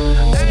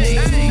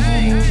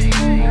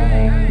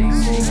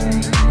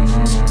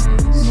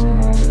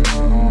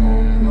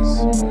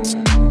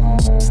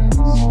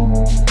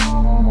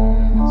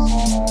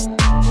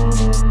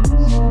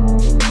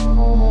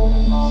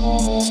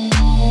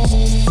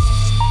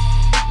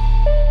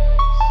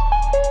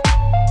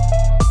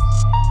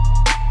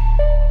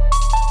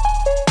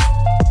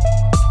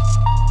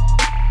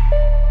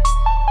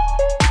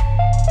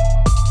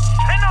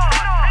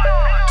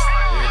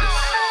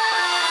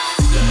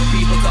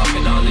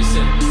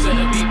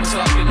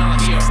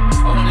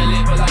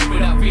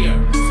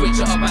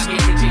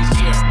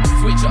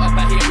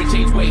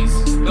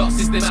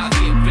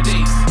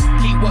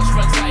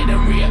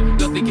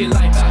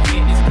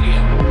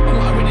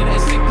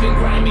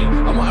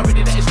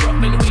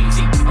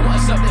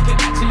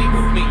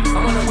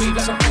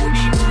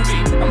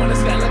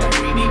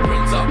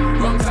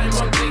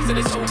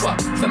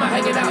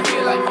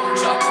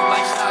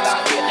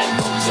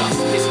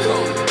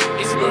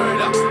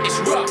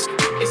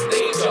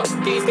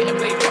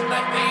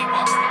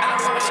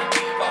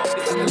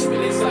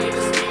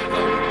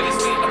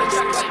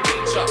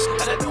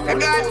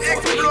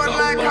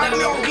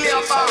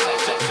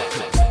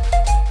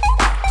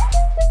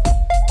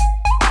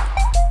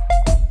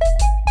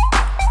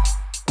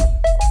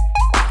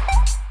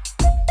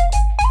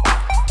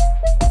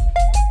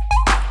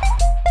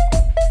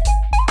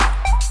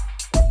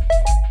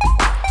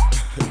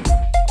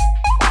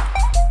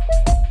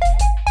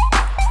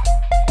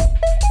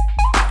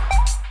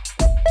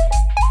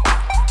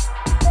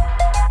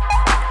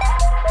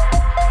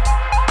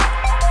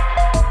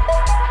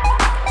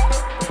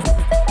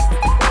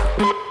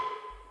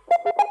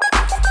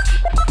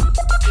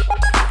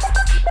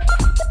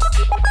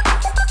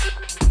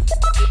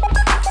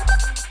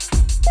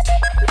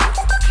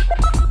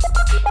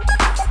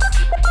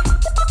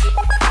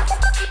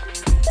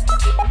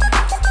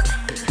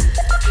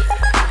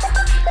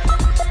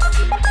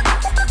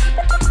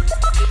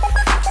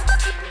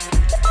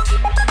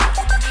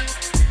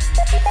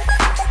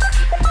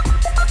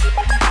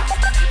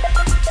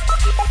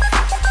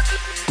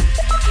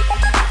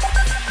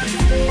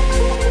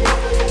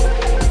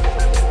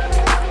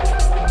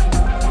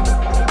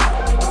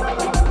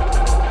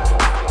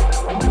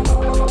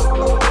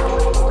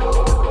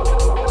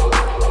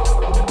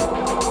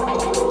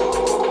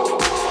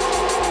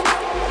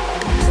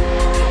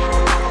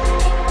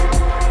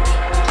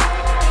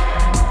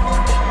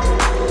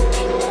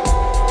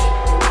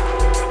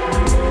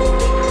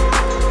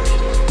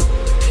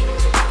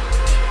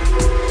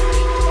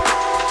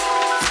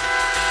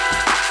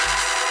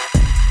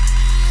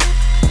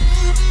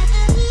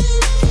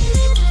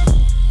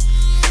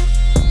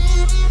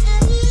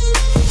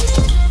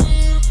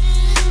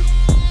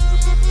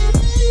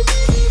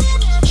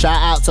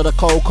 out to the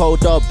Coco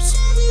Dubz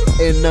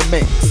in the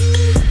mix.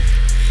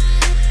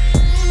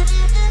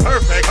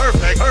 Perfect,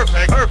 perfect,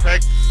 perfect,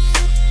 perfect.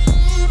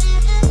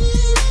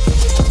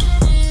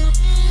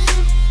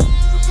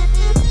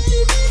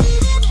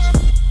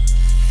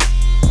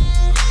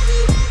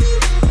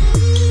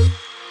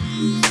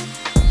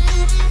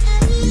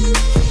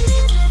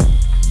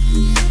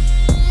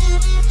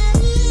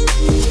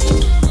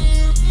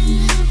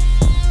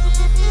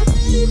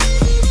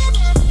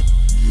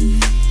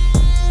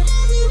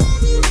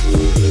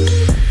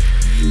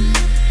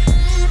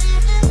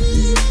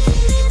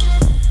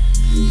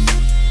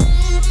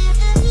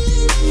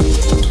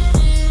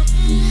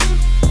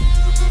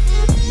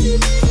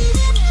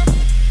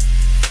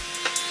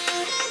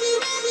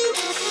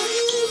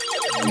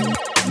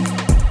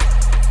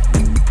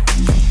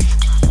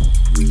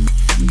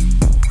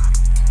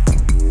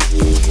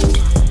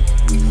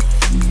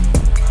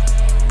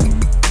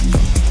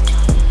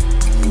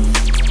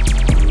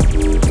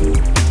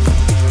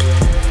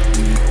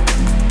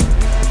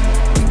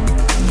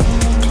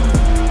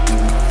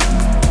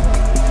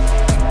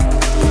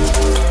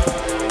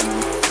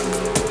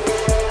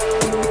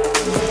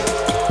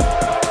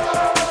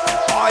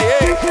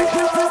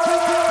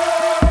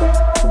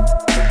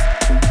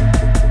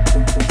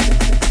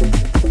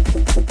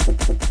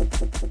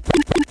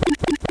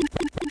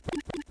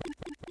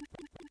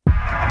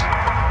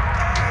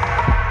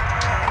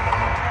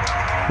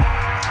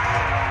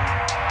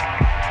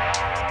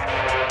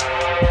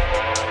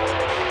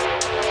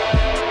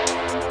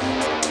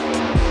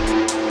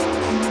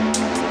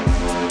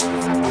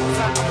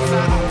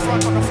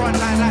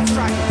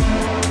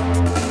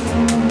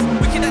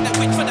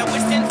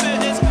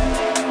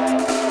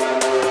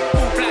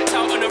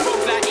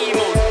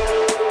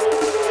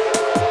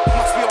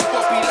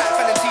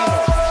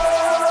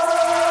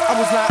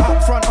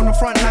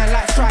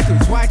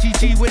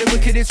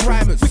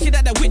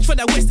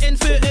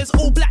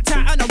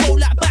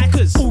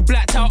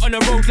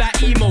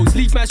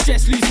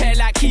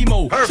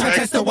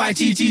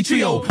 YGG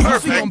trio,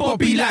 perfect.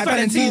 Bobby like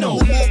Valentino.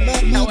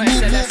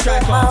 LSLS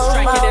striker,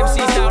 striking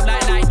MCs down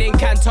like lightning.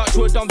 Can touch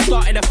wood, I'm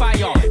starting a fire.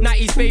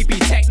 90s baby,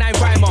 Tech 9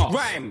 rhymer.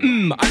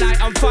 I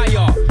light on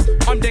fire.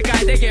 I'm the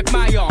guy they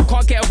admire.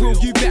 Can't get a wheel,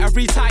 you better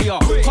retire.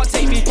 Can't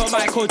take me for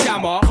Michael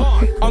Jammer.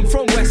 I'm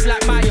from West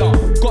like Maya.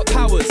 Got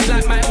powers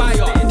like my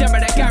Maya. Them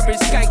at the garage,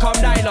 skank, I'm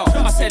Nyla.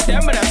 I said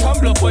them at the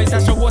Tumblr boys,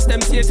 that's your watch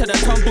them see into the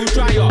tumble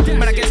dryer.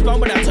 Man, I get spun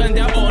when I turn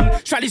that on.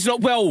 Strategy's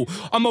not well,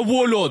 I'm a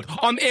warlord,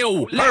 I'm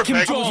ill, like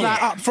him John.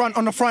 Like up front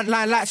on the front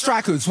line like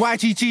strikers.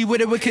 YGG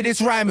with the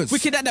wickedest rhymers.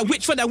 Wicked at the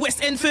witch for the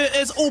West End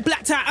theatres. All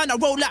blacked out on the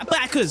road like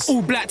backers.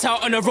 All blacked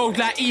out on the road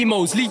like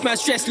emos. Leave man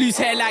stressed, lose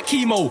hair like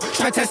chemo.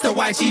 Try test the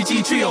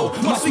YGG trio.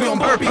 Must be on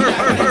Bobby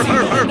like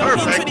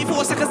Valentino.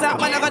 24 seconds out,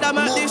 man, I gotta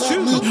mount this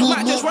shoe.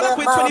 Might just run up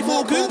with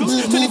 24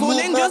 goons. 24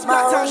 ninjas,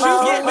 blacked out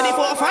shoes. Yeah, ready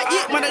for a fight,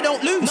 yeah, man, I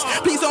don't lose.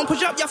 Please don't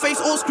push up your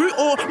face or screw.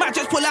 Or might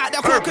just pull out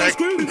that fork and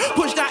screw.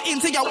 Push that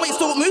into your waist,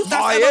 don't move.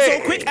 That's ever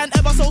so quick and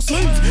ever so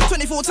smooth.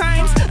 24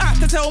 times, I have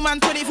to tell man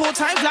 24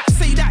 times, like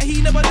say that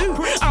he never knew.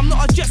 I'm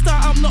not a jester,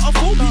 I'm not a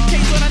fool.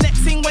 Case on the next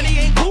thing when he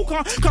ain't cool.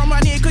 Come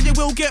round here cause you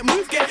will get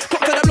moved. Get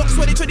put to the blocks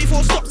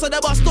 2024 stops at the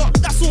bus stop.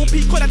 That's all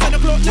peak when I turn the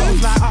clock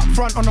news. Like up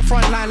front on the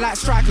front line like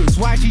strikers.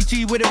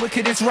 YGG with the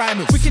wickedest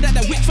rhymers. Wicked at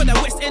the witch for the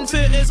West End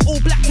theatres. All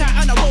blacked out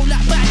on the road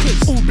like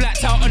backers. All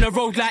blacked out on the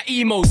road like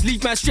emos.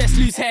 Leave man stressed,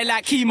 lose hair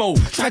like chemo.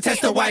 Try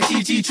test the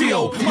YGG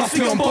trio. Must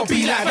be on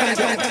Bobby like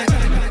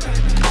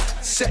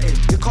Set it,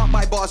 you can't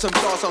buy bars and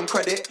bars on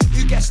credit.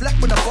 You get slapped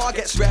when the bar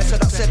gets rare, so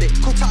that said it.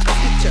 Cut out the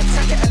picture,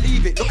 take it and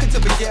leave it. Look into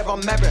the gear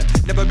on merit.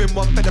 Never been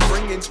one for the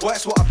bringings.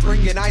 Work's what I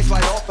bring in, eyes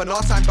wide open. No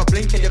time for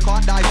blinking, you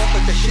can't dive off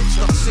if the shit's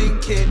not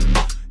sinking.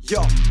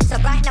 Yo. So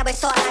right now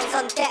it's all lines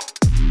on deck.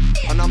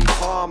 And I'm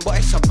calm, but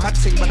it's a mad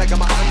thing when I got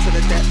my hands in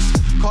the depths.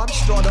 Calm,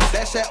 stored up,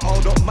 there, set,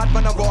 hold up. Mad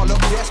when I roll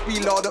up,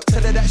 PSB load up.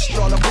 Tell her that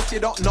stroll up, if you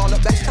don't know,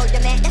 look, best. Told you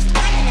mate, that's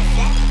fine in a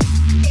sec.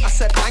 I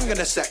said hang on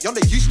a sec, y'all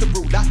they used to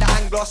brew like the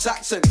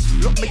Anglo-Saxons.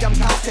 Look me, I'm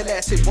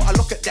calculating, but I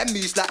look at them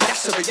moves like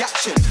that's a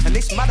reaction. And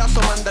it's mad how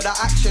some under the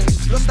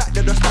actions. Looks like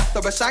they just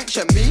after a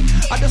sanction. Me,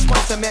 I just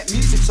want to make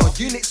music so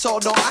units so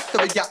don't have to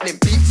reacting.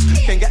 Beats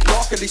can get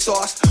locally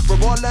sourced.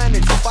 We're all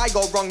learning, so if I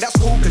go wrong, that's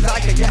cool, cause I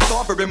can get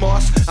over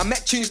remorse. I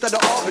met tunes that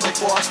are already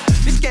forced.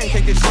 This game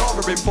can get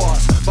over in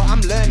force. But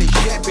I'm learning,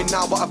 shaping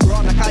now, but I've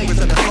grown like I was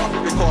in a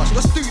strawberry course.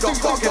 Let's do those,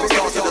 don't give it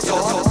all to the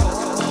source.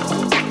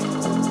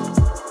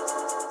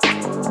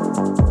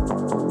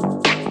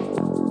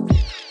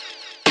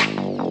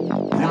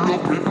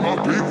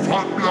 Big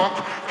fat black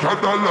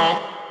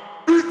Cadillac,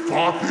 big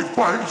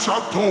 45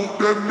 shot out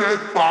them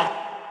neck back.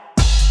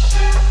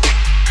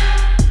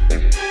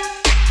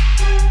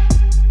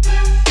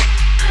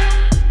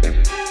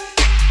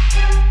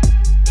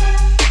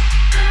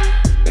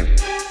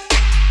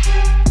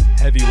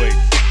 Heavyweight.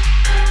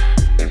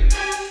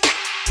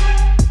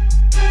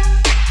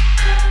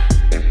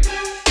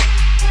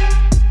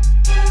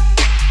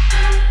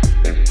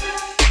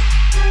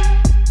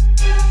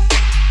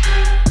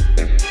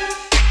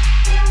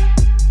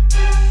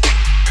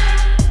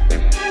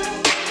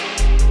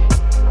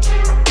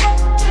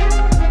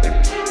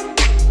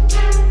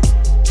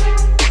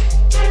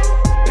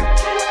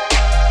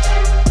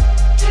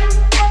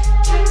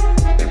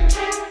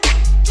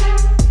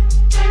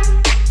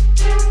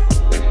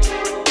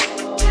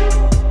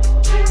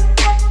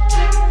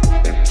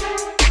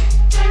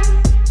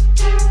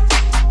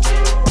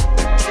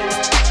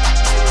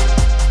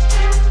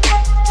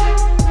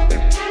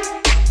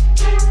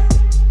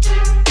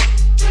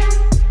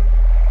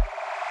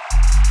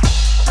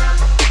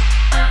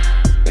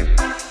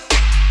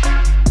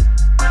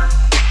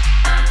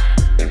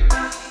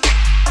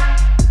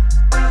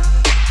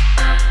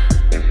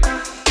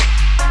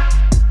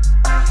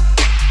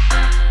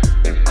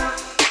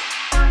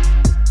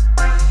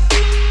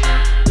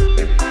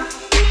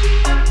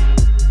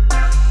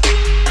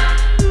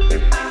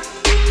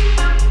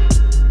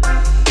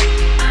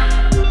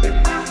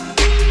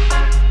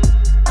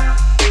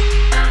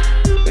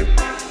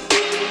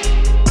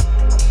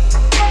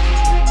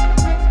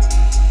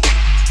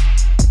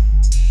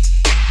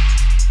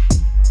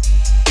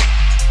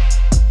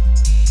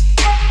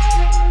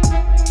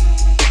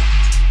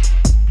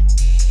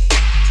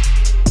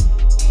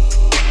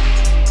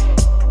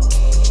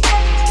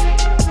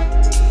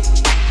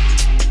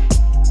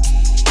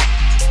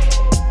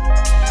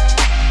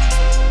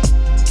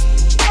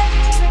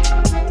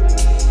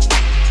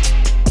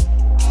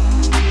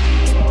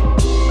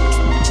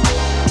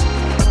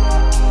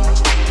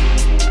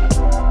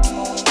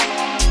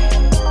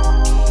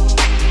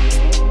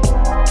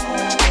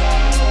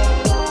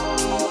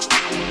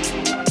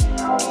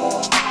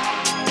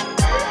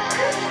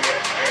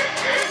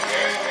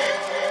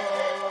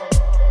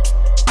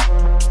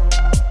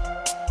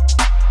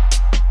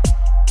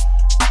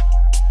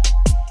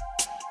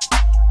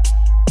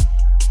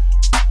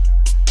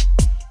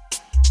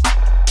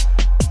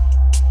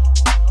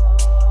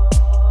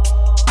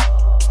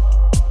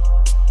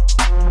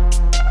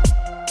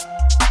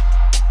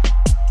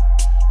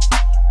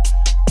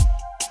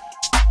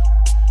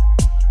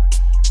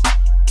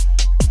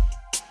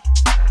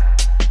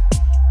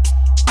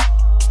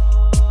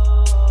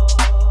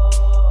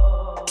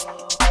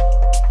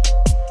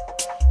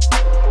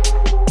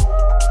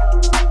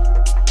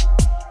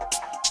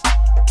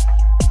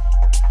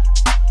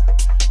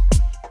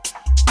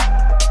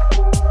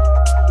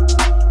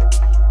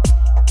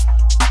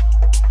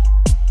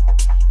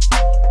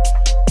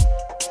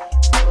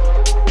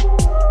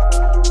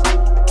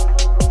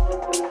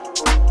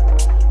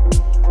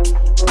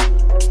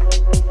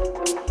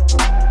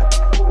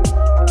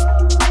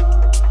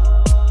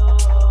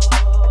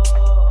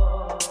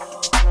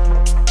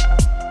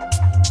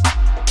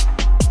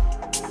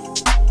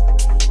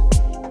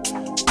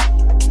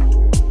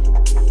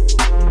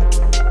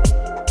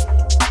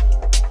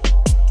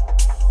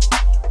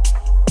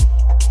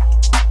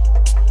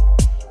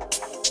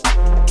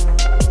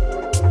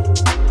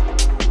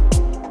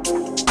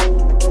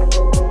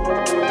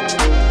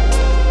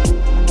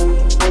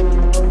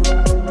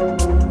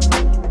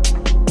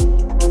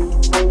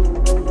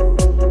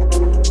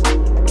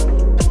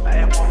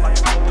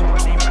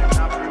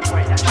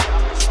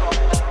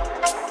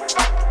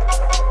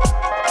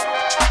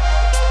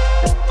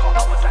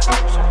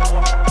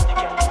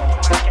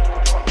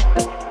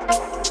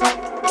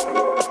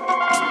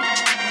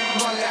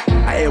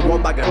 hear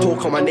one bag of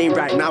talk on my name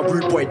right now,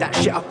 rude boy, that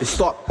shit have to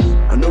stop.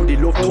 I know they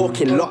love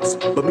talking lots,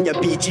 but me and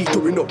BG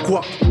doing up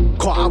guap.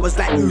 Caught I was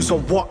like, who's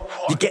on what?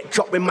 You get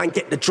dropped when man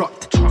get the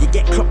dropped. You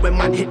get clocked when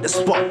man hit the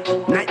spot.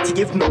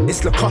 90 if not,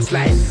 it's Lacoste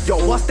like,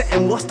 yo, what's the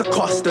M, what's the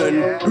cost?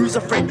 And who's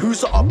a friend,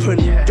 who's a up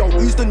and yo,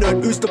 who's the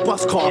nerd, who's the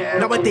boss car?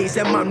 Nowadays,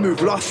 them man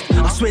move lost.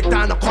 I swear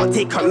down, I can't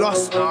take a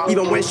loss.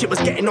 Even when shit was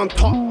getting on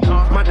top.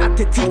 Man had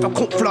the teeth, I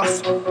couldn't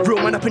floss.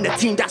 Real man up in the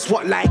team, that's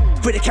what like.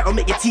 For the kettle,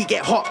 make your tea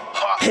get hot.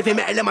 Heavy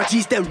metal in my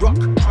G's, then rock.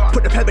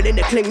 Put the pebble in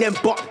the cling, then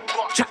bop.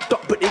 Chapped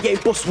up, but they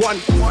ain't bust one.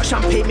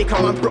 Champagne make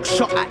a man broke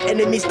shot at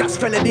enemies. That's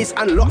felonies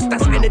and lots.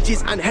 That's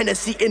energies and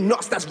Hennessy in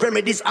knots. That's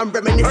remedies and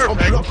reminisce on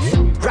blocks.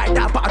 Ride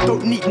that, but I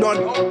don't need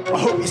none. I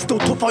hope you're still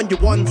tough on your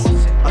ones.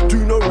 I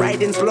do know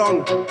riding's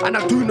long, and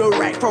I do know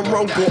right from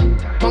wrong. But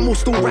man will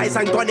still rise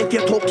and gone if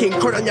you're talking.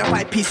 Crud on your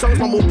 5-piece songs.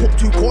 Man will put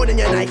 2 corn in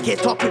your Nike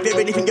top. If you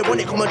really think you want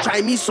it, come and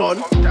try me,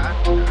 son.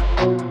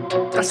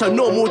 That's a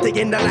normal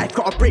day in the life,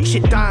 gotta break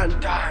shit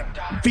down.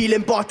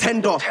 Feeling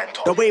bartender,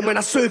 the way when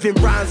I serving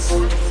rounds.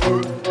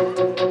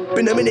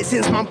 Been a minute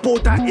since man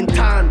bought that in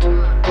town.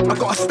 I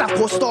got a staff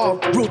or star,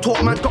 real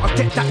talk man, gotta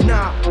get that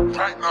now.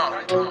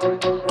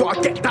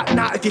 Gotta get that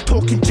now if you're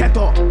talking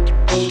cheddar.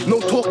 No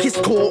talk is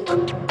talk,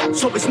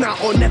 so it's now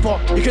or never.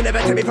 You can never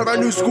tell me for a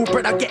new school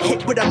bread, I get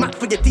hit with a Mac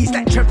for your D's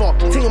like Trevor.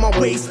 Ting on my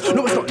waist,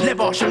 no it's not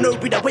leather. Should know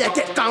be the way I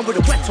get down with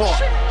a wetter.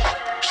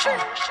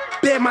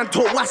 Bear man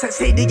talk once and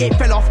say they ain't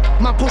fell off.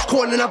 Man push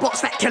corn in a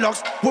box like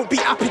Kellogg's. Won't be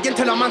happy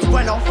until a man's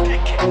well off.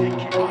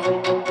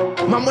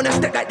 Man wanna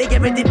step like they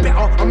ever did better.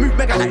 I move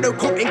mega like no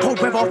coat in cold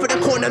weather. For the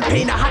corn and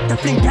pain I had to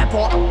fling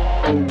pepper.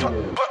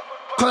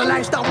 Cause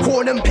lifestyle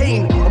corn and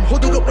pain. I'm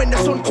huddled up when the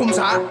sun comes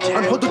out.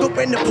 I'm huddled up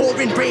when the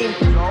pouring rain.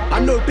 I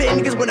know bare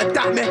niggas wanna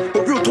doubt me,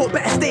 but real talk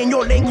better stay in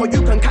your lane. Cause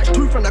you can catch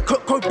 2 from the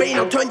Coco Cobain.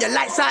 I'll turn your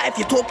lights out if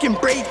you're talking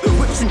brave.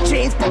 Whips and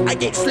chains, but I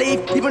ain't slave.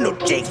 Even though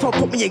Jake's trying to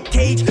put me in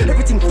cage.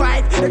 Everything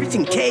 5,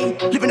 everything K.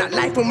 Living that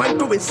life when man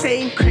go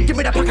insane. Give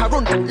me the pack, I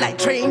run that like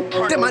train.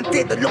 Them man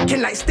dead, they're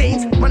looking like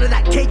stains. Man are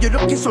like K, you're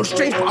looking so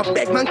strange. But I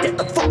beg man, get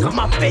the fuck out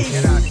my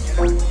face.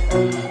 I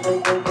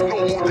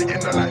know more than in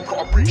the life,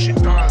 gotta break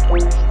shit down.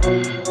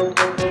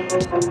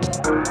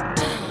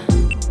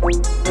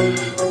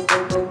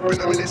 Been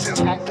a minute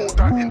since man bought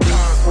that in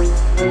town.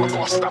 I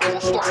gotta stop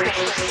or stop.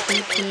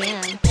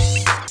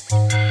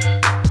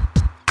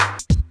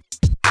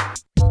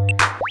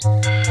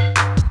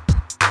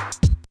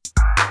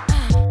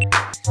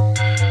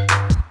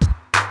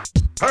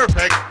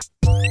 Perfect.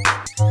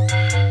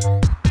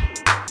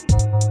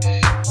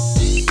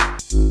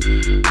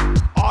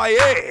 Oh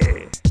yeah.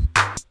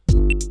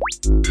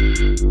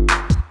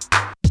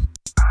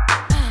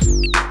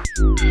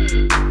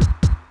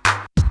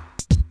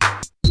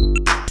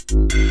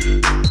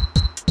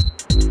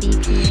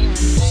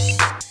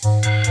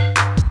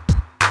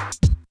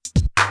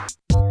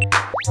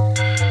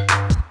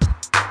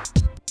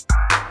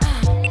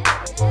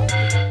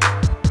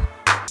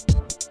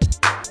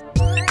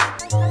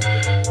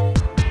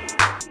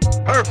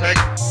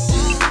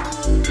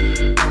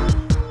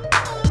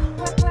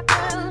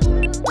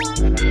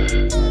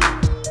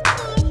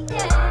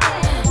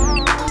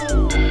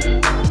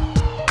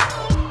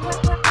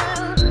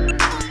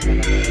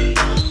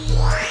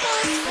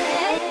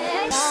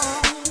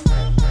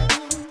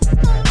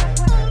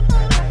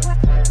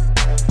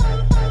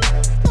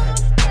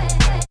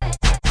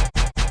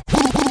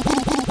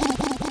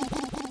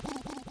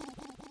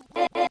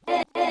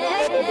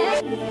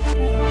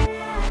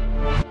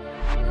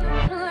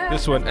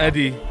 This one,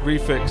 Eddie,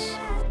 refix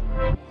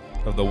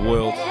of the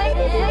world.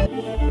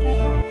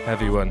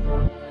 Heavy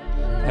one.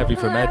 Heavy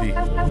from Eddie.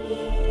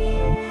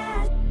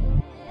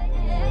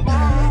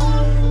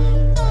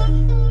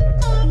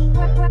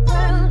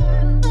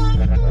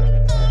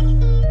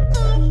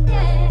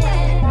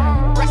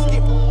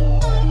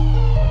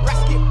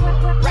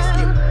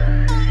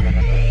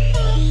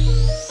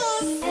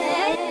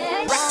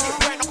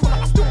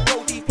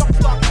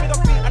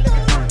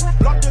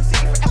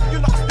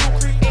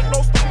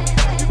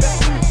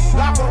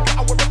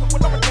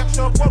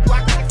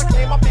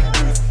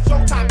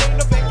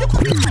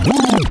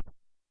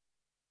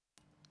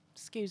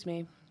 Excuse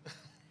me.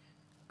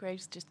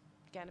 Grave's just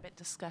getting a bit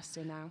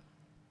disgusting now.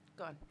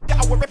 Go on.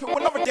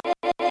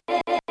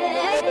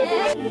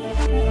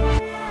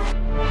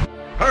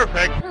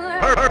 Perfect.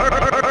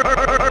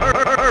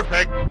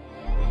 Perfect.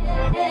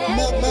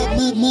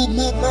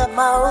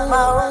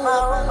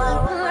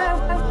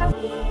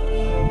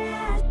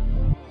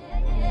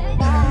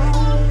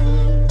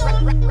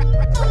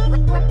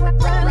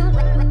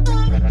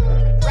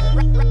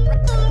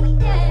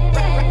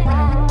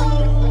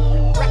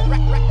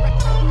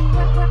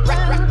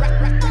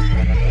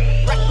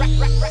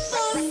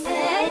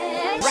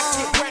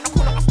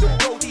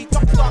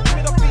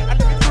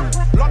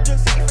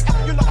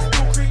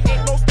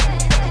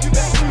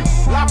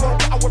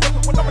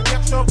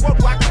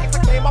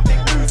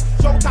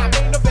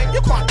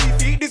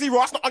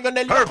 Not on your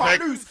Nelly, I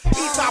can't lose.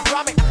 East side, bro,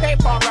 I make the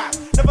paper rap.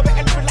 Never bet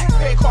anything like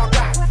fake car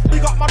guy. We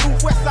got my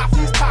north, west, south,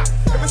 east pack.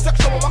 Every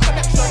section with my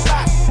connection,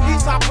 like.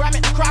 East side, bro, I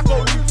make the crowd go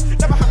loose.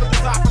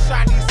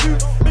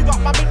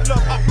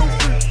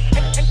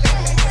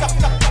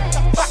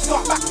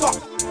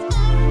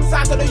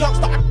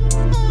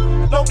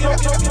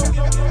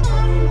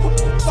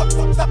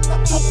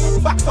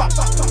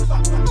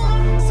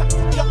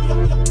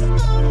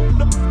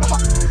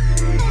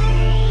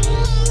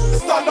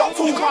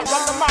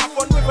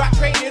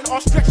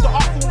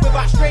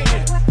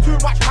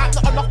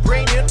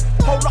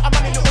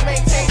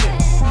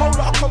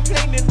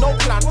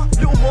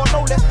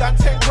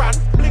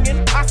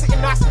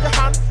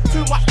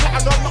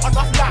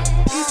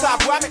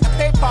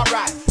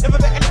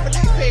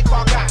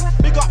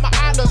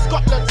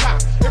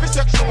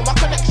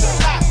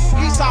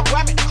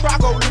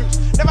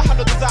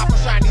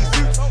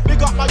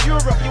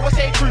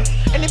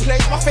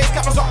 my face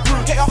cameras up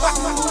through. Get your back.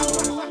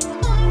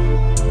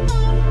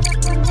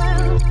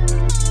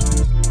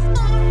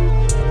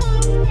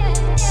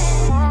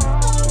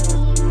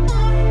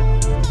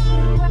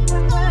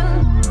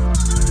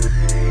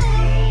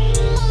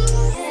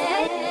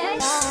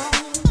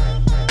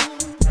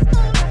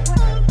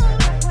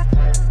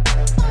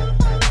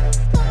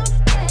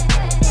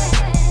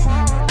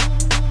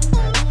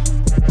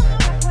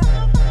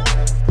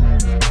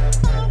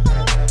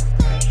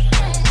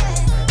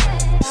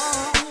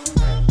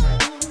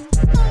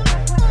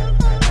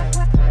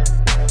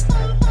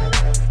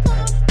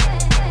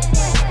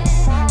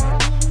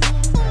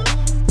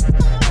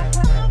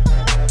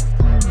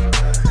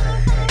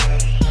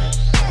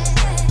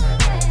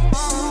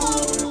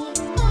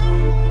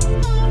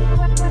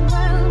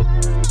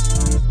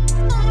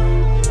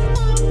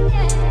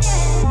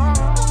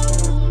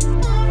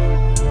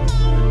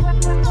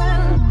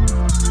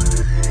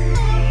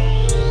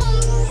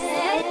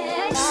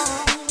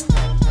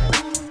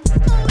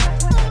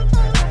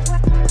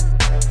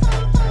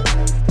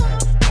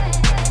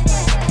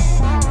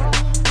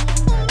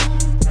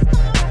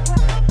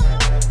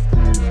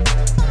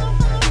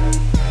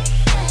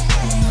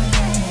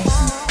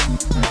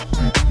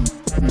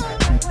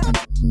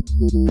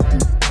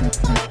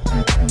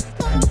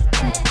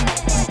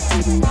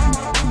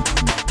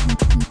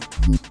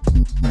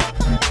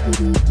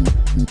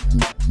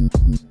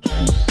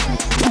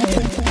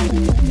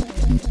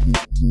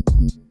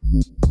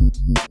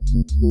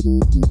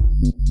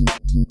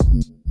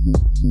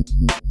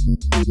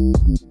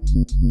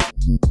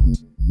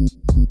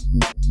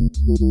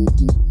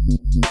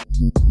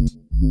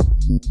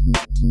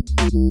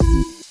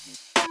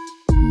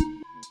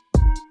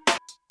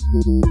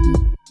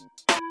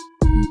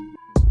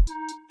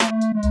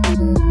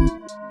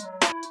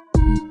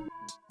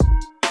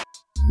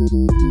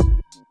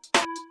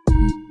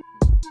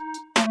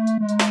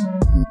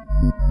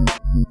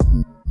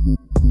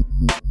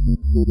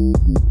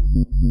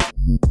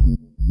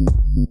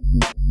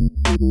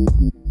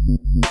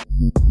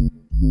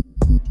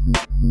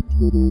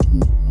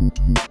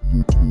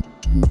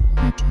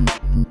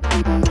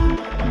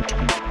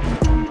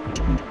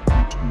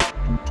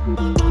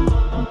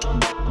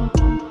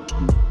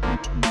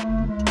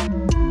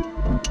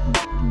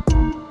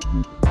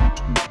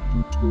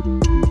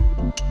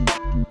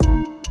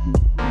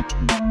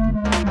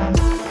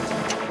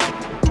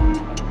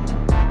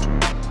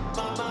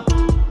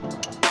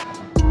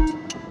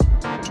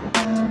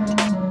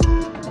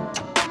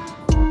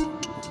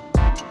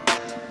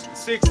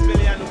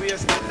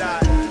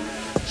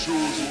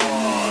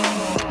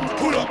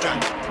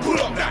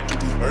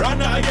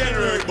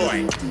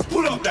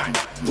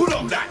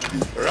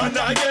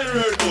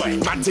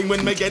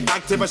 When me get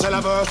active, I shall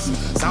have verse.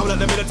 Sound like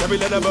the military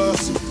leather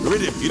verse.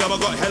 Rhythm, you never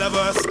got hella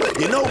verse.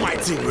 You know my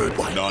team, rude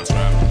boy. Dance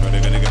fam, but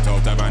they're gonna get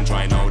out of and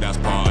try now. That's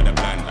part of the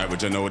plan.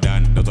 Original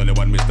Dan, there's only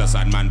one Mr.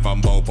 Sandman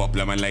from Bow,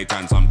 Poplar and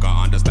Leighton. Some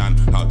can't understand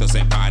how to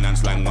set pattern and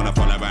slang. Wanna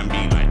follow and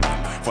be like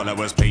them.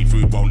 Followers pay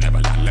food won't ever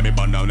land. Let me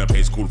burn down the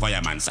place called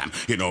Fireman Sam.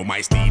 You know my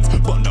steeds.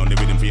 Burn down the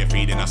rhythm for your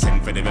feed and I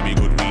send for the very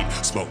good weed.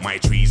 Smoke my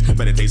trees,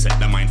 meditate, set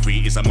the mind free.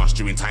 It's a must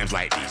during times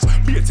like these.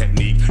 Be a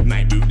technique,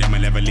 night boot them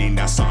and level lean.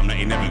 That's something that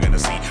you're never gonna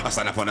see. I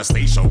stand up on a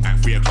stage show at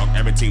 3 o'clock,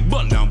 everything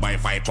burn down by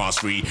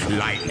 3:05.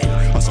 Lightning.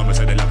 I saw me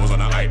say the levels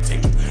on a hype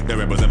thing. The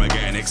rebels them are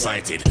getting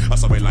excited. I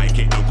saw me like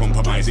it, don't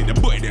compromise it. The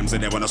boy them say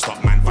they wanna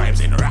stop man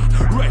vibes in.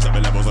 Rise up the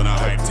levels on a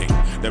hype thing.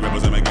 The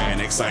rebels them are getting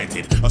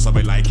excited. I saw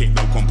me like it,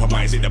 don't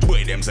compromise it. The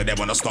boy them say they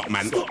wanna stop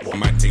man.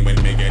 Mad thing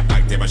when me get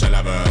active, I shall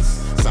have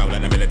verse. Sound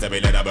like the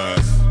military leather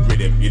verse.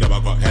 Rhythm, you know I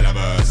got hella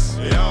verse.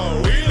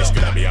 Yo, it's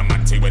gonna be a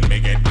mad thing when me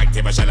get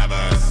active, I shall have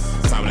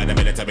verse. Sound like the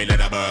military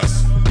leather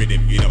verse.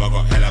 Rhythm, you know I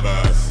got hella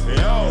verse.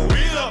 Yo,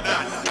 wheel up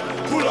that,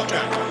 pull up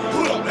that,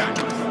 pull up that,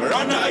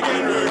 run that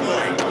again, rude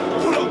boy.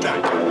 Pull up that,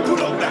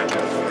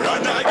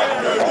 run that again,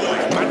 rude boy.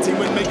 Mad thing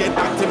when me get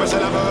active, I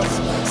shall have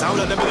verse. Sound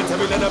like the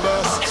military leather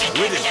verse.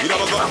 Rhythm, you know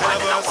I got hella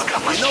verse.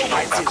 You know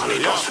my thing,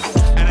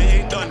 yeah. And I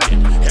ain't done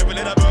it. Every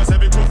leather verse,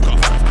 every groove cuff.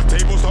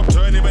 Table stop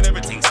turning when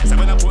everything's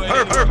 7 up.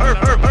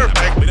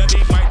 Perfect. With a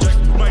deep mic check,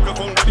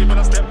 microphone ready when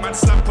I step man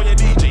slap on your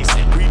DJ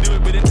set. We do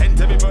it with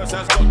intent, every verse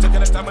has got to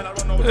get a time when I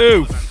run over.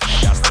 Oof.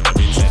 That's never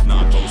been said,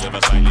 now pose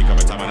ever slightly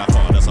every time when I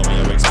fall, that's how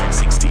you expect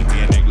 16 to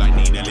your neck like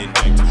needle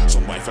inject.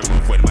 Some wife and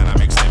roof when man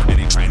I'm extend,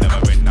 any try never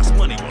rent, that's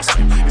money well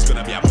spent. It's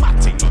gonna be a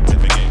mad thing, not to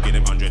forget, get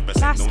him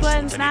 100%. Last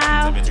ones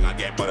now. Everything I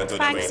get, but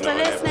thanks for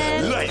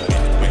listening. Like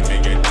when we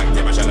get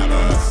active, I shall have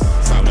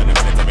us. Sound of the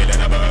military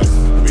leather verse.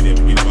 With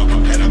him, we never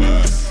got hella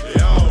verse.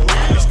 Yo,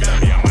 it's gonna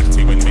be a mad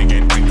thing when we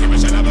get active, I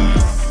shall have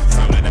us.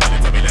 Sound of the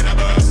military leather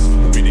verse.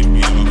 With him, we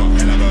never got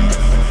hella verse.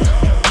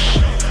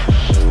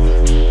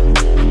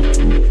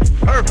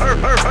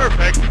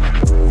 Perfect.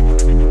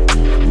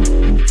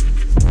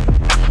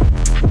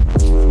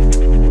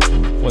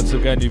 Once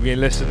again, you've been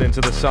listening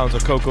to the sounds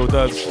of Coco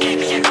Dubz.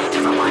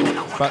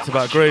 Back to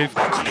back Grave.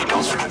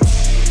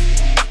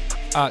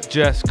 At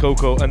Jess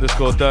Coco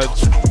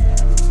 _Dubz.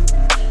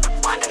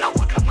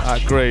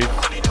 At Grave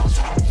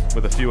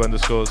with a few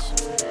underscores.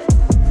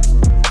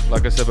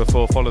 Like I said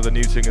before, follow the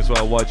new thing as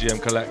well,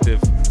 YGM Collective,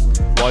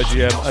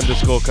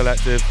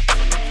 YGM_collective.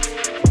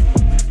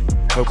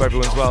 Hope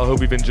everyone's well,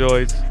 hope you've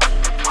enjoyed.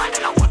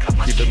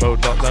 Keep it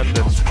mode locked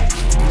London.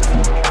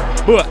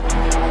 Booah.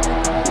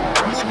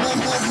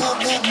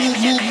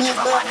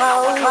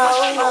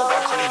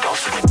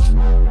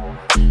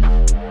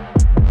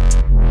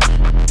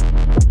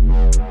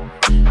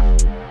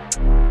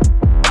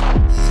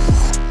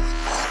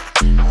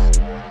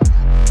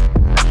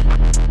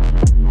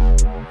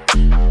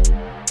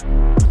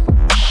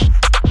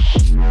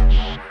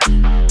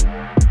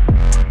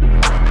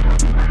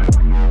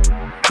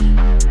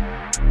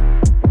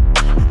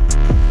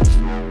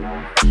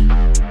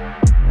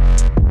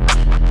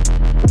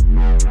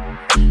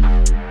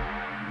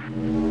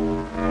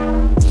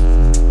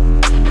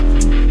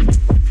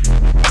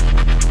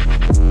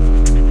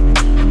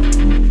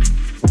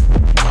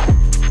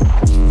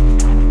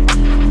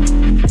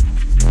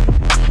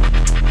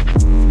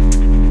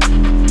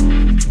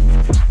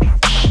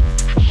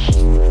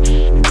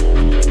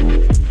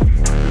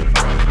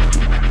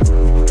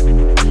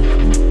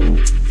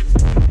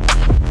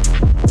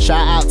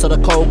 To the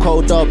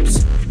Coco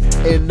Dubz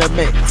in the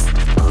mix.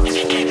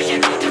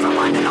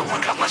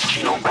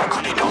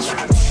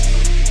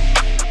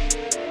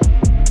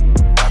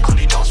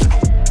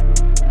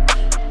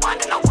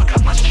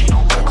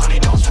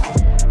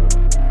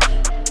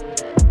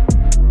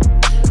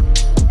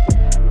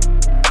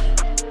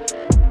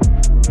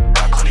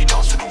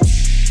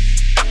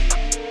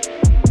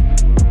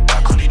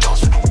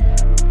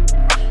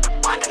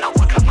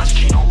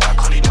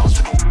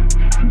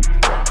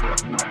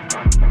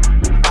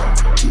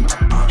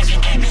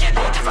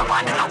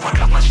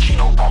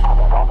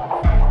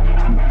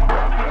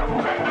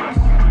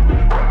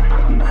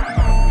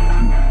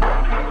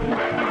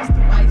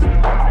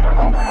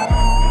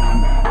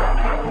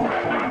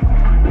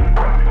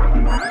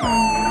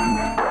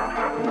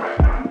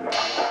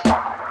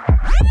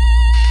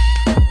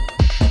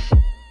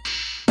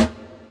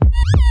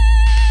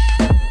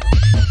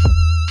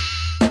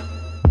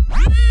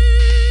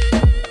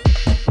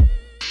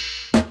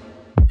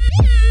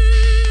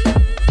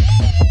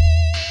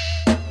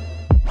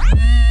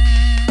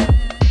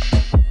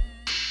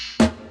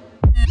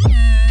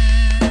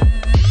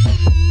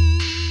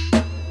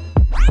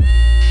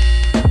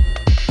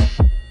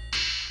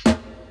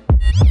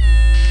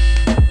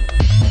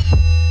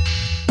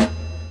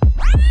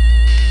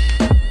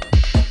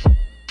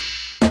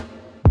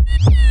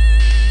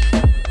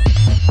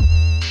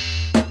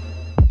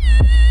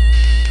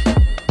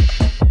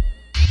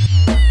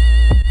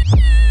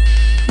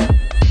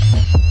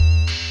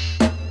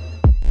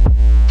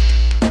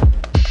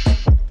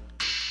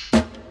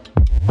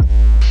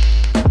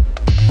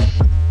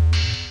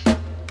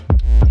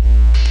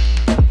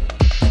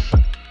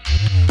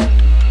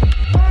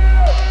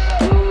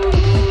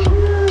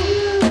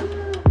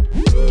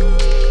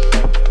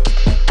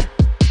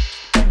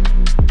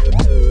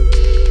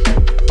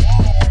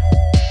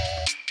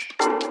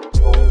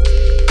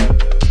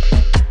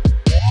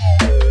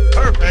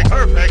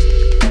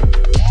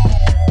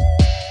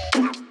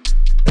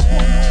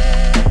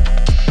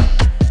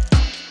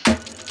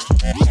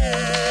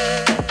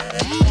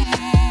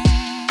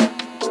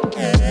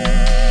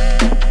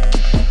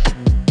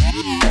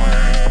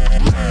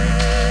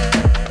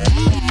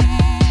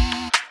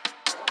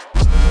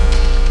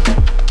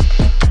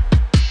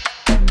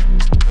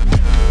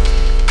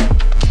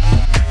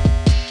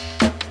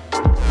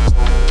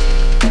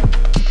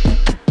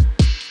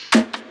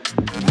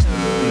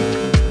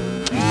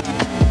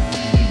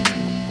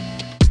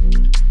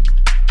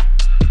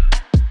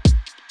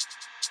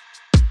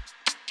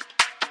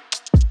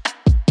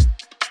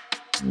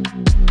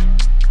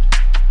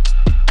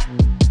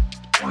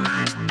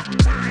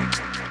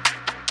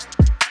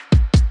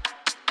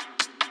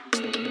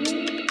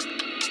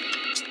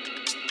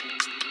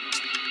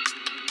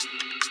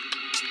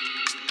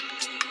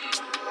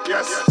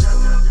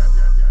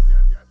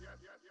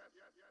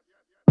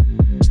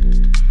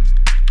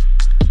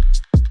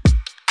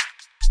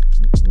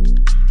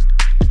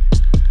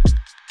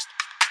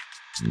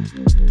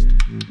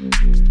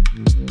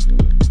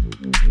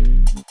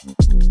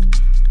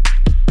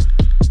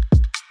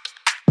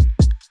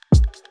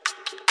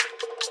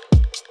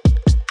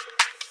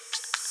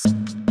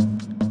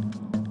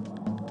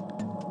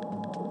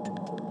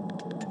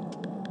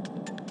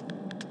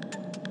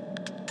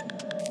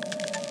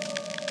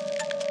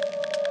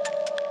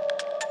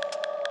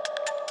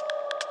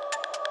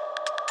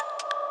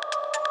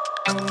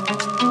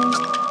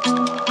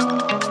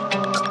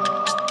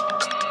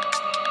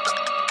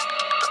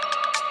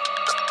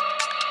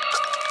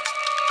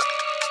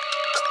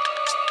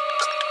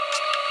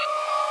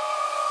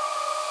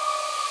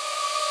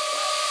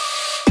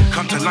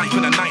 Come to life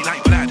in a night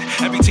like Vlad.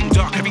 Everything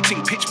dark,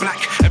 everything pitch black.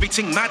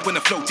 Everything mad when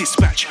the flow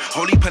dispatch.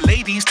 Holy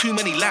ladies, too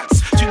many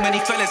lads. Too many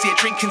fellas here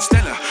drinking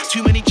Stella.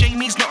 Too many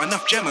Jamies, not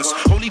enough Gemmas.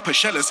 Holy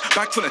Pashellas,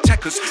 bag full of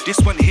techers. This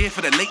one here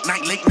for the late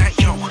night,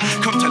 yo.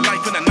 Come to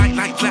life in a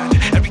nightlife lad.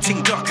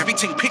 Everything dark,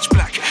 everything pitch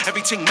black.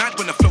 Everything mad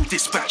when the flow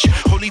dispatch.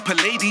 Holy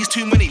ladies,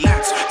 too many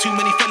lads. Too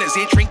many fellas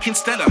here drinking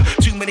Stella.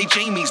 Too many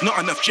Jamies, not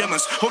enough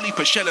Gemmas. Holy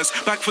Pashellas,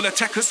 bag full of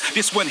techers.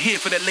 This one here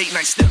for the late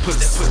night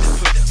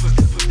steppers.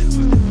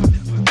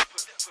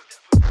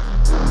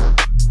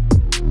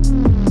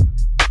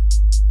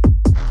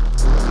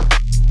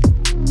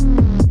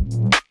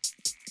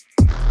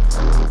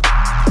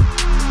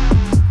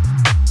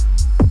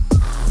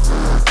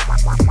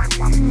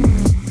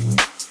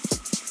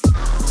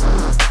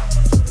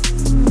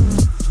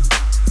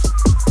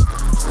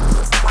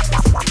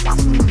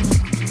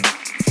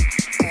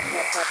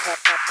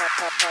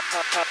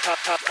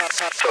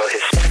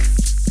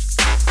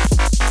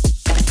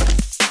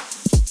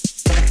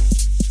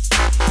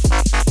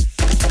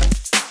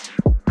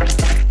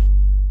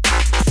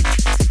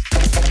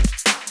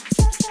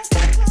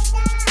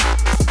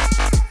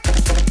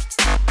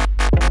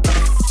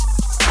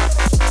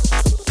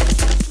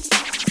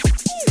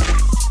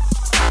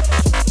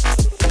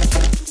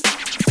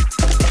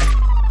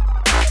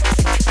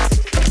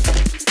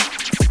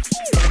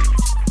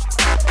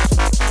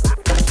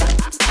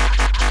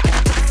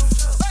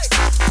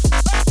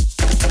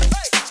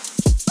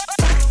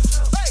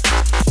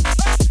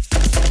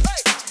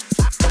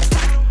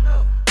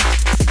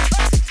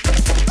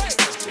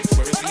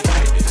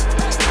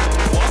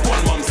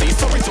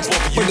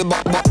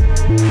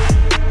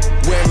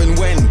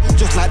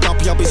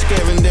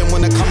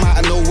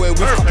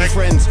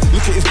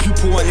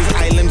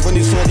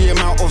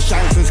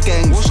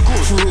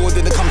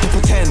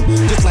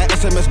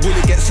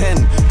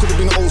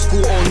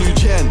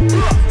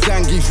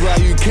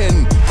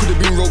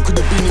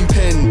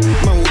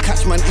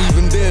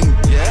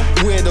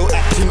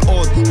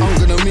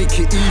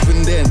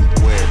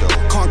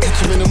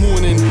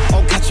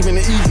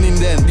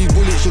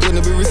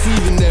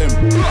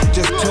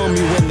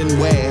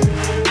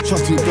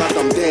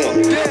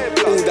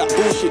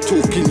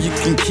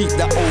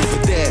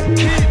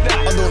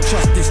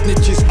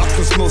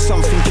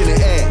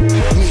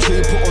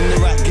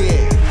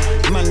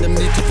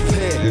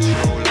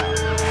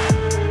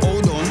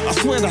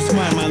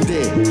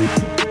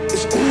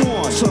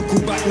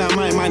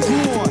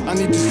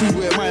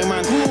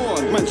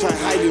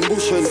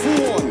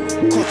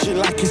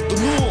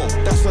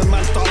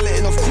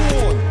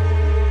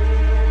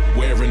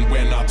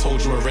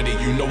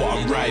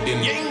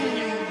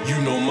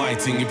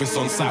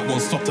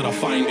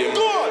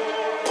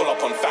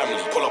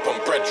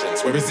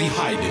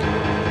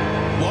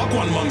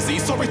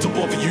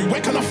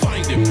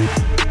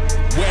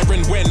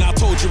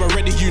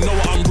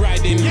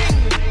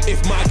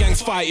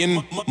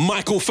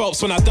 Michael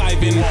Phelps when I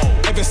dive in.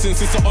 Ever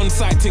since it's an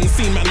on-site thing,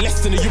 seen man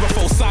less than a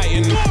UFO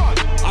sighting.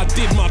 I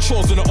did my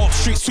chores in the off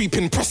street,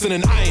 sweeping, pressing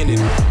and ironing.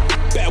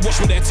 Better watch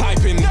what they're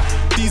typing.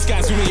 These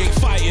guys really ain't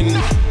fighting.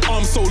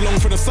 Arms so long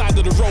from the side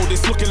of the road,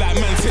 it's looking like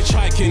man's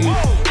hitchhiking.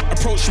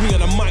 Approach me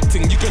on a mic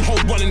thing, you can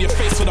hold one in your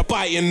face for the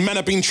biting. Man,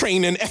 I've been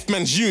training,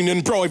 F-man's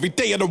union, bro. Every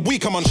day of the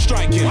week I'm on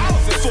striking.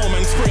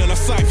 4-man spray on a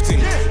scythe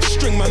thing,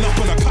 string man up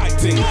on a kite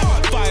thing.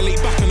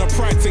 Violate back on a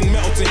pride thing,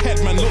 melted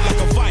head man look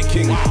like a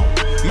Viking.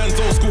 Man's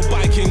old school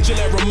biking,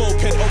 Gillette a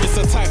moped, or it's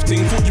a type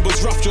thing. Thought you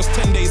was rough just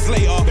 10 days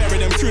later. Bury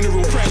them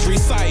funeral prayers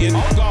recited.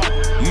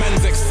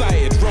 Man's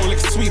excited,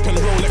 Rolex sweep and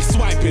Rolex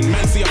swiping.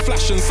 Man see a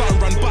flash and something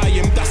run by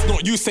him. That's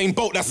not Usain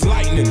Bolt, that's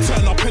lightning.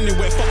 Turn up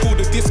anywhere, fuck all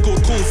the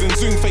Discord calls and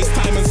Zoom,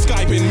 FaceTime and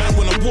Skyping. Man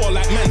wanna war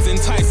like man's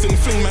enticing.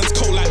 Fling man's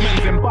coat like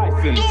man's in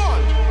bison.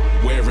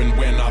 Where and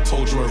when, I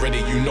told you already,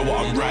 you know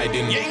what I'm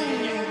riding.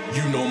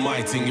 You know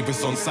my thing, if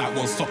it's on site,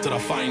 won't stop till I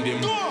find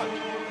him.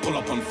 Pull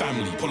up on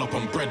family, pull up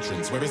on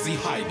brethrens, where is he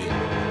hiding?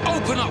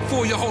 Open up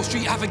for your whole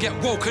street, have a get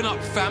woken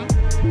up, fam.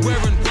 Where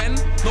and when?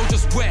 No,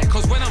 just where,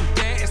 cause when I'm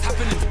there, it's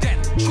happening then.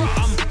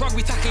 I'm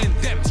rugby tackling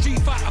them. Street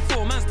Fighter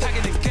 4, man's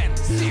tagging again.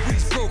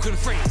 These broken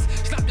frames,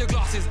 snap your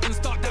glasses and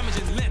start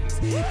damaging lens.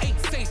 Ain't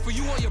safe for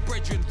you or your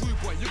brethren, rude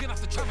boy, you're gonna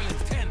have to travel in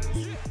tens.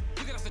 You're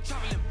gonna have to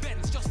travel in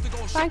Benz just to go.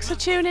 Thanks for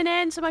tuning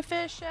in to my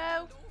first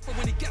show.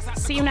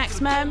 See you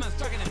next month.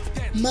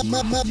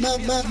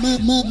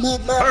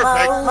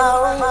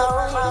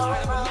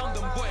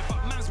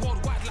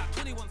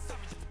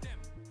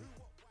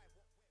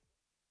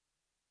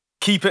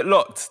 Keep it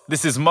locked.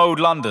 This is Mode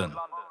London.